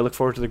 and I look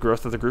forward to the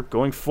growth of the group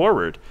going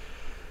forward.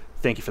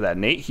 Thank you for that,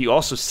 Nate. He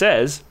also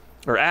says,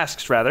 or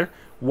asks rather,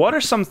 what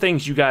are some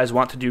things you guys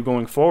want to do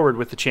going forward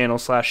with the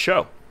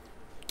channel/show?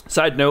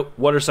 Side note,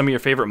 what are some of your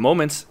favorite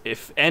moments,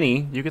 if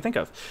any, you could think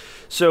of?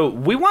 So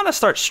we want to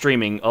start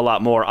streaming a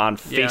lot more on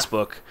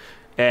Facebook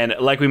And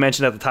like we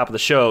mentioned at the top of the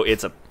show,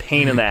 it's a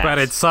pain in the ass. But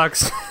it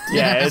sucks.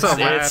 Yeah,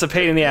 it's a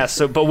pain in the ass.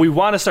 So, but we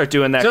want to start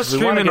doing that. Just we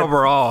streaming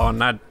overall,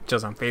 not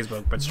just on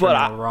Facebook, but streaming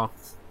overall.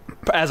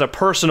 As a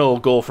personal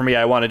goal for me,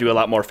 I want to do a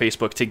lot more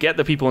Facebook to get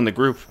the people in the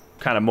group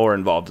kind of more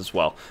involved as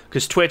well.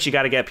 Because Twitch, you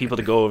got to get people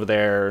to go over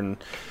there, and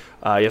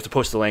you have to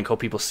post the link, hope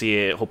people see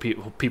it, hope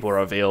people are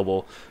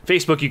available.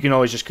 Facebook, you can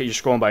always you're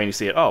scrolling by and you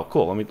see it. Oh,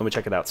 cool, let me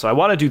check it out. So I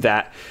want to do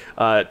that.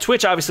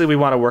 Twitch, obviously, we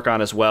want to work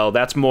on as well.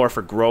 That's more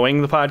for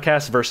growing the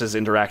podcast versus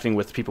interacting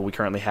with people we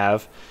currently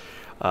have.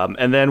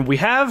 And then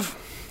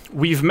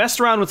we've messed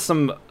around with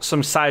some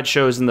side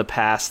shows in the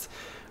past.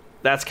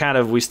 That's kind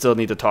of, we still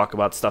need to talk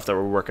about stuff that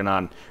we're working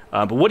on.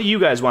 But what do you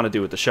guys want to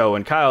do with the show?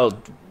 And Kyle,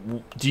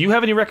 do you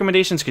have any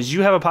recommendations? Because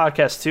you have a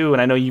podcast too,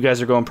 and I know you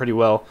guys are going pretty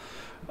well.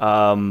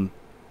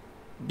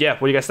 Yeah,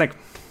 what do you guys think?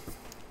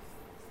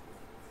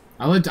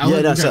 To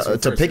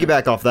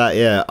piggyback off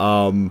that,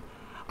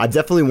 I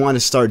definitely want to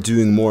start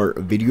doing more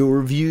video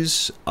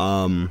reviews.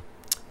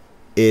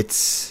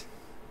 It's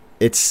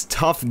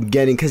tough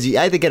getting, because you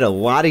either get a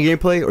lot of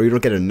gameplay or you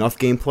don't get enough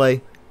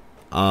gameplay.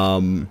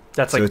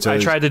 That's like, I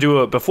tried to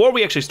do before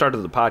we actually started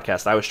the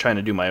podcast, I was trying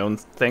to do my own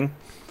thing,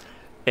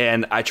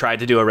 and I tried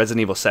to do a Resident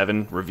Evil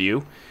 7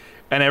 review,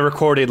 and I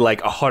recorded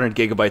like 100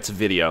 gigabytes of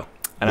video,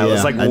 and I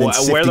was like,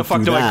 where the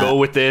fuck do I go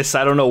with this?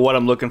 I don't know what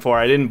I'm looking for.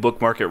 I didn't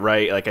bookmark it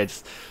right.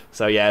 It's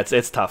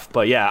tough.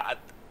 But yeah,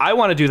 I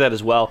want to do that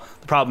as well.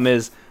 The problem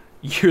is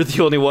you're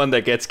the only one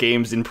that gets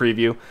games in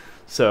preview.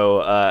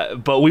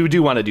 So, but we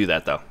do want to do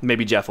that though.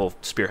 Maybe Jeff will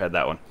spearhead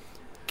that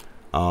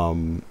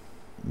one.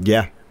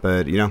 Yeah,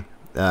 but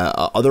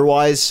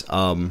otherwise,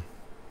 I'll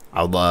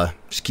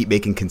just keep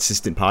making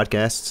consistent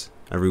podcasts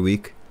every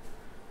week.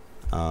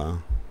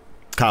 Kyle,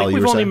 I think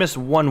we've only missed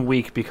 1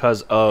 week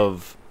because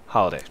of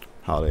holiday.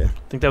 I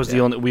think that was the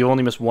only. We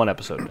only missed one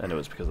episode, and it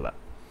was because of that.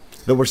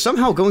 Though we're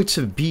somehow going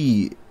to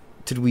be.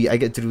 Did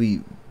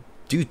we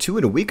do 2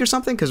 in a week or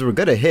something? Because we're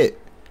gonna hit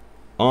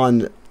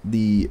on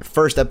the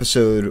first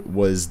episode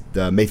was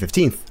the May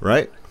 15th,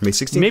 right? May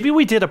 16th. Maybe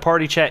we did a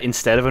party chat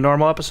instead of a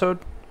normal episode.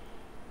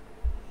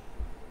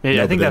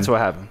 Yeah, I think that's what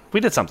happened. We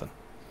did something.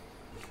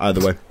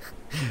 Either way,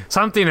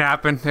 something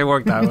happened. It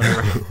worked out.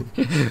 Whatever.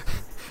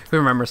 Who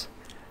remembers?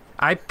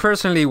 I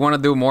personally want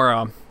to do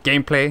more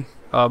gameplay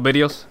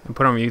videos and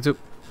put them on YouTube,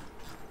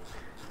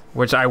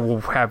 which I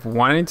have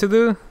wanted to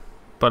do,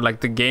 but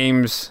like the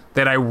games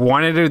that I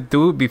wanted to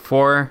do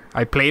before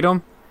I played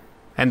them,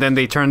 and then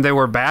they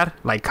were bad,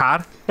 like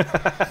COD. You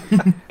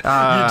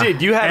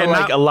did. You had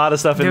a lot of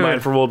stuff in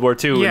mind for World War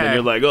II, and then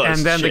you're like, oh, and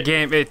then shit. The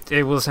game,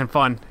 it wasn't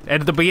fun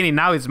at the beginning.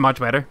 Now it's much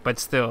better, but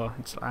still,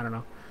 I don't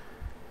know.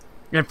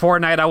 In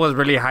Fortnite, I was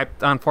really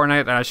hyped on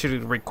Fortnite, and I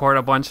should record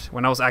a bunch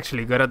when I was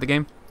actually good at the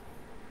game.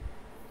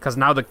 Because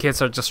now the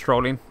kids are just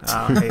trolling.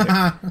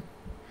 I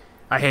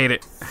hate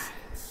it.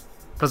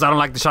 Because I don't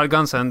like the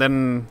shotguns, and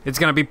then it's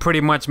going to be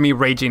pretty much me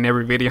raging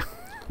every video.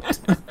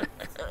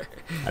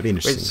 That'd be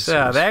interesting. Which,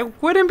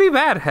 that wouldn't be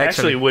bad,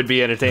 actually. It would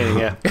be entertaining,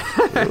 yeah.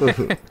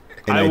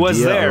 I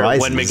was there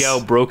when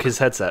Miguel broke his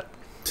headset.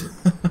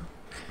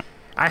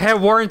 I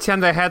have warranty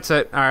on the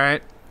headset,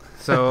 alright?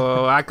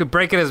 So I could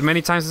break it as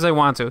many times as I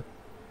want to.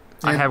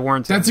 I have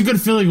warranty. That's a good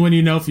feeling when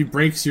you know if he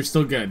breaks, you're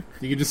still good.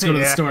 You can just go to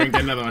the store and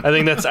get another one. I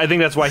think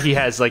that's why he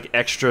has like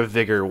extra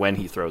vigor when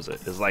he throws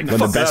it. It's like when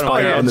the Best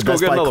Buy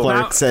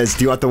clerk says,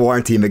 "Do you want the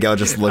warranty?" Miguel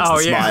just looks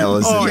and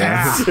smiles.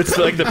 It's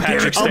like the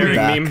Patrick staring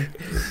meme.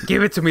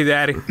 Give it to me,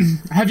 Daddy.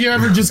 Have you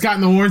ever just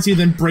gotten the warranty and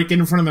then break it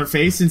in front of their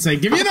face and say,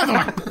 "Give me another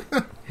one"?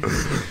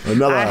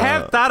 I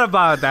have thought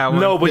about that one.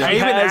 No, but I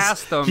even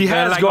asked them. He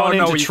has gone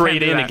in to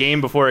trade in a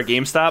game before a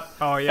GameStop.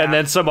 Oh yeah. And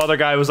then some other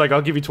guy was like,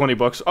 "I'll give you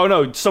 $20." Oh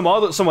no,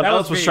 someone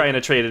else was trying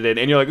to trade it in,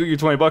 and you're like, "I'll give you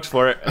 $20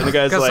 for it." And the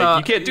guy's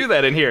like, "You can't do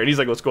that in here." And he's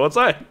like, "Let's go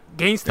outside."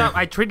 GameStop.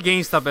 I treat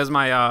GameStop as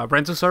my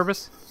rental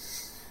service.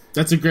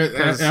 That's a great.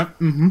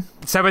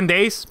 7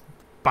 days.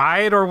 Buy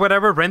it or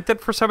whatever, rent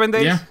it for 7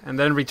 days, and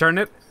then return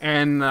it.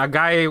 And a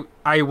guy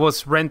I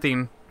was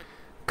renting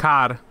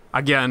COD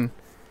again.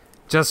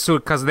 Just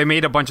because they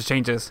made a bunch of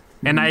changes.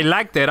 And I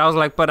liked it. I was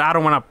like, but I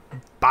don't want to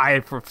buy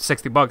it for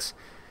 $60.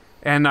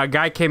 And a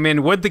guy came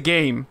in with the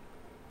game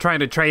trying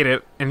to trade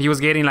it. And he was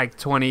getting like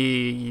what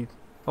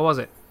was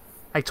it?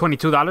 Like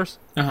 $22.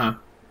 Uh-huh.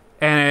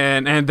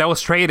 And that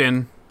was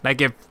trading,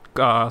 like if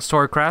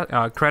store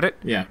credit.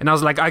 Yeah. And I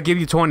was like, I'll give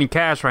you 20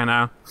 cash right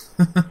now.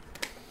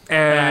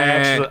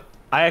 I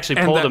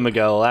actually pulled a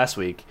Miguel last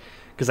week.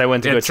 Because I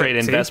went to go trade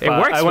in Best Buy.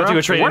 I went to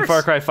go trade in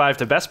Far Cry 5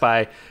 to Best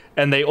Buy,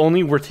 and they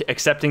only were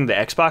accepting the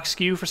Xbox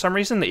SKU for some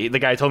reason. The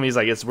guy told me, he's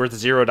like, it's worth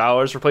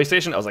 $0 for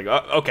PlayStation. I was like,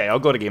 oh, okay, I'll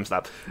go to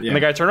GameStop. Yeah. And the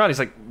guy turned around, he's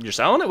like, you're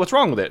selling it? What's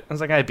wrong with it? I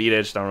was like, I beat it,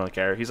 I just don't really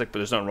care. He's like, but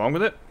there's nothing wrong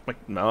with it? I'm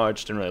like, no, I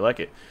just didn't really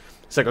like it.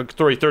 He's like, I'll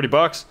throw you $30.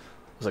 I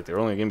was like, they were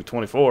only giving me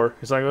 24.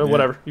 He's like,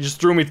 whatever. He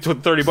just threw me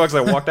 $30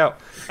 and I walked out.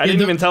 I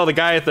didn't even tell the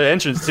guy at the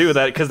entrance, too,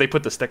 that because they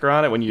put the sticker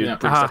on it when you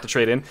bring stuff to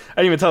trade in. I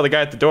didn't even tell the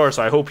guy at the door,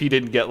 so I hope he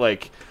didn't get,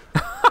 like...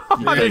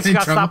 They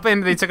got stopped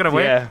in, they took it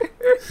away.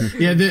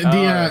 Yeah,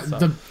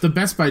 the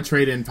Best Buy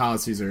trade-in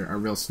policies are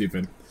real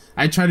stupid.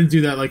 I tried to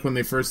do that like when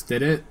they first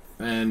did it,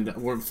 and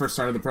when we first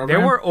started the They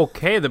program. were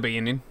okay at the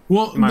beginning.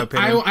 Well, in my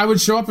opinion. I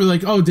would show up and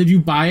like, oh, did you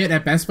buy it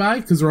at Best Buy?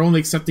 Because we're only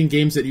accepting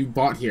games that you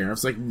bought here. I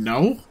was like,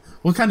 no.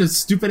 What kind of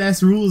stupid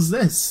ass rule is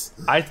this?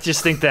 I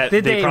just think that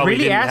Did they probably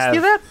really didn't ask have,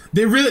 you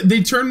that?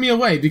 They turned me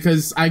away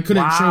because I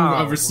couldn't show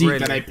Wow, a receipt really?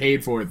 that I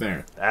paid for it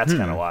there. That's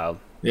kind of wild.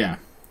 Yeah.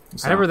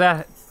 So, I never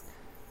that.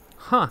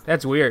 Huh?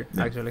 That's weird,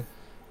 actually.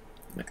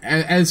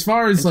 as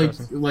far as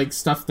Interesting. like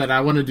stuff that I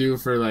want to do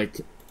for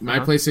like my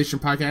PlayStation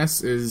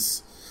podcast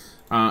is,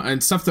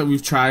 and stuff that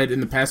we've tried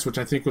in the past, which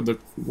I think would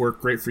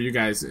work great for you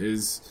guys,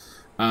 is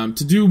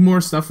to do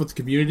more stuff with the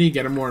community,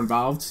 get them more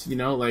involved. You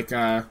know, like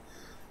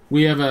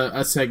we have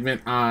a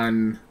segment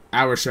on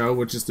our show,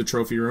 which is the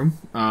Trophy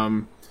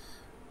Room.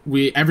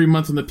 We every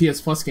month when the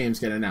PS Plus games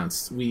get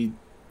announced,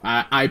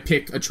 I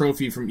pick a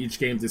trophy from each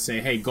game to say,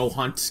 hey, go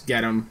hunt,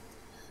 get them,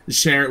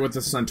 share it with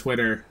us on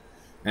Twitter,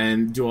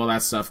 and do all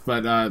that stuff.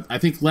 But I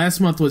think last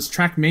month was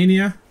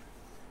Trackmania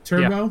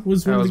Turbo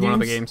was one of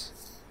the games.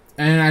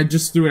 And I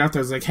just threw it out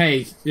there. I was like,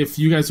 hey, if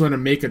you guys want to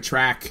make a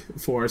track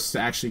for us to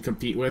actually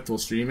compete with, we'll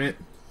stream it.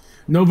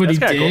 Nobody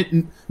did.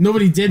 Cool.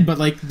 Nobody did, but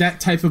like that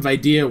type of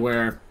idea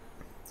where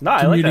No, I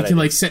like community that can idea.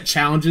 like set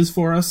challenges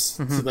for us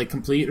to like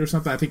complete or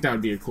something. I think that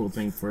would be a cool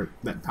thing for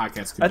that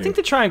podcast could I do. think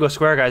the Triangle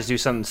Square guys do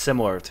something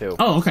similar too.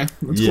 Oh, okay.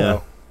 That's Yeah.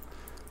 cool.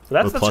 So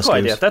that's With a plus cool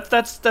idea.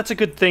 games. That's a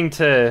good thing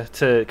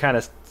to kind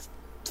of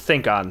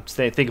think on.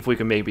 Think if we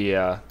can maybe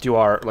do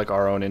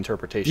our own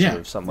interpretation Yeah.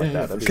 of something like Yeah,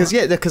 that. That'd be Because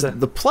fun. because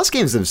the plus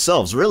games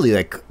themselves really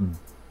like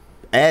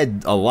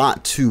add a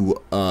lot to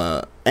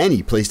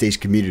any PlayStation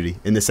community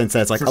in the sense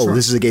that it's like, For oh, sure.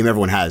 this is a game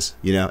everyone has.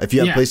 You know, if you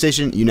have Yeah.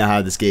 PlayStation, you now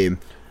have this game.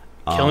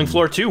 Killing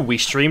Floor 2, we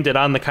streamed it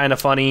on the kind of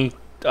funny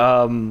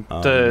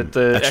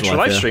the Extra Extra Life,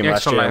 Life yeah. stream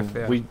last Extra year. Life,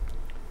 yeah. We,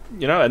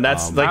 and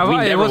that's like we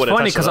it never was would have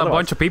funny touched because it a otherwise.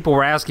 bunch of people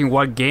were asking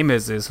what game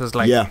is this. It was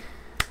like, Yeah,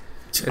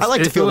 I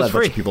like to it feel was that a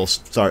bunch free. of people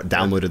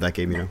downloaded that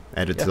game, you know,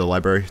 added to the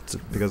library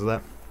because of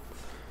that.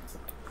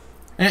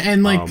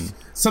 And like Um,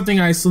 something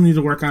I still need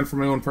to work on for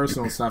my own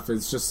personal stuff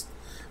is just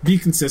be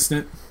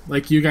consistent.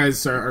 Like you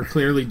guys are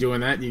clearly doing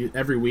that.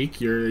 Every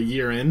week you're a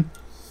year in,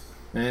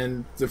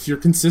 and if you're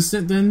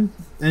consistent, then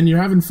and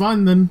you're having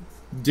fun, then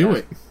do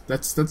it.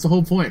 That's the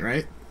whole point,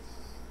 right?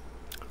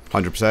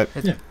 100%.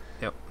 Yeah.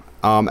 Yep.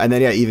 And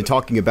then even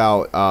talking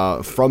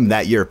about from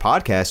that year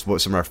podcast,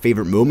 what some of our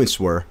favorite moments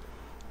were.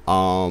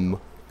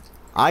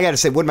 I got to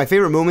say, one of my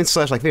favorite moments /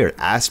 like favorite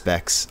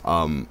aspects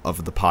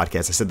of the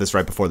podcast. I said this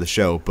right before the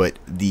show, but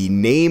the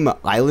name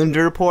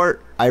Islander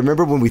Report. I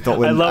remember when we thought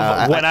when I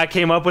love when I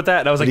came up with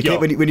that. And I was like, yo.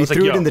 when you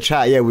threw it in the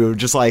chat, yeah, we were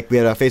just like we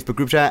had a Facebook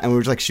group chat and we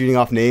were just like shooting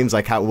off names,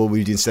 like how will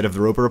we do instead of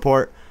the Roper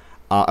Report.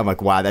 I'm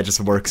like, wow, that just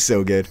works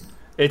so good.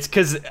 It's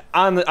because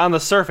on the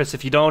surface,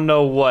 if you don't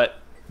know what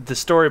the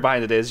story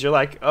behind it is, you're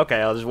like, okay,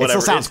 I'll just whatever.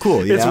 It still sounds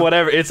cool. You It's know?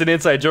 whatever. It's an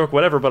inside joke,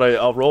 whatever. But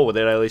I'll roll with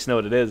it. I at least know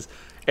what it is.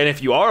 And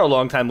if you are a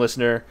longtime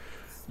listener,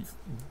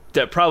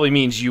 that probably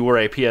means you were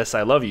a PS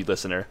I Love You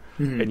listener,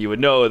 and you would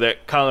know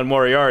that Colin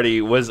Moriarty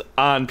was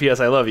on PS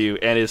I Love You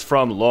and is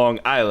from Long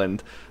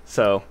Island.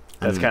 So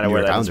that's I'm kind a of New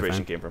where York that Islander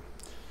inspiration fan. came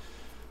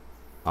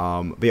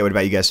from. But yeah, what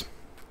about you guys?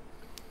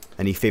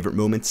 Any favorite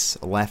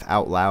moments? Laugh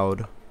out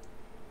loud.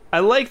 I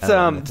liked.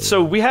 know.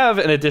 So we have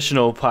an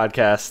additional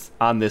podcast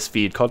on this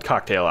feed called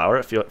Cocktail Hour.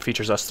 It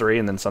features us three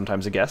and then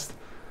sometimes a guest.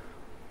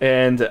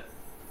 And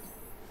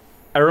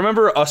I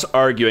remember us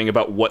arguing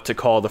about what to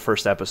call the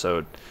first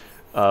episode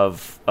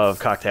of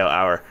Cocktail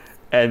Hour,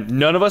 and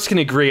none of us can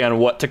agree on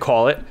what to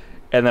call it.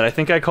 And then I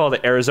think I called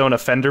it Arizona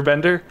Fender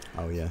Bender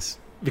Oh yes.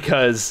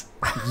 because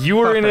you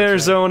were in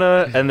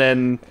Arizona, and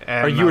then or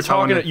And you were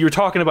someone- talking. You were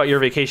talking about your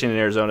vacation in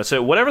Arizona.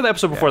 So whatever the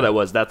episode before that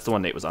was, that's the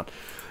one Nate was on.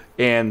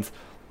 And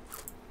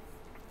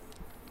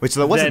Wait, so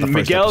that wasn't then the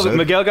first episode?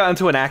 Miguel got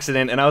into an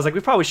accident, and I was like,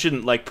 we probably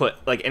shouldn't like put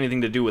like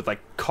anything to do with like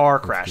car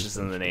crashes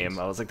in the name.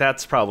 I was like,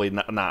 that's probably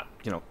not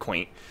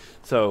quaint,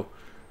 so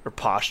or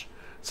posh.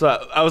 So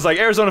I was like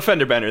Arizona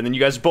Fender Bender, and then you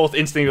guys both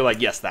instantly were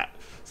like, yes, that.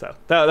 So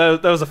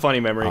that was a funny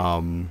memory.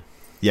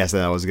 Yes,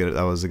 that was good.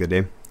 That was a good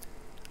name.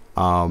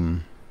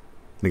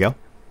 Miguel.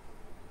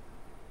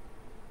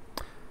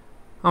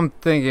 I'm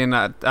thinking,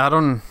 I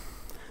don't.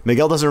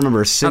 Miguel doesn't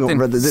remember a single.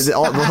 Nothing.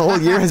 The whole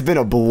year has been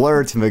a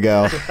blur to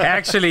Miguel.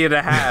 Actually, it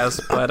has,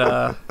 but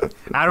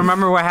I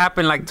remember what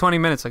happened like 20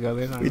 minutes ago.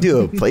 We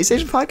do a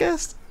PlayStation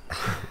podcast.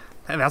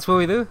 And that's what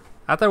we do.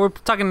 I thought we were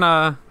talking.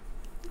 I'm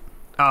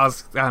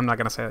not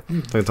gonna say it.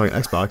 Talking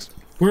Xbox.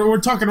 We're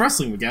talking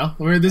wrestling, Miguel.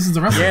 This is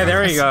the wrestling. Yeah,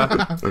 there you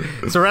podcast. go.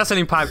 It's a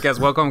wrestling podcast.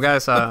 Welcome,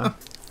 guys. I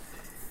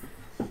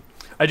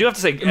do have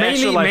to say,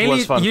 Extra Life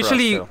was fun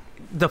usually for us,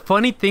 too. the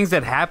funny things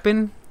that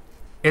happen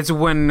is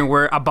when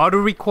we're about to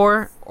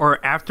record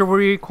or after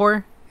we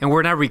record and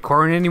we're not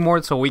recording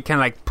anymore, so we can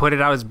like put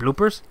it out as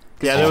bloopers.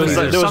 Yeah, there was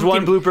There's one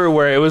something- blooper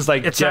where it was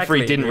like Exactly,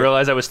 Jeffrey didn't yeah.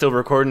 realize I was still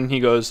recording. He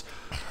goes,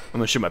 "I'm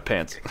gonna shoot my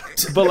pants,"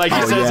 but like he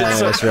Oh, says yeah, it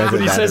so, that's right, but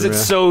he that says is it right.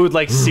 so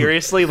like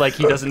seriously, like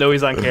he doesn't know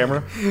he's on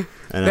camera.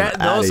 And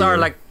That, I'm those outta are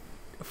here. like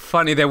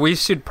funny that we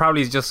should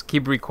probably just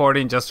keep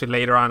recording just to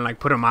later on like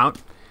put them out.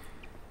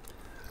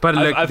 But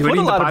look, I've put doing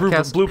a lot the of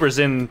podcast, bloopers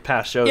in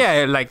past shows.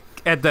 yeah, like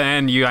at the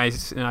end,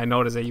 I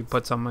noticed that you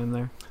put some in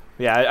there.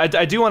 Yeah,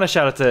 I do want to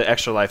shout out to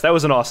Extra Life. That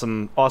was an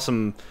awesome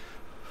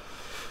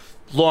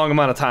long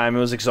amount of time. It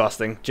was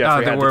exhausting.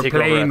 Jeffrey had to take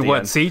over at playing the what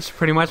end. Siege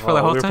pretty much for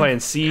the whole We were time. playing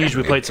Siege.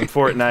 We played some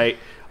Fortnite.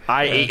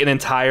 I ate an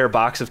entire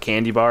box of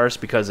candy bars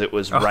because it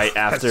was right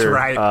after. that's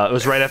right. It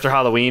was right after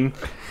Halloween,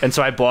 and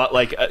so I bought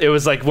it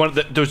was like one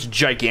of those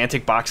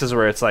gigantic boxes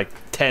where it's like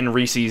 10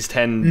 Reese's,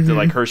 10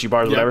 like Hershey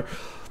bars, whatever.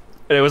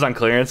 And it was on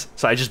clearance,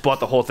 so I just bought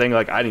the whole thing.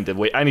 Like I need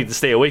to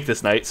stay awake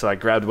this night, so I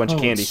grabbed a bunch of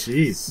candy.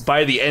 Jeez.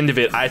 By the end of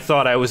it, I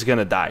thought I was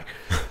gonna die,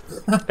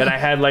 and I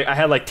had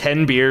like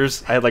 10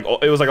 beers. I had like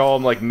it was like all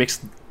like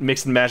mixed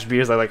and matched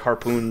beers. I like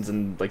harpoons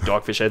and like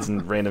dogfish heads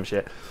and random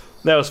shit.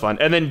 That was fun.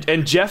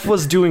 And Jeff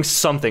was doing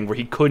something where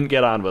he couldn't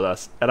get on with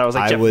us, and I was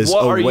like, Jeff, I was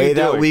what are you away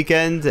that doing?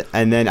 weekend,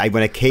 and then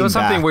when I came There was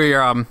something back, where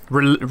you're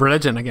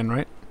religion again,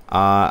 right?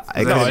 I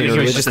No, got he into was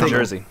religious just in thing.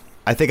 Jersey.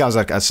 I think I was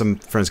like at some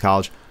friend's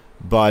college,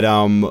 but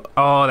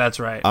Oh, that's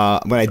right.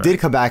 when I did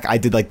come back, I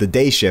did like the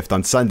day shift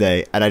on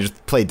Sunday, and I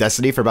just played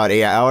Destiny for about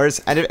 8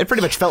 hours, and it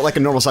pretty much felt like a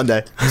normal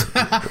Sunday.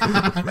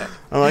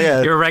 I'm like,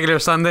 yeah, Your regular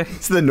Sunday.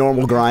 it's the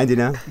normal grind, you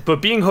know.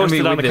 But being hosted we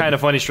on the did. Kind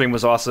of Funny stream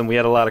was awesome. We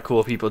had a lot of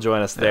cool people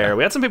join us there.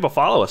 We had some people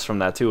follow us from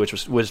that too,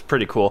 which was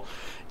pretty cool.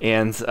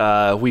 And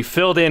we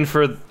filled in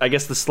for, I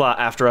guess, the slot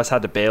after us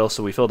had to bail,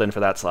 so we filled in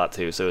for that slot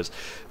too. So it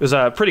was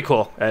pretty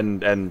cool.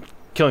 And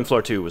Killing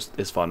Floor 2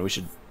 is fun. We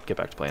should get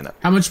back to playing that.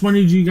 How much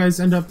money did you guys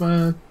end up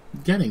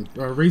getting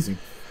or raising?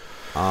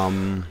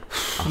 Not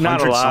a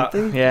 100 lot.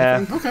 something,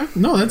 Yeah. Okay,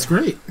 no, that's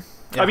great.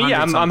 I mean, yeah,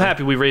 100 I'm something.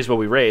 happy we raised what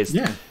we raised.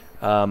 Yeah.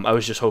 I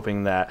was just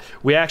hoping that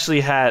we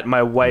actually had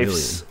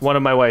one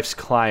of my wife's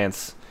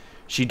clients.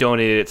 She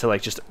donated it to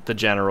like just the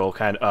general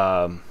kind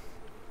of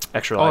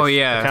Extra Life. Oh,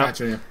 yeah. account.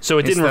 Gotcha. Yeah. So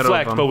it didn't Instead of,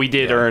 reflect, but we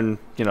did earn.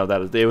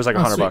 That it was like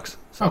Oh, $100. sweet.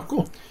 Oh,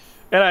 cool.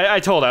 And I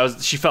told her,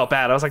 she felt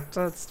bad. I was like,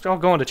 it's all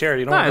going to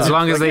charity. Don't Nah, worry as about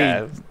long it. as Like, they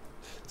yeah.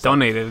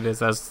 donated it.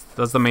 That's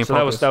the main So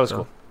focus. that was so.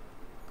 cool.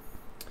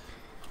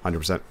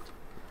 100%.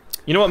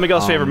 You know what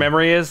Miguel's favorite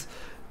memory is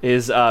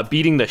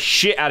beating the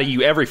shit out of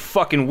you every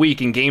fucking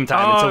week in game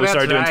time Oh, until we that's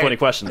started doing right. 20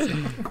 questions.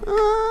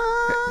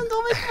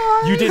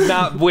 You did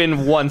not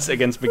win once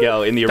against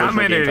Miguel in the original game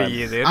Dominated time.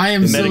 you, dude. I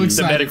am so The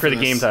excited. for Metacritic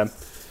this. game time.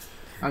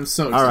 I'm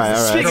so All right,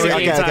 excited. all right. Speaking of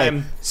Okay, game okay.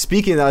 time-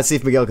 Speaking of that, let's see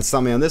if Miguel can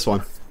stop me on this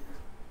one.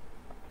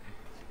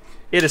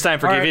 It is time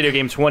for All right. Video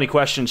Game 20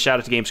 Questions. Shout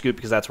out to Game Scoop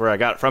because that's where I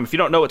got it from. If you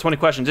don't know what 20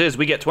 questions is,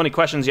 we get 20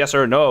 questions, yes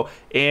or no.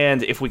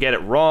 And if we get it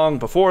wrong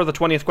before the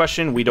 20th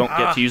question, we don't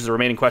get to use the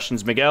remaining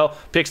questions. Miguel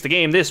picks the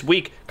game this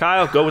week.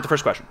 Kyle, go with the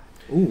first question.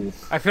 Ooh.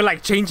 I feel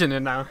like changing it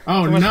now.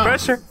 Oh, Too much no.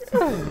 pressure.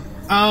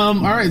 All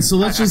right, so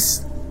let's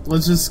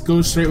just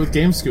go straight with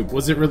Game Scoop.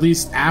 Was it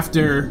released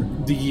after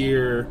the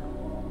year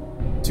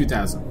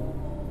 2000?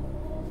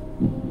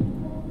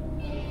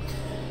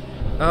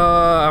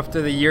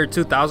 After the year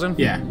 2000.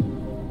 Yeah.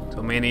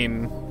 So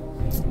meaning.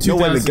 No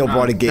way Miguel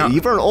brought a game. No.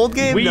 You brought an old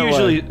game? We No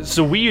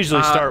way.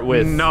 usually start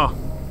with No.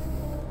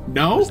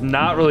 No?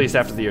 not released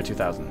after the year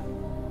 2000.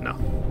 No.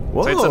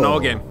 Whoa. So it's an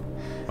old game.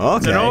 Okay.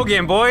 It's an old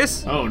game,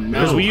 boys. Oh no.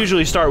 Because we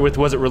usually start with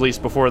was it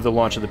released before the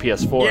launch of the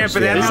PS4? Yeah, So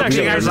but that this helped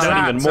actually you guys brings a it down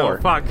lot. even So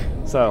more. fuck.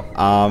 So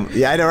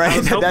Yeah, I know, right? I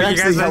was hoping you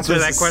guys helped answered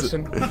us- that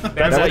question.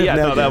 would've yeah,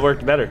 no, nailed that it.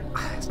 worked better.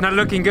 It's not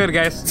looking good,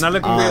 guys. Not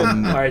looking good.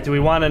 All right, do we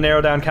want to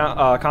narrow down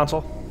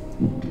console?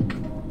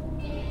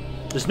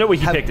 There's no way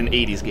he picked an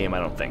 80s game, I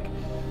don't think.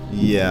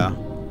 Yeah.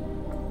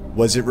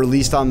 Was it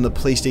released on the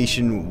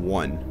PlayStation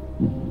 1?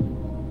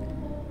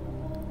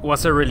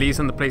 Was it released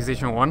on the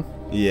PlayStation 1?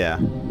 Yeah.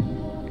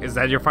 Is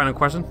that your final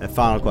question? And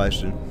final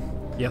question.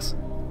 Yes.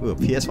 Ooh, a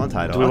PS1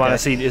 title. Do we want okay. to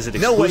see, is it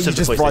No way you exclusive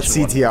just to brought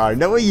PlayStation 1? CTR.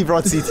 No way you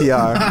brought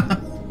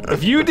CTR.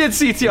 If you did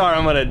CTR,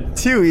 I'm going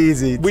to... Too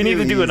easy. We need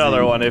to do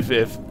another one if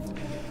Okay.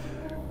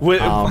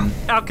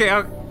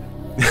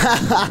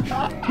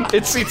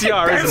 it's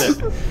CTR,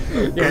 isn't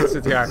it? Yeah, it's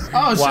CTR.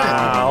 Oh shit.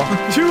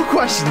 Wow. 2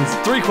 questions.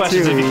 3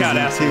 questions Too if you count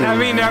easy, asking. too I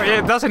mean,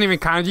 it doesn't even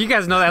count. You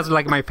guys know that's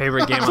like my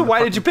favorite game. So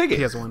why did you pick it?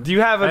 PS1. Do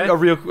you have a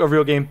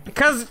real game?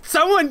 Because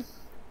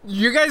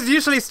you guys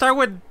usually start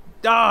with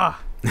I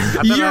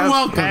thought You're that was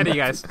welcome. Patty,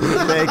 guys.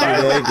 Thank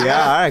you.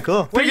 Yeah, all right,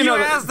 cool. When you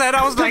another- asked that,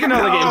 I was Pick like,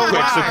 another no, game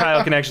quick so why?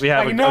 Kyle can actually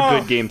have I a know.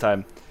 good game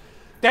time.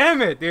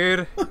 Damn it,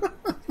 dude.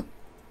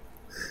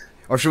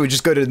 Or should we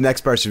just go to the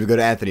next person? We go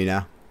to Anthony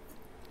now.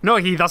 No,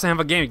 he doesn't have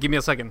a game. Give me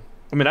a second.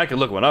 I mean, I could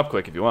look one up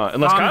quick if you want.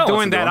 Unless Kyle I'm wants doing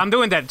to do that. one. I'm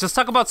doing that. Just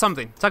talk about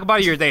something. Talk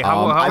about your day.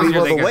 How I was mean,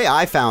 your well, day? the way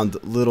guys? I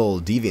found Little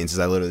Deviants is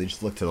I literally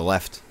just looked to the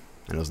left,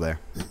 and it was there.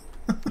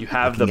 You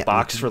have the Looking at-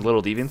 box for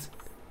Little Deviants?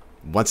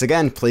 Once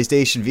again,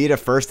 PlayStation Vita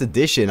first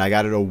edition. I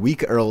got it a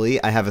week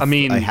early. I had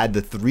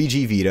the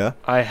 3G Vita.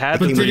 I had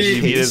the But 3G did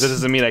it- Vita. That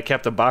doesn't mean I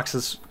kept the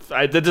boxes.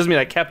 That doesn't mean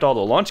I kept all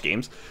the launch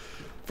games.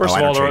 First Oh, I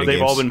of all, don't trade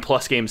they've all games. been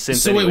plus games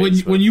since. So wait,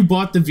 anyways, when you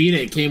bought the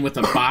Vita, it came with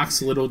a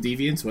box Little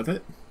Deviants with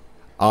it?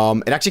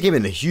 It actually came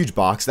in a huge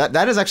box.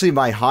 That is actually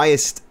my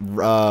highest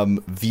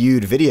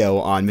viewed video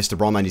on Mr.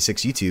 Brawl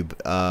 96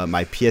 YouTube.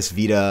 My PS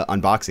Vita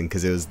unboxing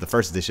because it was the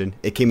first edition.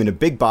 It came in a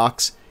big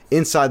box.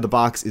 Inside the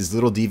box is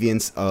Little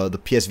Deviants, the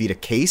PS Vita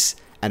case,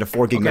 and a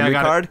 4 gig Okay, I memory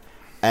got it. card.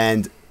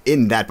 And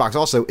in that box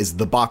also is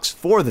the box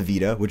for the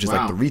Vita, which is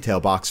like Wow. the retail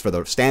box for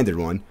the standard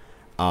one.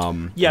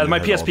 Yeah, and my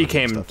it has all PSP the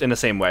came stuff. in the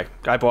same way.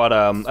 I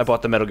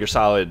bought the Metal Gear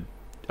Solid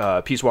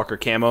Peace Walker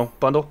camo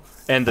bundle,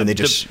 and And they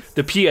just-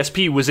 the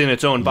PSP was in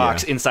its own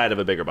box Yeah. inside of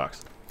a bigger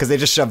box. Because they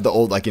just shoved the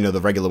old, like,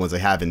 the regular ones they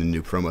have in the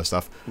new promo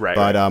stuff. Right,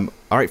 But, right.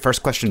 all right,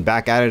 first question,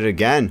 back at it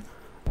again.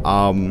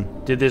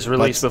 Did this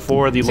release Let's-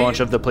 before the See- launch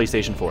of the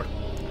PlayStation 4?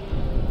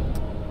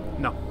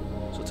 No.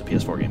 So it's a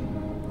PS4 game.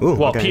 Ooh,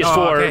 Well, okay.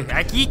 PS4 Oh, okay.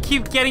 I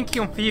keep getting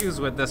confused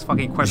with this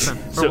fucking question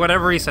for So,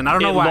 whatever reason. I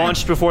don't know It why.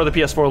 launched before the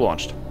PS4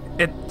 launched.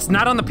 It's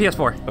not on the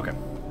PS4. Okay.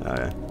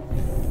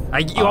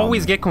 You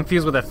always get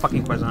confused with that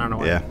fucking question. I don't know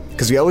why. Yeah,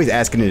 because we always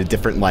ask it in a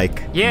different,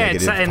 like, Yeah,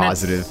 it's- negative, and it's-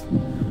 positive.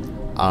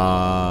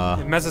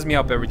 It messes me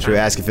up every Should we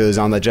time. ask if it was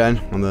on the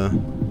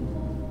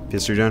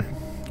PS3 gen?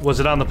 Was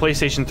it on the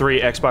PlayStation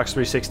 3, Xbox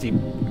 360,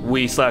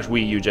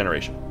 Wii/Wii U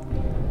generation?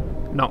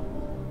 No.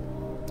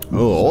 Oh,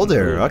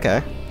 older.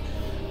 Okay.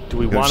 Do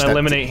we Good want to step.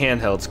 eliminate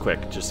handhelds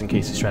quick, just in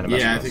case he's trying to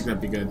mess Yeah, I with think us?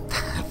 that'd be good.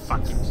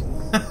 Fuck you.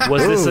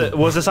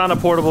 Was this on a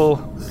portable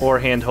or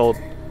handheld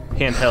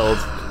Portable,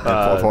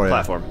 yeah.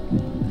 platform?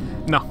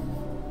 No.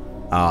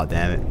 Oh,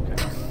 damn it.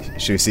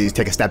 Should we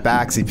take a step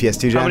back, see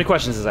PS2 gen? How many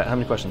questions is that? How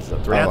many questions is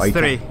that? Three? Oh, That's you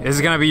 3. This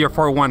is gonna be your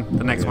 4-1,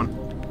 the next one.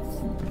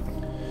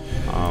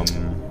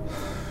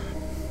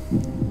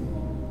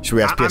 Should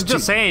we ask PS2? I'm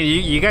just saying,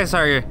 you guys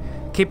are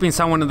keeping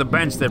someone on the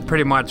bench that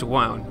pretty much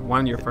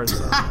won your first.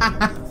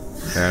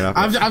 Fair enough.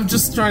 I'm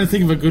just trying to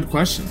think of a good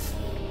question.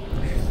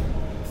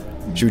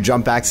 Should we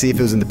jump back, see if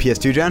it was in the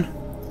PS2 gen?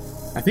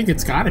 I think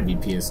it's got to be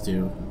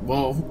PS2.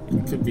 Well,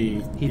 it could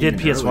be. He did even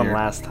PS1 earlier.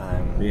 last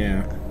time.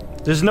 Yeah.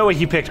 There's no way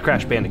he picked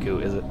Crash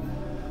Bandicoot, is it?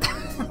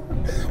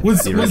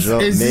 The original?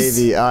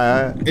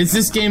 Maybe. Is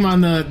this game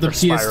on the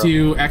Spyro.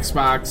 PS2,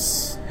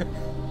 Xbox,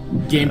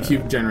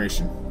 GameCube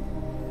generation?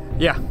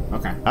 Yeah.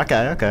 Okay.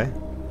 Okay.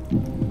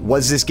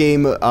 Was this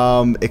game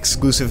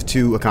exclusive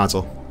to a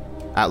console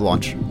at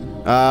launch?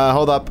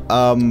 Hold up.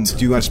 Do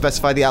you want to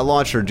specify the at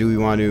launch, or do we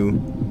want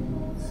to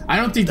I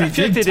don't think they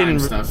feel like did they time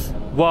didn't- stuff.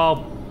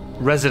 Well,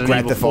 Resident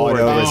Grand Evil Theft 4.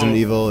 Auto, Oh. Resident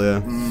Evil? Yeah.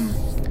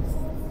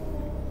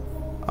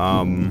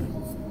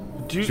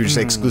 Do- Should we just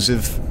say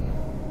exclusive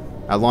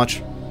at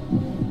launch?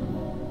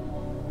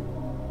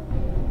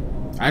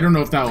 I don't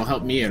know if that will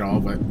help me at all,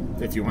 but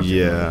if you want to.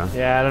 Yeah.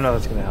 Yeah, I don't know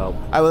if that's gonna help.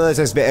 Let's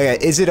ask, okay,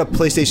 is it a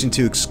PlayStation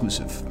 2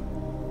 exclusive?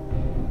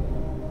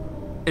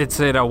 It's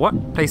a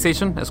what?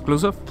 PlayStation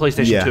exclusive?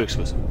 PlayStation Yeah. 2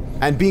 exclusive.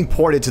 And being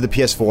ported to the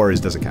PS4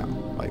 doesn't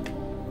count. Like, you know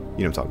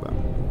what I'm talking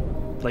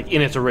about. Like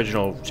in its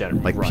original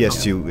generation. Like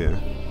PS2, yeah.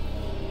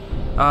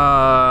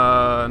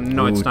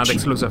 No, it's Ooh, not cheap.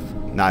 exclusive.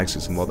 Not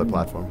exclusive,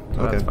 multi-platform.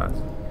 So Okay. that's fine.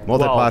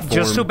 Multi-platform.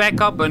 Just to back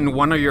up on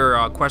one of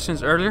your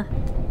questions earlier,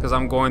 because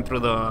I'm going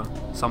through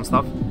some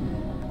stuff.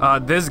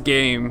 This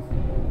game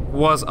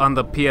was on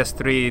the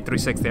PS3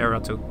 360 era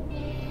too.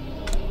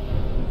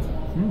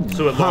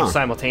 So it launched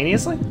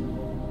simultaneously?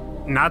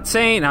 Not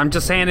saying, I'm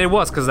just saying it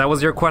was, because that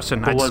was your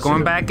question. I'm was just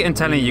going it back and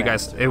telling you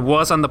guys, it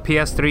was on the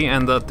PS3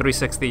 and the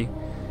 360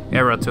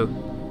 era too.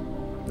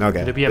 Okay.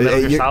 Did it be a Metal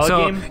Gear You- Solid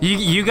So game?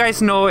 you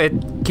guys know it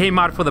came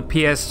out for the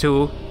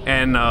PS2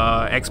 and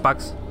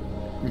Xbox,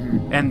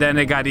 and then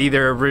it got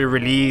either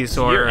re-released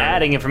or. You're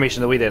adding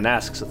information that we didn't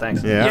ask, so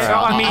thanks. Yeah. Yeah,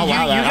 I mean, I'll you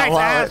allow that, guys I'll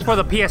allow asked it. for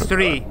the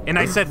PS3, and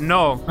I said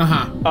no.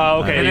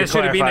 Oh, okay. And you're it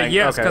should have been a clarifying.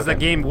 yes, Okay, because okay. the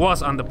game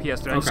was on the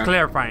PS3. I'm just Okay.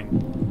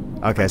 clarifying.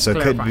 Okay, so it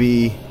could clarifying.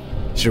 be.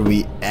 Should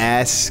we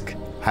ask?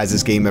 Has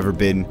this game ever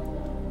been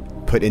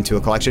put into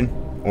a collection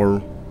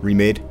or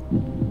remade?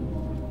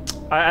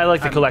 I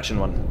like the collection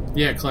one.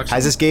 Yeah, collection.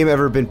 Has this game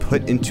ever been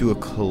put into a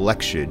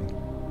collection?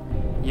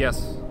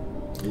 Yes.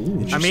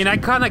 I mean, I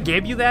kind of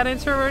gave you that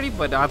answer already,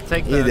 but I'll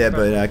take that. Yeah,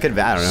 but I could.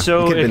 I don't know.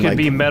 So could've it been could like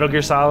be Metal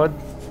Gear Solid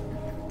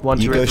 1,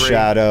 2, Eco or 3.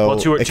 Shadow. Well,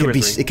 two or it could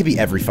be. 3. It could be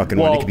every fucking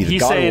one. Well, It could be the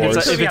he's God saying of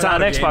Wars. if it's a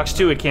on lot of Xbox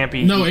too, it can't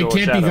be. No, Eco it or can't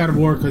be Shadow. God of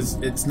War because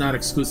it's not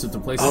exclusive to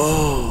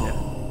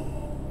PlayStation.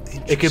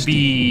 It could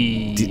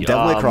be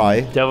Devil May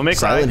Cry. Devil May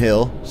Cry, Silent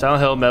Hill.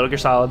 Metal Gear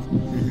Solid.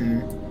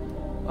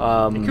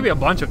 It could be a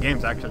bunch of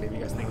games, actually, if you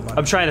guys think about it.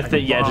 I'm trying to Like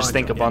think. a Yeah, just bunch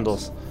think of games.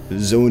 bundles.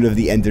 Zone of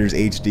the Enders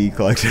HD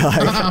collection.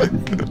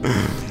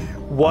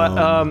 What?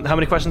 How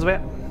many questions are we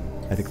at?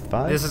 I think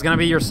 5. This is going to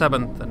be your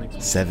 7th. The next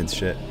 7th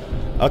shit.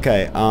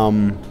 Okay.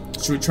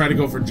 Should we try to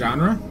go for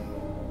genre?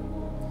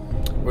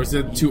 Or is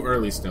it too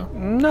early still?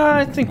 No,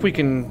 I think we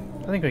can.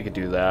 I think we could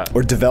do that.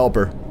 Or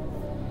developer.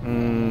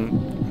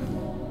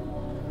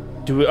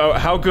 Do we,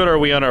 how good are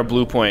we on our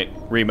Blue Point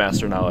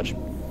remaster knowledge?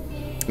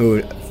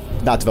 Ooh,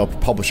 not developer.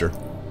 Publisher.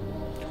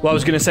 Well, I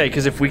was gonna say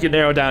because if we could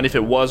narrow down if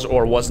it was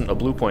or wasn't a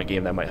Blue Point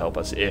game, that might help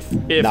us. If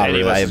Not any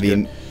really. of us I is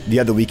mean, good. the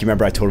other week, you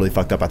remember I totally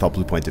fucked up. I thought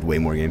Blue Point did way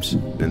more games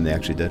than they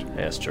actually did. Yeah,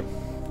 that's true.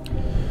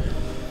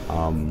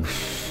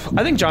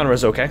 I think genre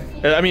is okay.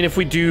 I mean, if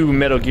we do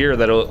Metal Gear,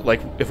 that'll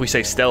like if we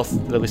say stealth,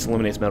 that at least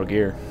eliminates Metal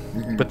Gear.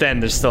 But then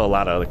there's still a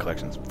lot of other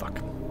collections. Fuck.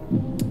 Do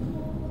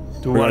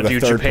we We're want to gonna do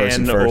go third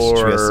person Japan first.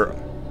 or?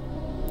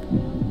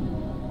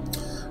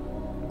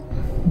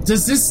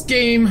 Does this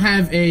game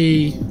have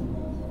a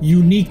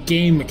unique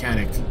game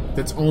mechanic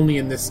that's only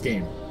in this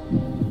game?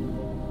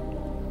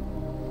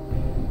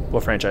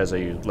 What franchise are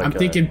you like? I'm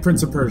thinking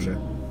Prince of Persia.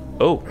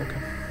 Oh, okay.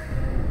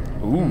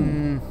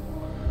 Ooh.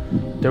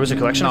 There was a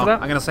collection No, for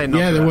that? I'm gonna say no.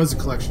 Yeah, to there that. was a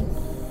collection.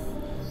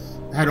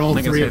 It had all I'm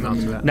gonna three say of no them.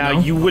 to in that. it. Now, No?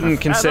 you wouldn't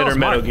That consider was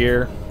Metal smart.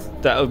 Gear...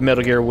 That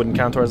Metal Gear wouldn't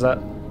count towards that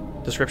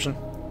description?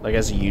 Like,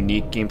 as a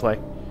unique gameplay?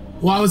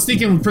 Well, I was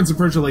thinking with Prince of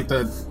Persia, like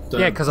the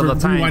Yeah, because of the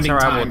time rewinding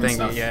travel time and thing.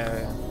 stuff.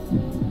 Yeah.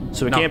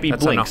 So it No, can't be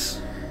that's a no.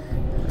 Blinks.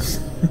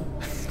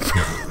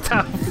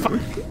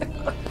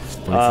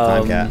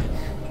 Time cat.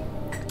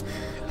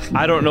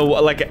 I don't know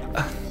what, like...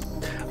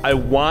 I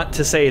want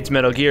to say it's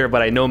Metal Gear,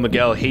 but I know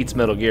Miguel hates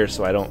Metal Gear,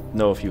 so I don't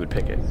know if he would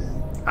pick it.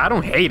 I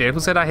don't hate it. Who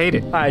said I hate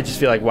it? I just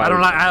feel like, why I don't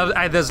would- like.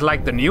 I just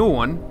like the new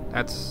one.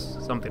 That's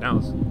something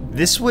else.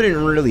 This wouldn't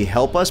really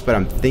help us, but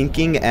I'm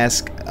thinking,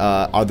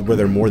 were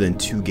there more than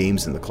 2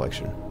 games in the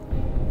collection?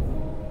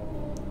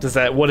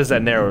 What does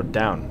that narrow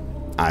down?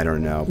 I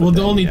don't know. but Well,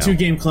 the then, only you know.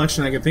 2-game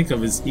collection I can think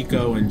of is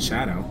Eco and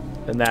Shadow.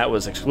 And that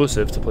was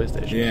exclusive to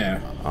PlayStation. Yeah.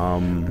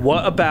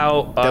 What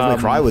about... Devil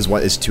May Cry was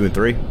what is 2 and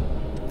 3?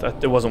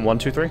 It wasn't 1,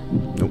 2, 3?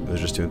 Nope, it was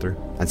just 2 and 3.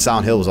 And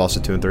Silent Hill was also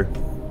 2 and 3.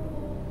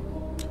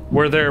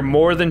 Were there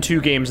more than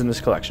 2 games in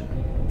this collection?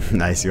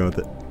 Nice, you went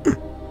with it.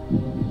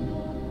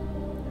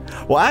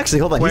 Well, actually,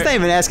 hold on. Wait. He's not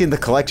even asking the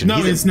collection. No,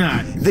 it's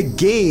not. The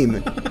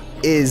game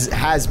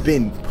has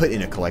been put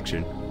in a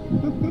collection.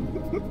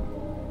 You know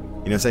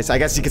what I'm saying? So I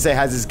guess you could say,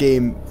 has this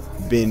game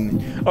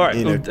been All right,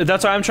 in a...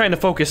 that's why I'm trying to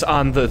focus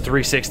on the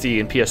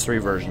 360 and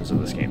PS3 versions of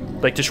this game.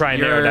 Like, to try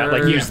and narrow down,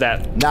 like, use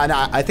that.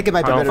 Nah, I think it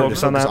might be Don't better to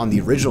focus on focus that? on the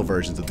original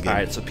versions of the game. All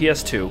right, so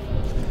PS2.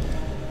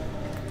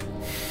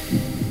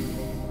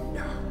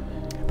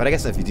 But I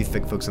guess if you do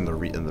focus on the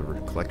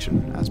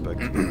collection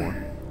aspect a bit more.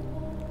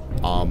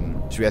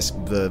 Should we ask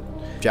the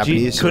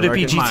Japanese? Could it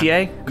be American?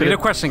 GTA? I need a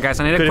question, guys.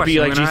 I need a Could it question. be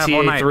like We're gonna have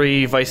all GTA night.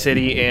 3, Vice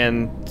City,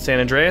 and San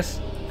Andreas?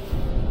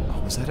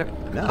 Oh, was that it?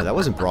 No, that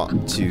wasn't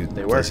brought to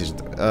They were.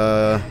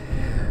 PlayStation.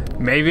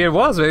 Maybe it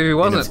was. Maybe it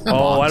wasn't. it's-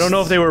 Oh, I don't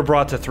know if they were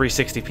brought to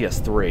 360,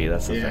 PS3.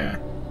 That's the Yeah.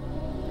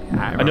 thing.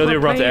 I know they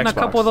were brought to playing a Xbox.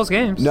 couple of those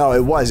games. No,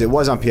 it was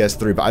on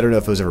PS3, but I don't know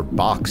if it was ever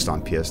boxed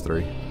on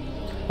PS3.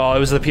 Oh, it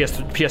was the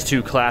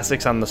PS2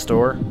 classics on the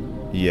store.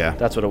 Yeah.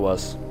 That's what it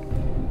was.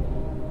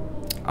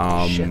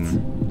 Shit.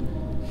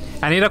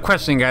 I need a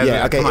question, guys.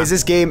 Yeah. Okay. Come on. Is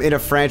this game in a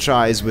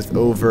franchise with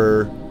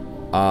over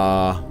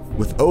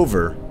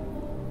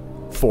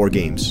 4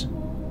 games?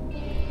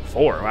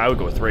 4. I would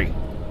go with 3.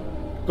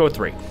 Go with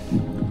 3.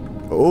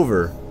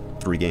 Over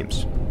 3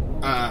 games.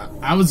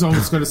 I was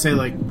almost going to say,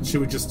 like,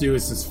 should we just do,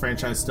 is this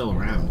franchise still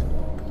around?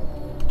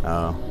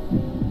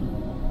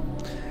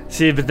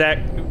 See, but that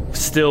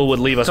still would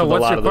leave us So with a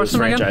what's lot your of those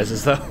question again?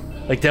 franchises, though.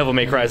 Like, Devil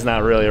May Cry is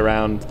not really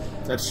around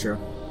That's true.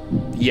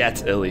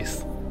 yet, at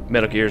least.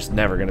 Metal Gear's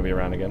never going to be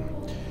around again.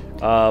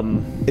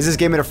 Is this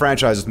game in a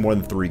franchise with more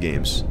than 3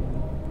 games?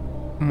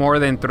 More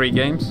than 3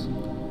 games?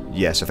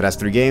 Yes. If it has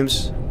 3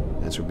 games,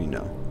 the answer would be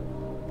no.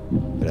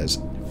 If it has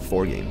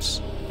 4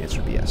 games, the answer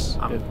would be yes.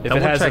 If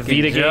it has a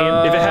Vita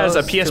game, if it has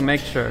a PS, to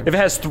make sure. if it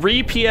has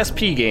 3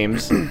 PSP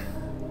games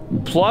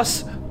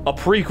plus a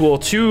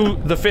prequel to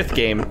the 5th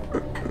game,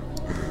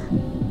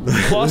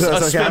 plus a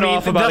That's okay.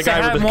 spin-off about a Does it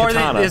guy have with a more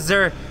katana. than? Is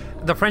there?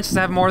 The franchise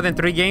have more than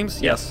 3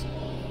 games? Yes.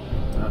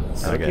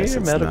 I guess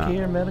it's Metal not.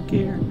 Gear, Metal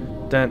Gear.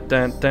 Dun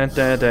dun dun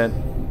dun dun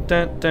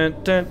dun dun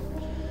dun.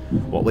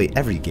 Well, wait.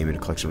 Every game in a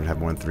collection would have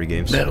more than 3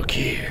 games. Metal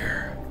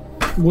Gear.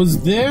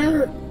 Was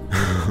there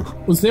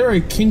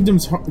a Kingdom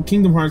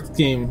Hearts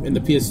game in the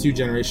PS2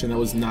 generation that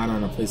was not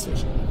on a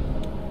PlayStation?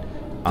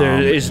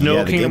 There is no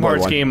yeah, the Kingdom Game Boy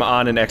Hearts one. game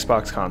on an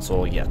Xbox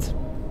console yet.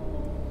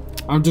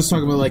 I'm just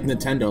talking about like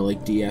Nintendo,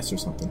 like DS or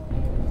something.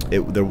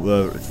 There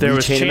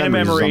was Chain of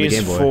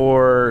Memories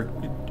for.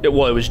 It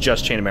was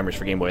just Chain of Memories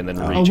for Game Boy, and then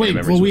Oh Chain wait, of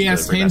Memories well we was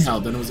asked the remaster.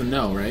 handheld, then it was a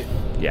no, right?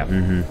 Yeah.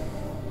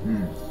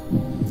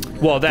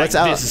 Well, Let's,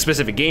 this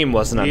specific game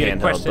wasn't on Need a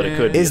handheld, but it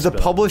could. Is be the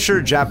still.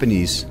 publisher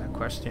Japanese?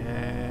 Question.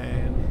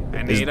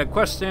 I need a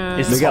question.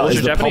 Is this Miguel, is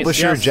publisher the Japanese?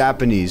 publisher Yes.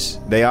 Japanese?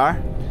 They are?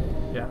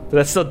 Yeah. But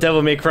that's still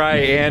Devil May Cry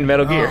and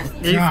Metal Gear.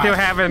 You God. still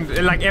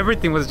haven't. Like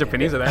everything was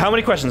Japanese. At that. How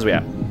many questions we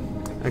at?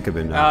 That could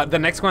have been. The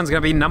next one's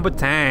gonna be number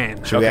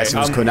 10. Should we okay, ask if it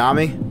was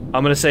Konami?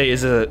 I'm gonna say,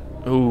 is it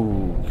a?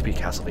 Ooh, it could be a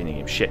Castlevania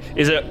game. Shit.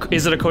 Is it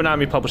a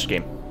Konami published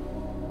game?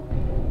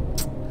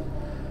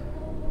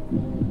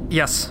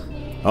 Yes.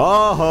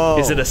 Oh!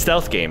 Is it a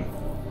stealth game?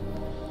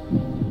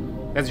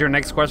 That's your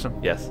next question.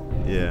 Yes.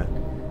 Yeah.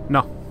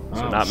 No.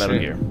 So Oh, not Metal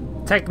shit. Gear.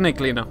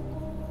 Technically, no.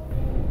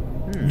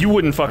 You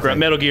wouldn't fuck around.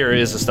 Metal Gear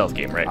is a stealth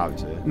game, right?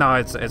 Obviously. No,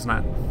 it's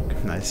not.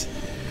 Nice.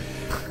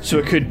 So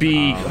it could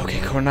be okay.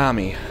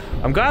 Konami.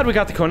 I'm glad we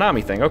got the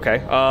Konami thing.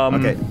 Okay.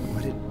 Okay.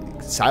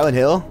 Silent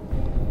Hill?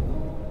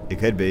 It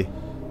could be.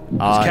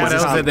 What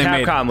else did they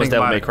make? Capcom was Think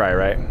Devil about May it. Cry,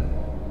 right?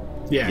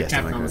 Yeah, Yes,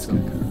 Capcom Devil was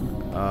May good.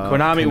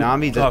 Konami.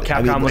 Capcom Oh,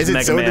 Capcom was is it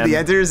Mega Zone Man. of the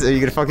Enders? Are you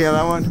gonna fuck me on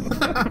that one?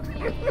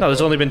 No,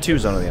 there's only been 2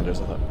 Zone of the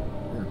Enders, I thought.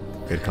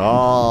 Good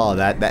call.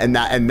 And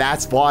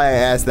that's why I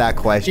asked that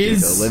question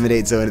to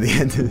eliminate Zone of the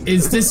Enders.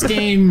 Is this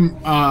game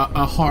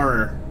a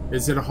horror?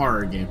 Is it a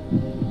horror game?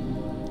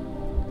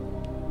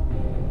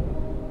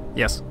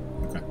 Yes.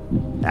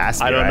 Has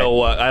to be, I don't right? know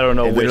what. I don't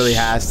know It which. literally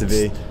has to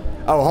be.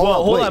 Oh,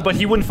 Hold wait. on, but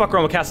he wouldn't fuck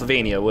around with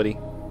Castlevania, would he?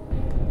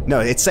 No,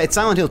 it's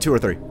Silent Hill 2 or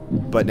 3.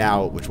 But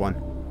now, which one?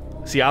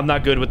 See, I'm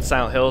not good with the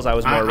Silent Hills. I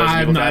was more a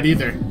Resident Evil I'm guy. not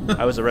either.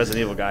 I was a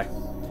Resident Evil guy.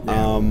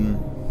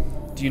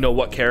 Do you know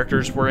what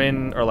characters were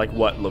in, or like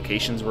what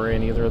locations were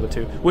in either of the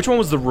two? Which one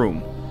was the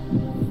room?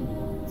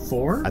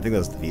 4? I think that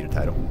was the Vita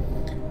title.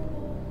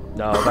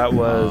 No, that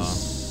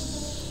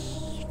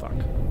was. Fuck.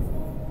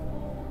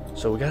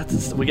 So we got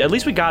at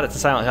least we got it to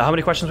Silent Hill. How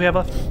many questions we have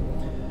left?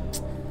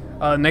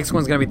 Next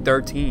one's gonna be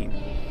 13.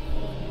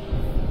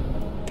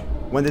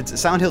 When did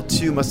Silent Hill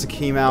 2 must have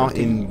came out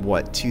in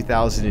what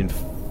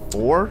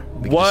 2004?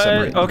 What?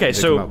 Okay,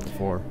 so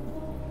before.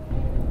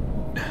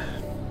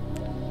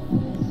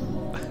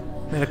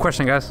 Man, a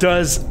question, guys.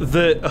 does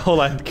the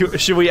hold on?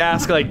 Should we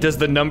ask like does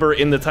the number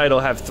in the title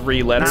have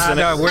 3 letters in it?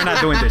 No, we're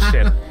not doing this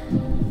shit.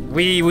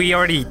 We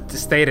already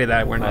stated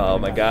that we're not. Oh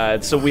doing my that.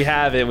 god! So we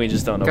have it. We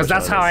just don't know. Because which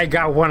that's one how it I is.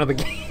 got one of the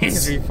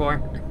games before.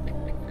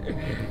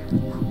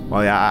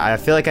 Well, yeah, I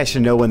feel like I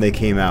should know when they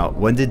came out.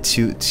 When did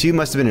 2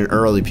 must have been an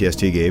early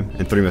PS2 game,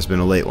 and 3 must have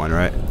been a late one,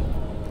 right?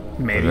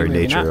 Maybe. The very maybe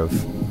nature not.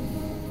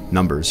 of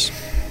numbers.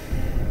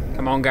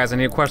 Come on, guys. I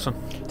need a question.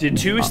 Did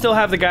 2 still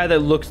have the guy that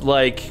looked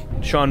like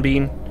Sean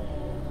Bean?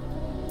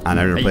 I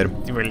never played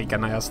them. You really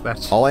gonna ask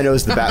that? All I know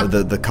is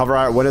the cover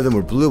art. One of them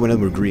were blue, one of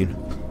them were green.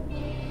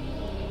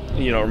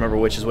 You don't remember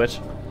which is which?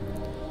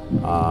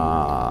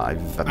 I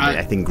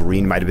think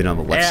green might have been on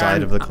the left Yeah,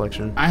 side of the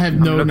collection. I have I'm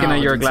no looking at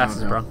knowledge your in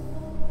glasses, Silent bro.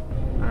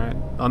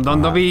 Alright.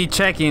 Don't be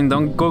checking.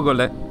 Don't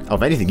Google it. Oh,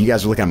 if anything, you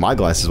guys were looking at my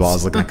glasses while I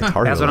was looking at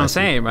Guitar That's Hero what I'm last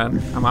week. saying,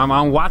 man.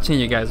 I'm watching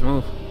you guys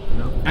move. You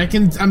know?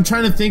 Hill. I'm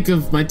trying to think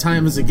of my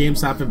time as a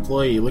GameStop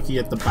employee, looking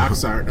at the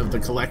box art of the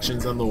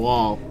collections on the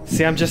wall.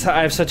 See,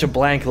 I have such a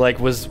blank. Like,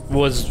 was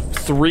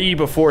 3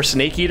 before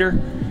Snake Eater?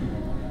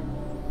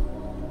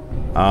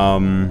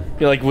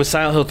 You're like, was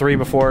Silent Hill 3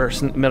 before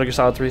Metal Gear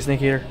Solid 3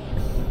 Snake Eater?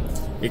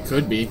 It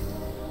could be.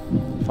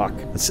 Fuck.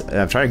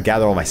 I'm trying to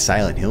gather all my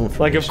Silent Hill information.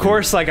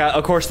 Like,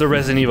 of course, the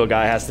Resident Evil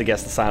guy has to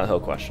guess the Silent Hill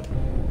question.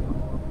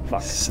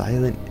 Fuck.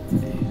 Silent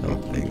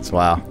Hill things.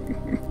 Wow.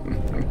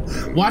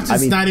 Watch,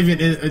 it's not even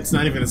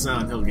a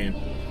Silent Hill game.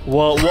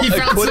 Well, He could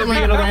found it be something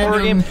another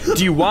horror game? random.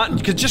 Do you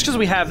want? Just because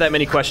we have that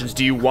many questions,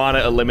 do you want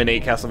to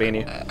eliminate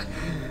Castlevania?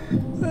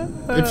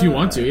 If you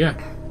want to, yeah.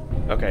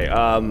 Okay.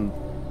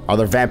 Are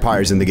there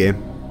vampires in the game?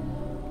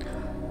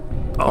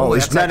 Oh,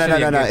 is, that's no.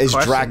 actually a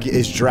good question.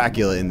 Is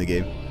Dracula in the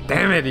game?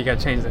 Damn it, you got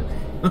changed it.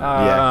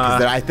 Yeah,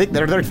 because I think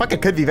there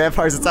fucking could be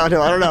vampires in Silent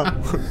Hill. I don't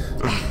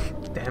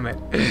know. Damn it.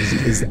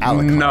 Is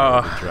Alucard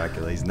No.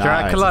 Dracula? He's not.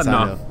 Dracula, it's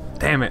Silent no. Hill.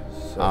 Damn it.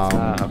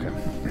 Okay.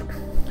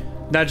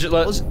 Now,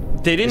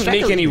 they didn't make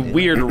Dracula any in it?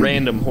 weird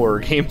random horror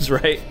games,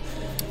 right?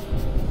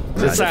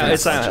 It's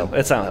Silent Hill.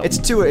 It's Silent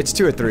Hill. It's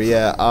 2 or 3.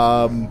 Yeah.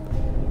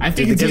 I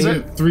think it's Is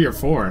either 3 or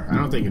 4. I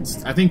don't think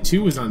it's. I think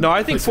 2 was on. No,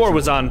 I think 4 PlayStation.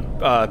 was on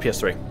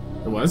PS3.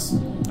 It was.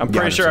 I'm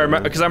pretty sure.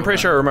 I'm pretty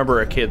sure I remember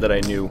a kid that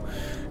I knew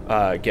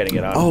getting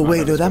it on. Oh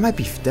wait, no, on that might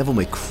be Devil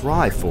May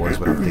Cry 4 is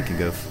what I'm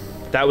thinking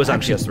of. that was on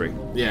PS3.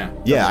 Yeah.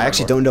 Yeah, I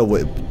actually don't know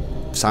what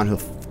Silent Hill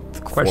 4 was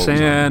on.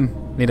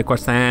 Question. Need a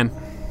question.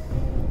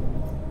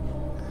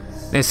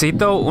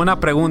 Necesito una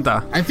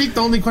pregunta. I think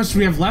the only question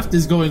we have left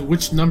is going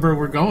which number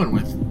we're going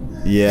with.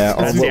 Yeah.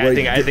 Oh, See,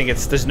 wait, I think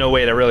it's there's no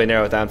way to really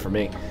narrow it down for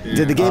me.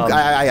 Did the game?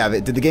 I have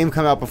it. Did the game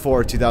come out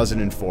before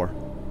 2004?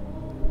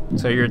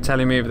 So you're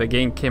telling me if the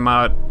game came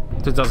out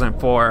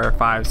 2004,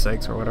 5,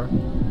 6, or whatever?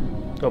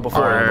 Go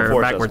before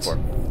Or backwards.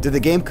 2004. Did the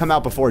game come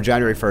out before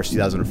January 1st,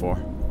 2004?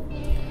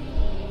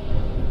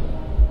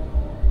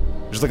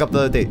 Just look up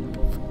the date.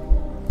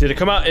 Did it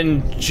come out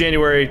in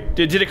January?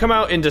 Did it come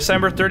out in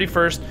December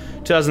 31st,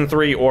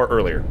 2003, or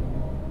earlier?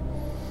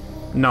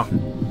 No.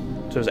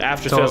 So it was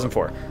after So-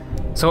 2004.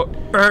 So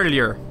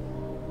earlier.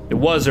 It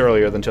was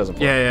earlier than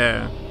 2004.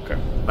 Yeah. Okay.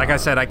 Like I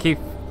said, I keep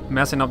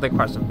messing up the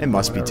question. It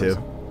must be Whatever.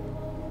 too.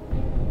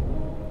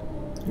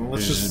 Well,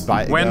 let's just.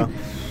 buy it.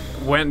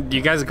 When you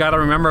guys gotta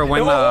remember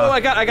when. I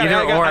got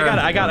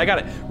either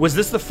it. Was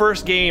this the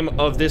first game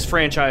of this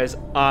franchise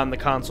on the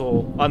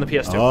console, on the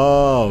PS2?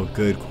 Oh,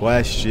 good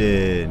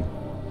question.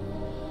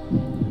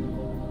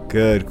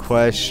 Good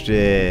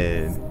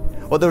question.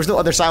 Well, there was no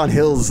other Silent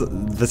Hills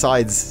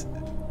besides.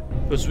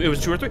 It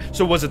was 2 or 3.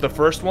 So was it the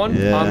first one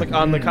Yeah.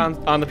 on the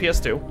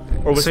PS2,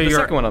 or was So it the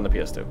you're- second one on the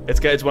PS2?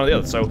 It's one of the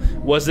others. So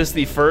was this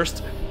the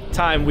first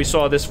time we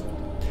saw this,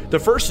 the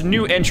first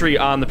new entry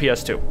on the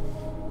PS2?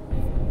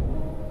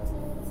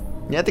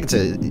 Yeah, I think it's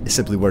a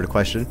simply worded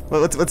question.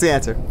 Well, what's the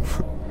answer?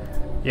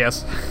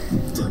 Yes.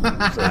 So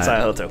it's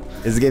Silent Hill 2.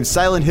 Is the game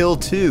Silent Hill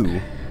 2?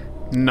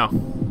 No.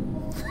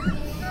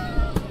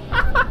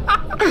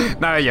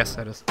 No, yes,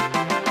 it is.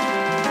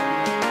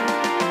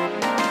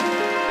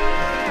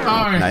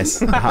 All right.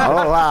 Nice. Oh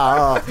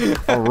wow,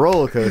 a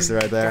roller coaster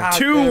right there.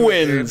 Two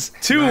wins.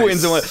 Two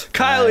wins and one.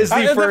 Kyle is the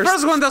The first.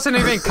 first one doesn't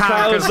even count.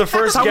 Kyle is the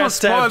first someone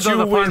guest to have spoiled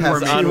 2 the fun wins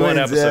for me. on one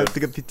episode. Yeah,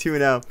 pick up 2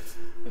 now.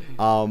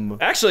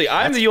 Actually,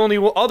 I'm the only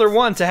other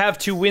one to have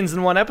 2 wins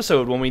in one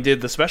episode when we did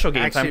the special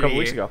game time a couple Actually,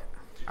 weeks ago.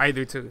 I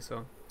do too.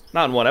 So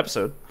Not in one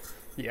episode.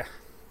 Yeah.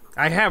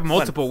 I have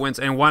multiple wins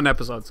in one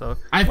episode, so.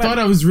 I thought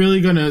I was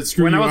really gonna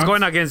screw When you I was up.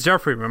 going against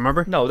Jeffrey,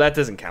 remember? No, that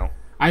doesn't count.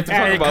 I Talk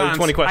thought It about counts.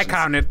 20 questions. I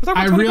counted.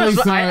 I really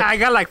thought I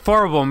got like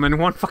 4 of them in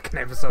one fucking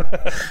episode.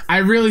 I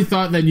really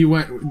thought that you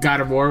went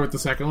God of War with the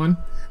second one,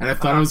 and I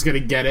thought I was gonna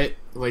get it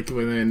like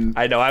within.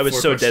 I know. I was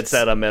 4 so dead questions.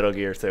 set on Metal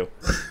Gear too.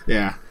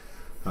 Yeah,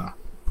 that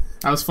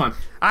was fun.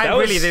 I That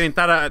really was- didn't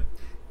thought.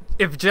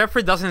 If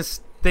Jeffrey doesn't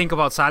think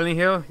about Silent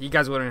Hill, you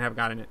guys wouldn't have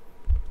gotten it.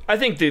 I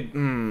think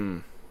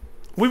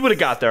we would have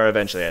got there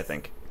eventually.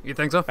 You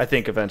think so? I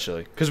think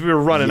eventually because we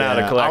were running out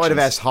of Yeah, collections. I would have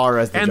asked horror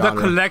as the And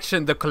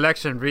genre. the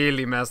collection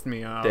really messed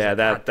me up. I was Yeah, like,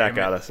 that "God damn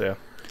got it." us. Yeah,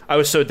 I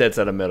was so dead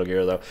set on Metal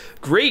Gear though.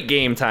 Great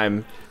game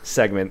time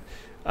segment.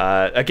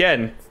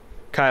 Again,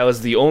 Kyle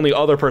is the only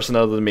other person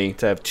other than me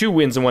to have 2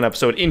 wins in one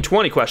episode in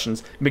 20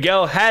 questions.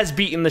 Miguel has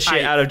beaten the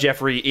shit out of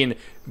Jeffrey in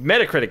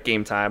Metacritic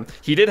game time.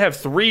 He did have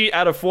 3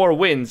 out of 4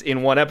 wins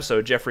in one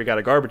episode. Jeffrey got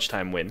a garbage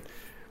time win.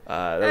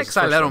 That was his Because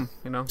I first let one.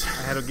 him,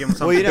 I had to give him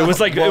something. Well, you know,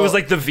 It was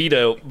like the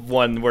Vita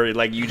one where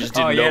like you just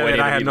didn't Oh, yeah, know any that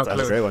of I the had Vita no titles.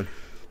 That's a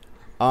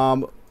great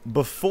one.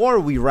 Before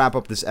we wrap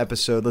up this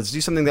episode, let's do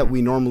something that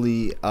we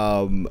normally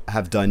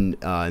have done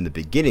in the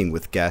beginning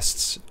with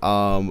guests.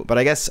 But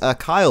I guess,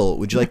 Kyle,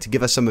 would you like to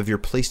give us some of your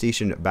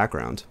PlayStation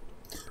background?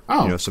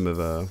 Oh, You know, some of...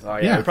 Oh yeah,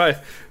 Yeah. we probably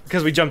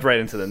because we jumped right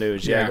into the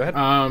news. Yeah, go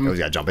ahead. we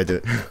gotta jump into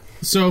it.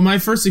 So my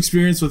first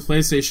experience with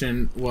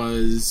PlayStation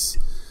was,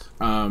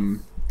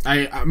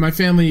 my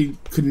family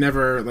could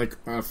never like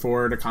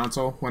afford a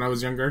console when I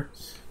was younger,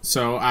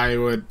 so I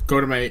would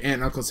go to my aunt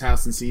and uncle's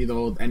house and see the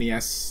old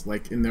NES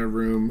like in their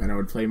room, and I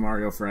would play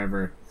Mario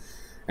forever.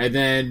 And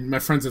then my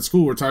friends at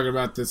school were talking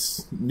about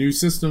this new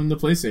system, the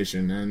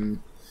PlayStation, and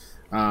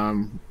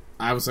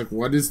I was like,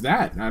 "What is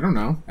that?" I don't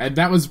know. And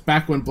that was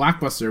back when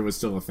Blockbuster was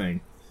still a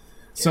thing.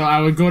 So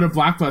I would go to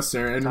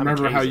Blockbuster and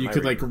remember how you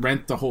could like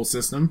rent the whole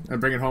system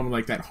and bring it home in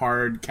like that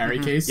hard carry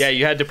case. Yeah,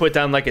 you had to put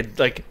down like a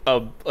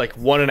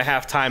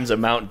 1.5 times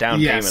amount down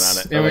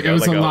Yes, payment on it. it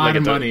was a lot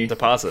of money.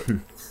 Deposit.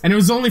 And it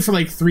was only for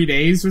like 3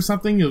 days or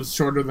something. It was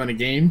shorter than a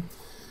game.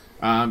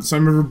 So I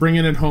remember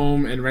bringing it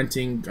home and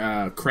renting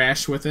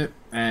Crash with it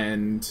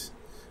and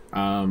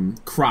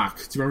Croc.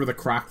 Do you remember the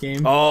Croc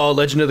game? Oh,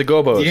 Legend of the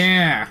Gobos.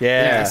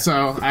 Yeah.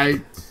 So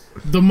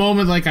the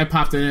moment like I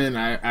popped it in,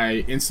 I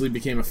instantly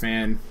became a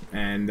fan.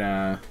 And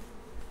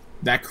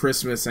that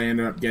Christmas, I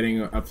ended up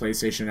getting a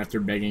PlayStation after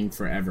begging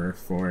forever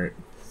for it.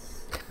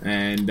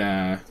 And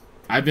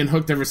I've been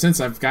hooked ever since.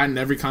 I've gotten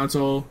every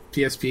console,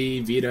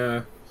 PSP,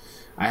 Vita.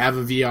 I have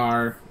a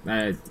VR.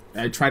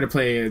 I try to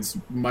play as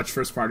much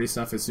first-party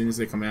stuff as soon as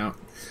they come out.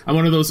 I'm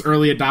one of those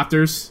early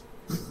adopters.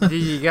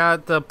 You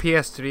got the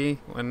PS3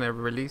 when it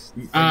released?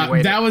 Or you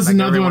waited, That was like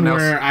another one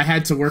everyone else? where I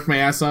had to work my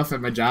ass off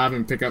at my job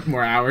and pick up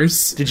more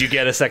hours. Did you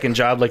get a second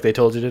job like they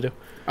told you to do?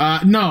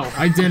 No,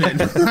 I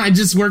didn't. I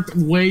just worked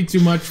way too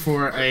much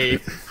for a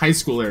high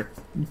schooler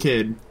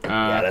kid.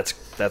 Yeah,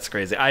 that's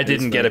crazy. I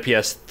didn't get a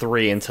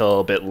PS3 until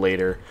a bit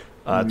later.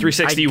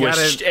 360 I got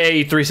was it.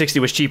 A. 360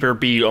 was cheaper.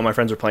 B. All my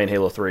friends were playing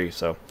Halo 3,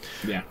 so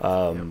Yeah.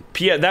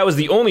 that was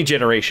the only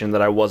generation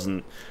that I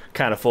wasn't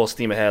kind of full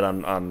steam ahead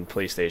on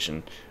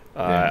PlayStation.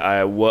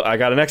 I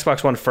got an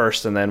Xbox One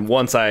first, and then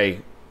once I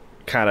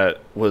kind of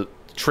was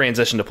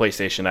transitioned to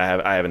PlayStation,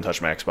 I haven't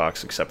touched my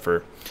Xbox except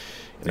for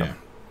Yeah.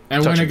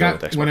 And touch when I and go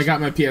got with when I Xbox.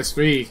 got my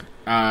PS3,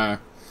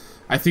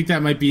 I think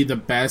that might be the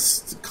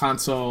best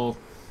console.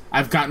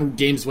 I've gotten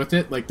games with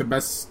it, like the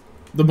most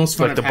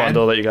fun like the I've had.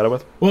 bundle that you got it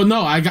with. Well,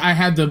 no, I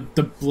had the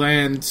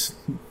bland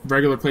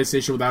regular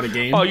PlayStation without a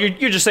game. Oh,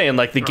 you're just saying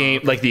like the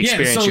game, like the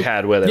experience you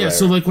had with it. Yeah, right,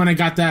 so right. like when I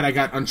got that, I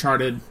got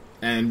Uncharted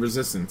and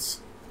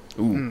Resistance.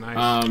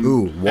 Nice.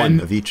 Ooh, one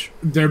and of each.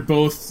 They're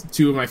both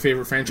 2 of my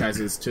favorite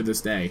franchises to this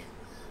day.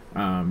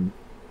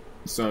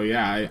 So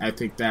yeah, I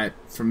think that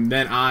from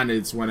then on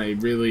is when I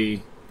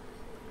really,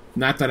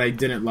 not that I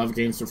didn't love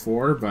games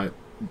before, but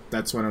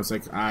that's when I was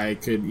like, I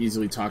could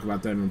easily talk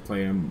about them and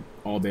play them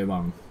all day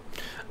long.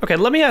 Okay,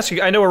 let me ask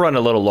you. I know we're running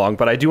a little long,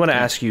 but I do want to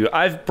ask you.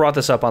 I've brought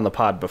this up on the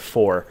pod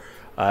before.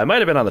 It might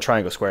have been on the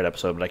Triangle Squared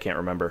episode, but I can't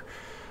remember.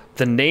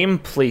 The name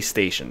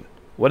PlayStation.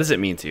 What does it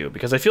mean to you?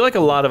 Because I feel like a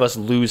lot of us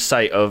lose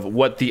sight of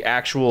what the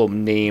actual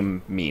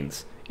name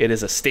means. It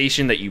is a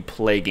station that you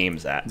play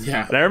games at.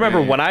 Yeah. And I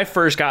remember Yeah. when I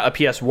first got a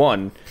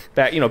PS1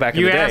 back in the day.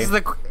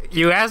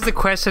 You asked the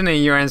question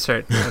and you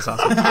answered. That's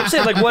awesome. I'm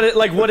saying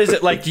what is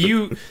it like? Do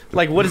you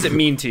what does it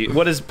mean to you?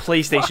 What does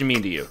PlayStation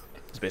mean to you?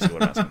 That's basically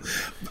what I'm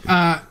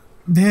asking.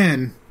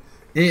 Man,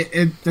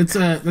 that's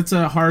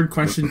a hard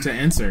question to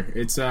answer.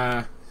 It's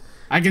I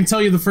can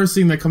tell you the first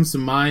thing that comes to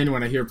mind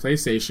when I hear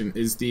PlayStation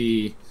is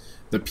the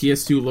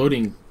PS2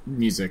 loading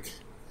music.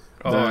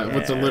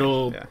 With the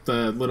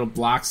little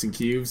blocks and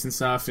cubes and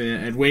stuff,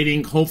 and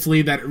waiting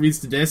hopefully that it reads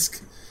the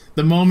disc.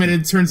 The moment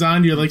it turns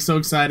on, you're like so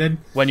excited.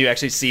 When you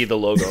actually see the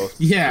logo.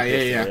 Yeah.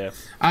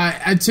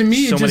 To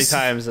me, So it many just,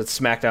 times that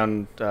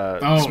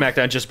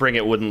SmackDown Just Bring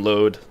It wouldn't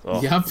load.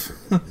 Oh. Yep.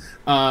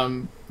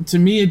 To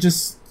me,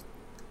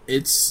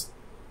 it's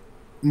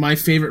my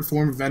favorite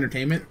form of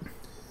entertainment.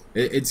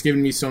 It's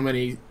given me so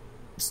many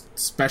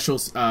special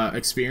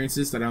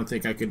experiences that I don't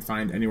think I could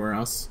find anywhere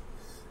else,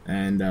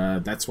 and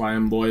that's why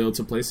I'm loyal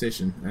to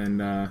PlayStation,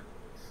 and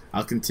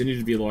I'll continue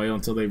to be loyal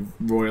until they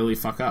royally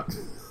fuck up.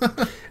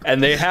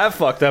 And they have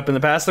fucked up in the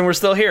past, and we're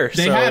still here.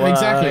 They have,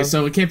 exactly,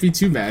 so it can't be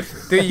too bad.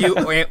 Do you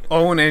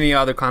own any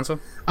other console?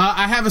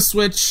 I have a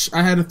Switch.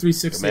 I had a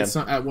 360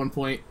 at one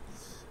point.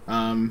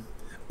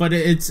 But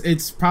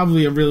it's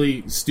probably a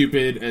really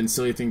stupid and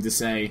silly thing to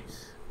say.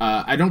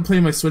 I don't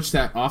play my Switch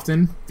that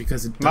often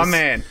because it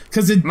does,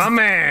 because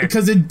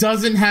it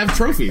doesn't have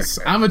trophies.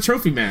 I'm a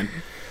trophy man.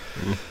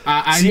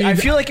 I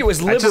feel like it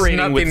was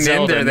liberating with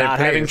Zelda not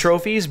having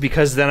trophies,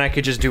 because then I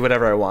could just do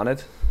whatever I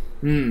wanted.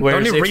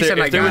 Whereas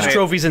if there was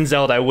trophies in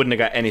Zelda, I wouldn't have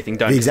got anything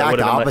done. The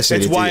exact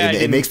opposite.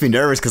 It makes me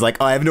nervous because,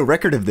 like, I have no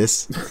record of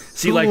this.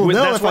 See, like,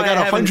 that's why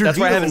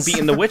I haven't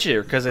beaten The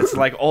Witcher, because it's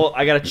like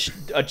I got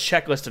a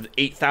checklist of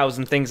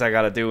 8,000 things I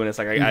got to do, and it's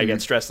like I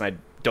get stressed and I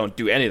don't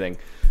do anything.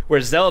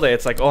 Whereas Zelda,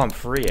 it's like, I'm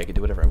free, I can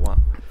do whatever I want.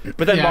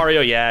 But then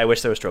Mario, I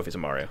wish there was trophies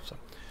in Mario. So.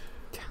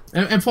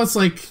 And plus,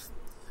 like,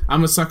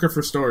 I'm a sucker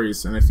for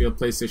stories, and I feel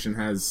PlayStation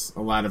has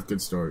a lot of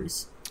good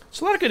stories.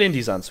 There's a lot of good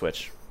indies on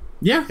Switch.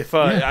 Yeah.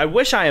 I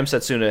wish I Am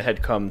Setsuna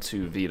had come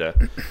to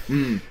Vita.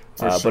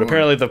 But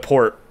apparently the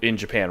port in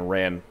Japan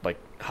ran like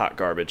hot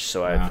garbage,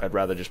 so I'd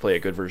rather just play a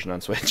good version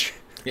on Switch.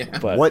 Yeah.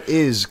 But what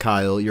is,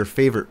 Kyle, your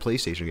favorite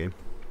PlayStation game?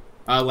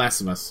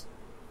 Last of Us.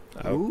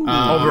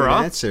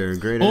 Overall? That's a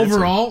great answer.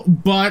 Overall,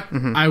 but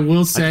I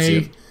will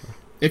say,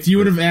 if you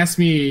would have asked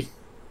me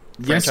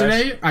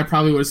yesterday, I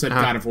probably would have said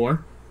God of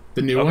War,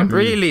 the new one.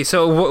 Really?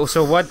 So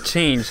what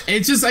changed?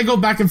 It's just I go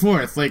back and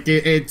forth. Like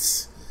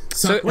it's.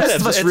 So Last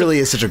of Us really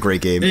is such a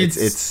great game. It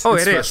is.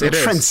 It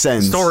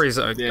transcends. Stories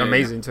are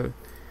amazing too.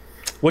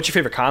 What's your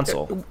favorite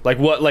console? Like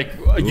what? Like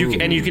you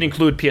can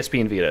include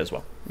PSP and Vita as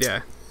well.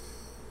 Yeah.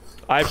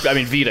 I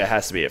mean Vita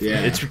has to be it.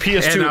 Yeah. It's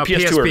PS2, and,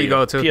 PS2 or Vita.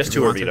 Go too,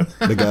 PS2 or Vita.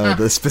 The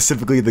Go,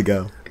 specifically the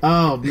Go.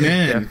 Oh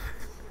man,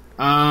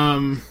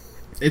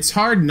 it's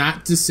hard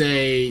not to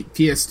say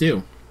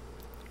PS2.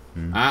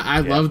 I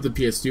love the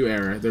PS2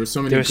 era. There were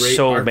so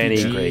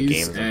many great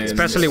games,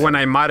 especially when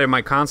I modded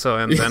my console,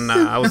 and then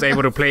I was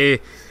able to play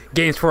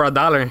games for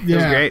 $1. It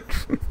was great.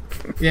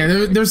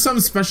 Yeah, there's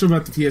something special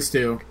about the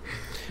PS2.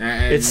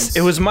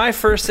 It was my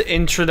first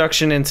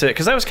introduction into,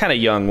 because I was kind of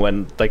young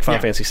when like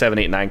Final Fantasy 7,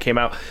 8, 9 came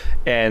out,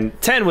 and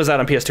 10 was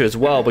out on PS2 as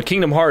well. But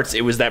Kingdom Hearts,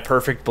 it was that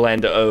perfect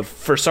blend of,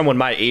 for someone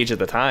my age at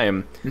the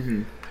time.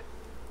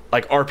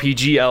 Like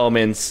RPG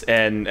elements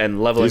and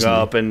leveling Disney.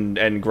 up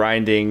and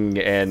grinding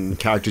and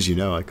characters,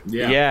 like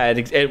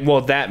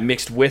that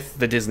mixed with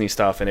the Disney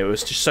stuff, and it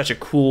was just such a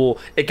cool.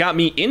 It got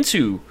me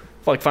into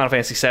like Final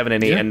Fantasy 7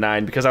 and 8 and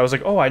 9 because I was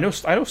like, I know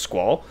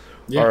Squall,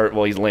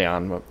 or he's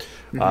Leon, but,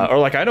 or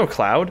like I know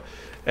Cloud,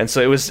 and so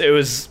it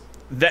was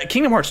that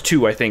Kingdom Hearts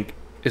 2 I think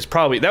is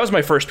probably that was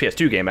my first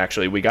PS2 game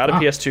actually. We got a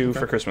PS2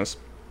 for Christmas.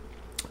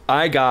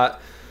 I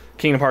got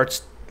Kingdom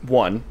Hearts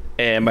 1.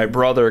 And my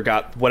brother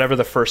got whatever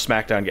the first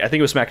SmackDown game. I think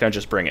it was SmackDown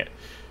Just Bring It.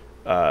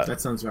 That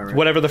sounds about right.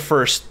 Whatever the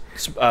first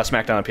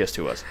SmackDown on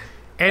PS2 was.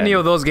 Any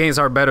of those games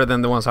are better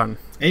than the ones on.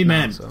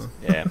 Amen. No, so.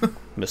 Yeah,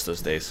 missed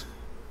those days.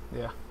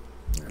 Yeah.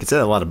 You could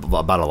say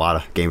about a lot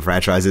of game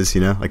franchises,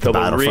 like the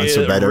Battlefronts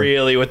are better.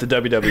 Really with the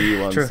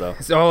WWE ones, though.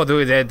 Oh,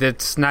 dude,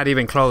 that's not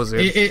even close.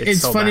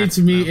 It's so funny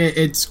to me.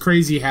 It's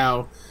crazy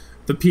how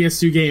the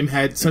PS2 game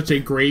had such a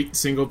great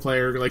single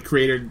player, like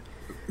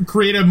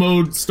creative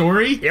mode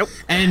story,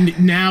 and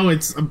now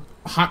it's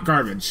hot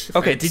garbage.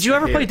 Okay, did you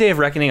ever play Day of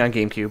Reckoning on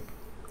GameCube?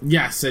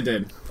 Yes, I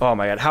did. Oh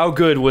my god, how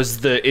good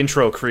was the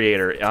intro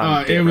creator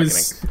on Day of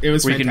Reckoning? It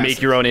was where you can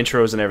make your own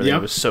intros and everything.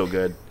 It was so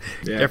good.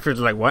 Yeah. After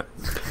like what?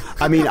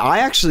 I mean,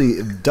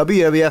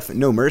 WWF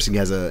No Mercy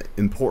has an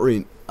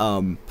important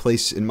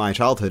place in my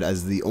childhood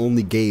as the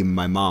only game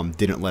my mom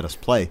didn't let us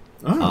play.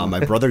 My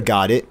brother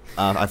got it.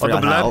 I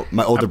forgot how.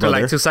 My older brother.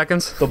 After like 2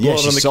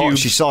 seconds?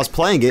 She saw us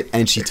playing it,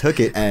 and she took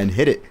it and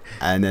hit it,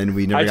 and then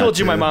we never I told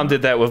you my mom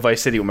did that with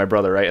Vice City with my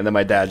brother, right? And then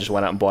my dad just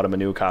went out and bought him a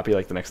new copy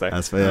like the next day.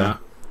 That's fair.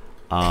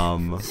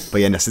 But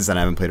no, since then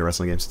I haven't played a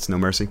wrestling game since No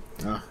Mercy.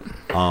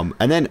 And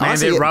then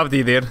honestly, they robbed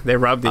you, dude. They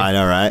robbed you. I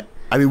know, right?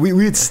 I mean, we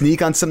would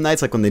sneak on some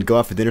nights, like when they'd go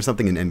out for dinner or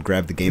something, and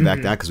grab the game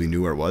back down because we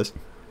knew where it was.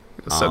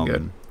 It was so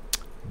good.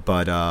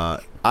 But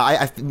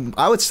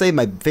I would say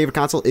my favorite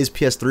console is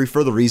PS3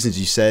 for the reasons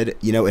you said.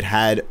 It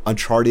had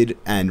Uncharted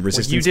and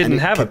Resistance. You didn't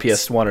have a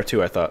PS1 or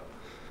 2, I thought.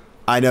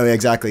 I know,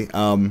 exactly.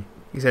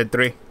 You said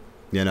 3.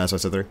 Yeah, no, so I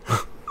said 3.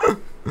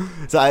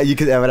 So you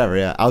could whatever.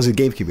 Yeah, I was a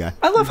GameCube guy.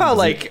 I love how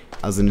I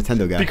was a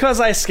Nintendo guy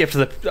because I skipped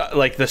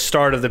the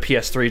start of the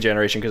PS3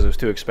 generation because it was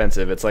too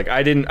expensive. It's like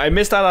I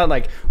missed out on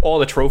like all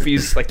the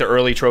trophies, like the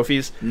early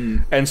trophies,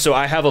 and so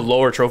I have a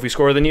lower trophy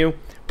score than you.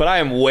 But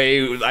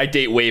I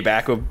date way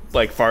back with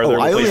like farther.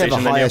 I only have the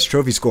than highest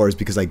trophy scores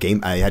because I had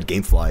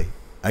GameFly.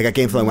 I got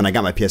gameplay when I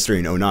got my PS3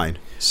 in 09.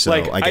 So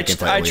like, I get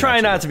gameplay. I try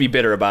not to be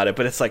bitter about it,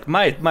 but it's like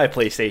my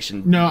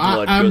PlayStation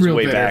blood I'm goes real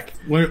way bitter. back.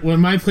 When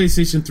my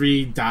PlayStation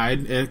 3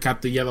 died, it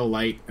got the yellow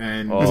light,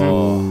 and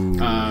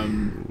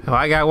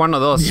I got one of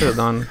those too,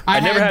 Don.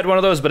 I never had one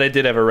of those, but I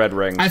did have a red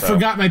ring. I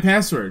forgot my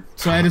password,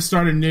 so I had to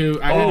start a new.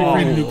 I had to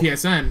create a new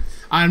PSN.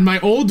 On my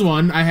old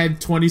one, I had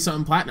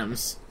 20-something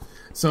platinums,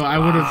 so I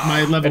would have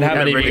my level. And how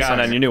many have really you got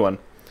sucks. on your new one?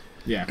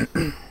 Yeah,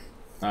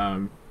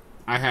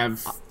 I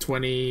have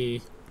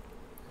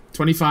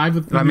 25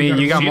 with. I mean,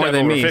 you got You'd more have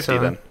than over me, 50 so.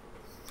 then.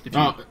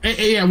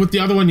 Yeah, with the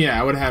other one, yeah,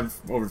 I would have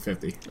over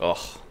 50.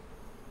 Oh,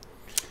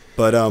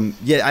 But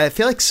yeah, I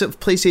feel like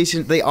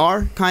PlayStation, they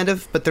are kind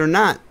of, but they're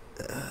not.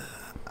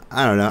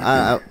 I don't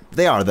know.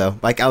 They are though.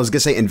 Like I was gonna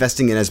say,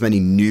 investing in as many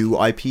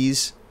new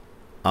IPs,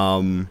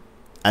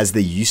 as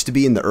they used to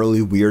be in the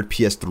early weird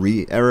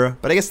PS3 era.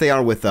 But I guess they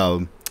are with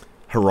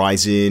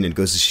Horizon and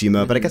Ghost of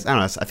Tsushima. But I guess I don't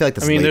know. I feel like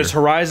that's. I mean, later. there's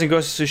Horizon,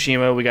 Ghost of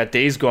Tsushima. We got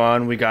Days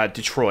Gone. We got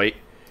Detroit.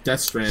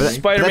 That's Stranding.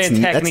 Spider-Man,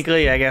 that's-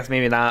 technically, I guess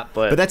maybe not,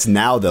 but But that's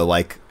now though.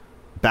 Like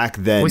back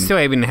then. We still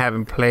even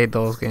haven't played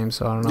those games,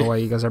 so I don't know why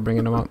you guys are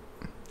bringing them up.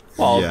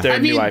 well, Yeah. they're I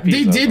mean, new IPs.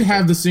 they though, did so-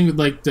 have the single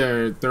like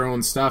their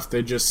own stuff.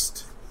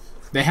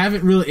 They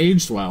haven't really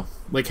aged well,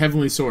 like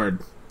Heavenly Sword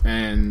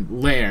and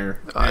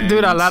Lair.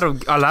 Dude, a lot of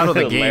the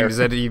Lair. games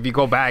that if you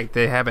go back,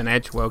 they haven't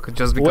aged well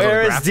just because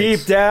Where of is graphics.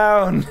 Deep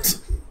Down?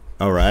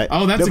 All right.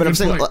 Oh, that's no, a but I'm good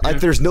saying point, like, yeah.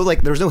 there's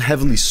no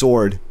Heavenly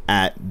Sword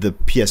at the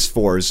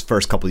PS4's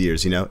first couple of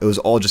years. You know, it was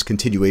all just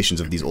continuations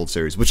of these old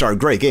series, which are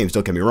great games.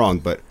 Don't get me wrong,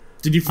 but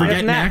Did you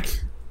forget Knack.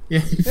 Knack?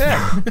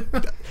 Yeah.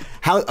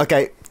 how?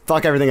 Okay,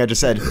 fuck everything I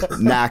just said.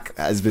 Knack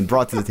has been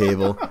brought to the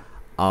table.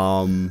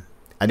 I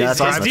know that's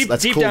It's- awesome. Deep-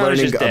 That's Deep cool Down is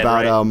learning just dead,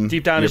 about right?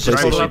 Deep Down your is just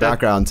PlayStation totally dead.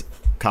 background,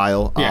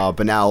 Kyle. Yeah.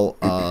 But now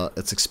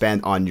let's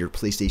expand on your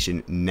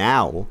PlayStation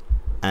Now,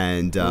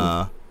 and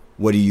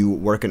what are you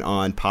working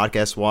on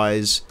podcast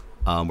wise?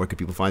 Where can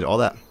people find all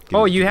that?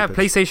 Oh, you have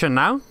PlayStation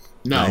Now?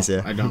 No, Nice,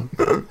 yeah. I don't.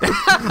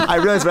 I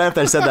realized right after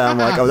I said that, I'm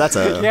like, oh, that's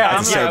a Yeah,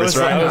 that's a I service, was,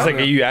 right? I was like,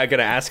 are you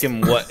gonna ask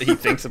him what he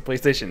thinks of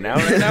PlayStation Now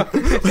right now?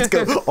 Let's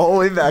go all the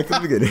way back to the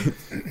beginning.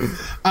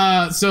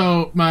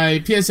 So my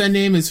PSN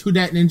name is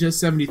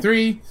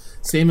WhoDatNinja73,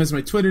 same as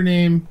my Twitter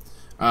name.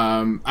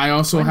 I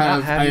also Why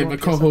not have have you a on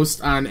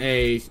co-host on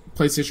a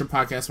PlayStation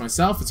podcast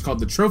myself. It's called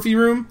The Trophy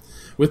Room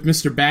with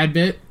Mr.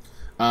 Badbit.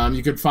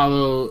 You could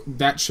follow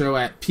that show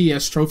at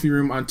PS Trophy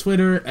Room on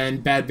Twitter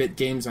and Badbit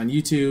Games on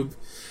YouTube.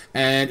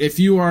 And if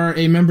you are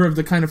a member of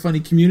the Kind of Funny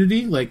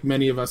community, like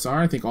many of us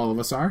are, I think all of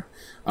us are,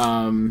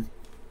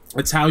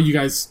 it's how you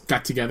guys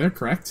got together,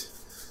 correct?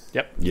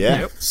 Yep.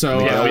 Yeah. So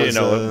Yeah, we was,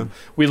 didn't know.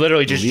 We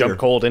literally just leader. jumped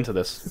cold into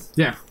this.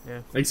 Yeah,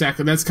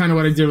 exactly. That's kind of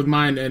what I did with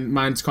mine, and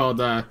mine's called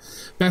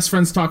Best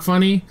Friends Talk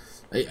Funny.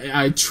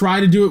 I try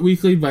to do it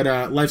weekly,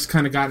 but life's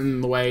kind of gotten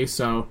in the way.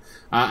 So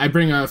I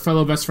bring a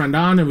fellow best friend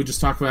on, and we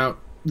just talk about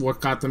what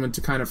got them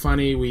into Kind of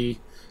Funny. We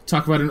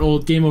talk about an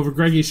old Game Over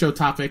Greggy show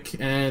topic,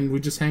 and we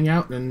just hang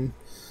out and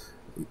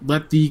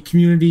let the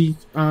community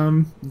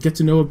get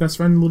to know a best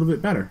friend a little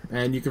bit better.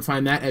 And you can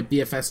find that at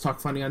BFS Talk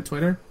Funny on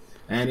Twitter,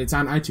 and it's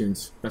on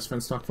iTunes. Best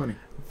Friends Talk Funny.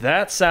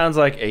 That sounds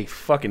like a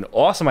fucking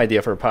awesome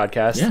idea for a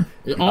podcast.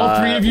 Yeah, all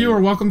three of you are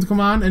welcome to come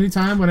on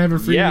anytime, whenever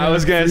free. Yeah, I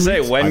was gonna free say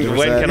weeks. when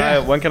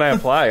 100%. when can I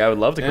apply? I would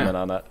love to come Yeah. in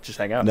on that. Just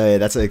hang out. No, yeah,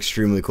 that's an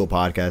extremely cool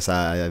podcast.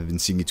 I've been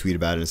seeing you tweet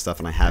about it and stuff,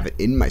 and I have it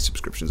in my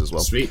subscriptions as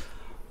well. Sweet.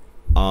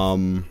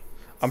 I'm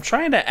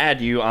trying to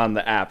add you on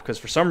the app because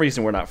for some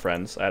reason we're not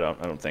friends. I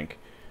don't think.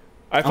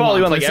 I I'm follow on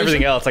you on like PlayStation?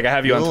 everything else. Like I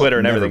have you on We'll Twitter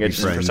and never everything. be It's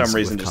just for friends some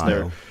reason with just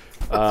Kyle.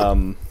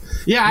 there.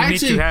 Yeah, I You need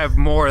actually to have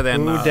more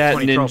than Who Dat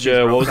 20 Ninja, trophies,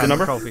 bro. what was the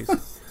number? Trophies.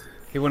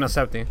 He wouldn't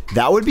accept it.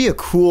 That would be a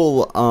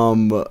cool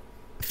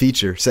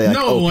feature. Say like,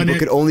 No, oh, when people it-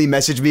 could only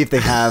message me if they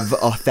have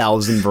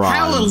 1,000 bronze.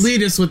 how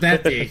elitist would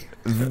that be?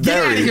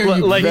 Get outta here, you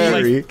like,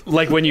 Very.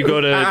 like when you go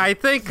to I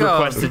think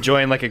request to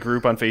join like a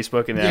group on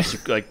Facebook and it asks you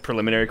like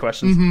preliminary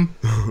questions.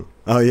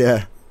 Oh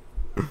yeah.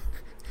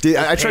 Dude,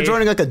 I tried Hey.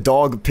 joining like a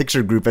dog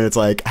picture group, and it's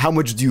like, how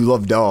much do you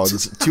love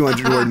dogs?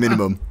 200 word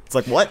minimum. It's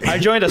like, what? I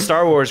joined a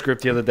Star Wars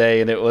group the other day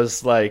and it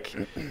was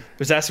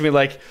asking me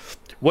like,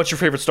 what's your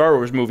favorite Star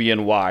Wars movie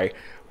and why?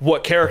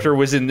 What character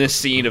was in this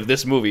scene of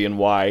this movie and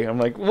why? I'm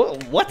like,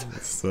 what?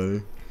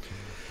 So, So,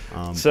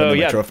 but no,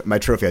 yeah. my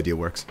trophy idea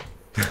works.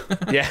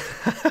 Yeah.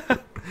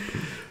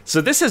 So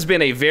this has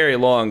been a very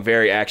long,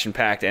 very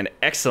action-packed, and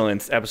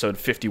excellent episode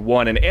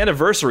 51, an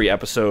anniversary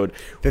episode.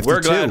 52.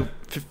 We're glad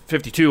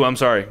 52. I'm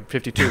sorry,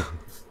 52.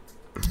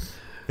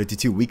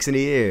 52 weeks in a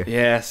year.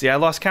 Yeah. See, I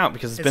lost count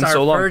because it's been our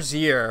so long. first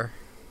year.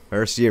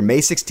 First year. May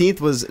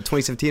 16th was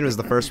 2017 was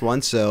the first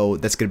one, so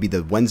that's going to be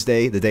the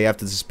Wednesday, the day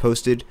after this is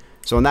posted.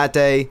 So on that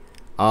day,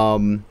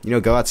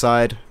 go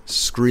outside,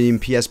 scream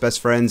PS Best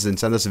Friends, and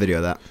send us a video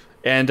of that.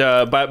 And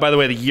by the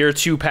way, the year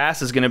 2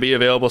 pass is going to be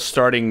available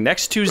starting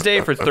next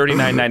Tuesday for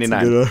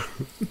 $39.99.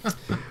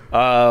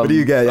 What do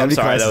you get? How I'm many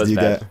sorry, that classes was do you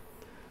bad. get?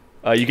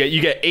 You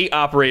get 8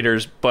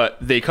 operators, but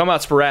they come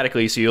out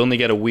sporadically, so you only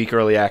get a week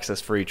early access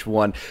for each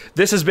one.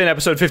 This has been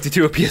episode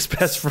 52 of PS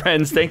Best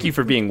Friends. Thank you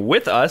for being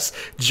with us.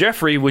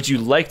 Jeffrey, would you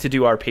like to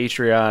do our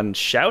Patreon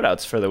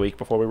shout-outs for the week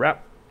before we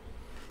wrap?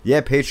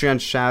 Yeah,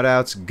 Patreon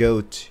shout-outs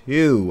go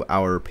to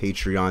our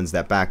Patreons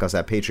that back us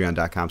at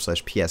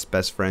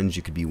patreon.com/psbestfriends.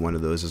 You could be one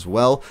of those as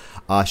well.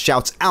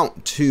 Shouts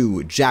out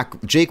to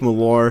Jake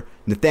Malore,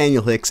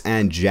 Nathaniel Hicks,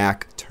 and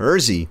Jack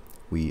Terzi.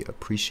 We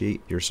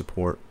appreciate your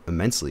support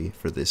immensely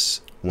for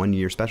this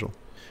 1-year special.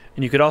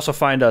 And you could also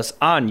find us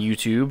on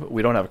YouTube.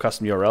 We don't have a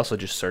custom URL, so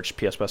just search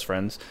PS Best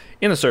Friends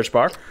in the search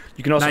bar.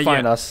 You can also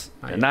find us...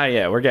 Not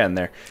yet. We're getting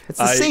there. It's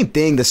the same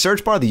thing. The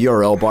search bar, the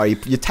URL bar,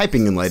 you're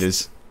typing in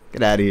letters.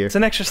 Get out of here. It's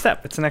an extra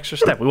step.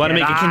 We want to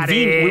make it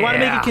convenient. We want to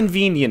make it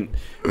convenient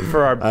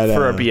for our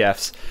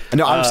BFs.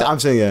 No, I'm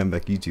saying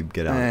like YouTube.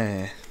 Get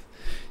out.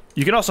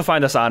 You can also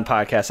find us on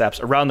podcast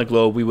apps around the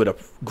globe. We would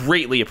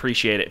greatly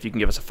appreciate it if you can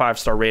give us a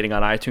 5-star rating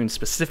on iTunes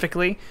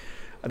specifically.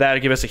 That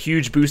would give us a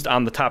huge boost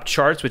on the top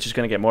charts, which is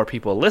going to get more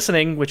people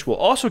listening, which will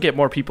also get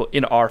more people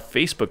in our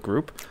Facebook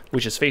group,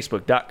 which is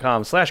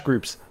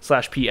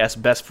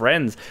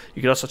facebook.com/groups/PSBestFriends.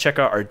 You can also check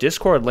out our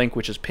Discord link,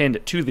 which is pinned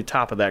to the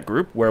top of that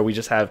group, where we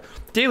just have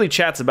daily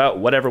chats about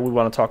whatever we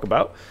want to talk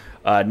about.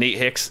 Nate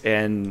Hicks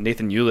and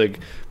Nathan Ulig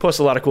post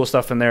a lot of cool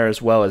stuff in there, as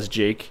well as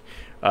Jake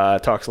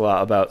talks a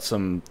lot about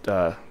some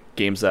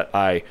games that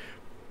I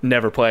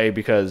never play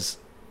because,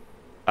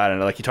 I don't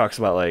know, like he talks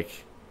about like,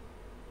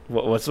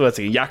 what's it,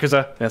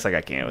 Yakuza? And it's like,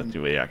 I can't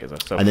do a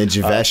Yakuza. So, and then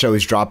Javesh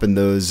always dropping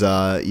those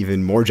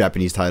even more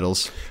Japanese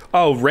titles.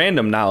 Oh,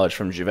 random knowledge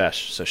from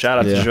Javesh. So shout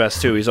out to Javesh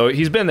too.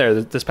 He's been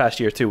there this past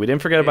year too. We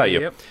didn't forget about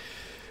you. Yep.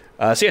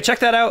 So yeah, check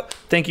that out.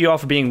 Thank you all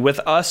for being with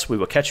us. We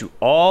will catch you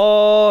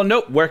all.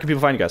 Nope. Where can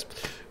people find you guys?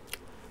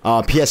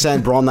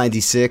 PSN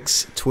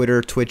Brawl96,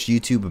 Twitter, Twitch,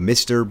 YouTube,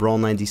 Mr.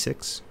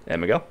 Brawl96.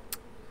 And Miguel.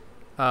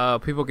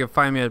 People can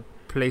find me at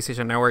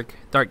PlayStation Network,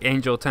 Dark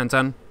Angel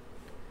 1010.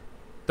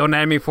 Don't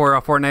add me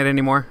for Fortnite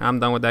anymore. I'm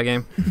done with that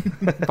game.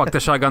 Fuck the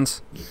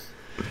shotguns.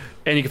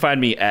 And you can find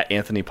me at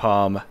Anthony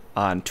Palm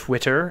on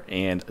Twitter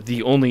and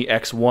the only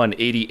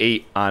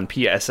X188 on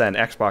PSN,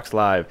 Xbox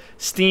Live,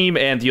 Steam,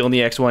 and the only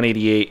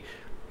X188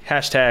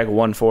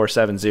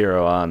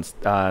 #1470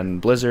 on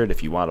Blizzard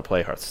if you want to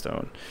play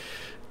Hearthstone.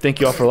 Thank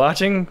you all for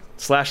watching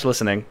 /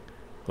 listening.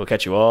 We'll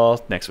catch you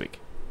all next week.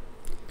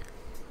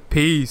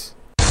 Peace.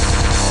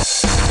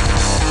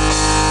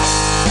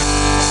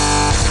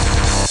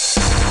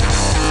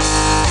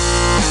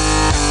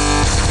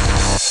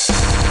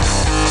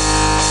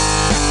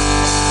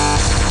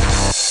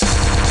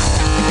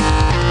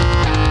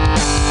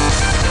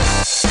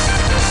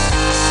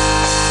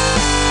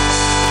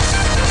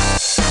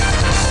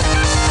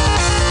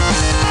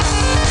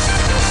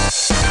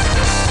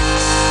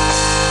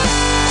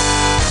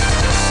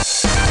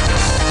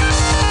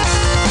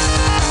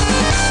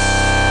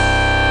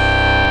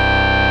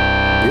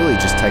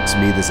 Text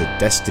me there's a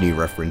Destiny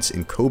reference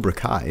in Cobra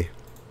Kai.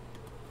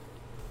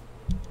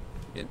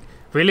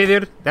 Really,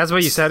 dude? That's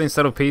what you said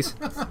instead of peace?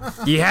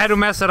 You had to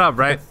mess it up,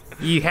 right?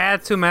 You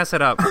had to mess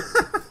it up.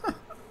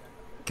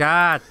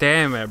 God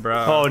damn it,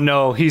 bro. Oh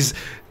no, is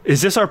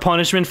this our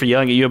punishment for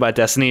yelling at you about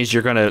Destiny? Is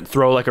you're gonna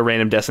throw like a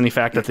random Destiny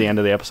fact at the end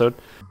of the episode?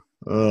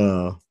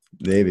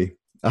 Maybe.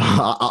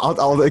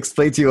 I'll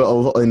explain to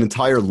you an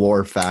entire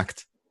lore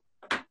fact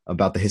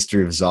about the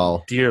history of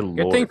Zal. Dear Lord.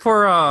 Good thing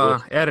for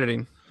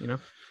editing, you know.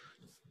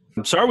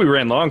 I'm sorry we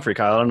ran long for you,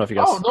 Kyle. I don't know if you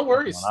guys... Oh, no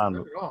worries.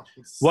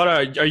 What,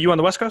 are you on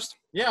the West Coast?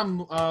 Yeah, I'm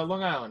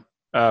Long Island.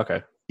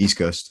 Okay. East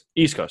Coast.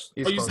 East Coast.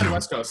 You said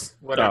West Coast.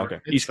 Whatever. Oh, okay.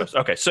 East Coast.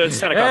 Okay, so it's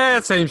 10 o'clock.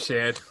 Yeah, same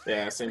shit.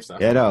 Yeah, same stuff.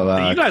 Yeah, no,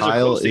 You guys are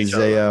Kyle close to each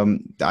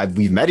is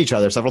we've met each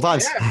other several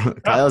times. Yeah.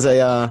 Kyle's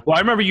Well, I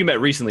remember you met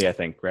recently, I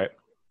think, right?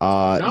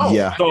 No.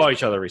 Yeah. Saw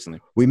each other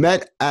recently. We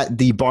met at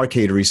the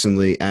Barcade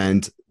recently,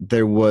 and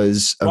there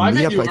was a I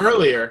met you meetup,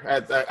 earlier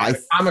at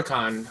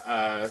Comic-Con.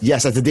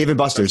 Yes, at the Dave &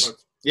 Buster's.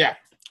 Yeah.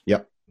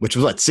 Yep. Which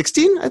was what,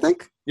 16, I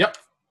think? Yep.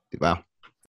 Wow.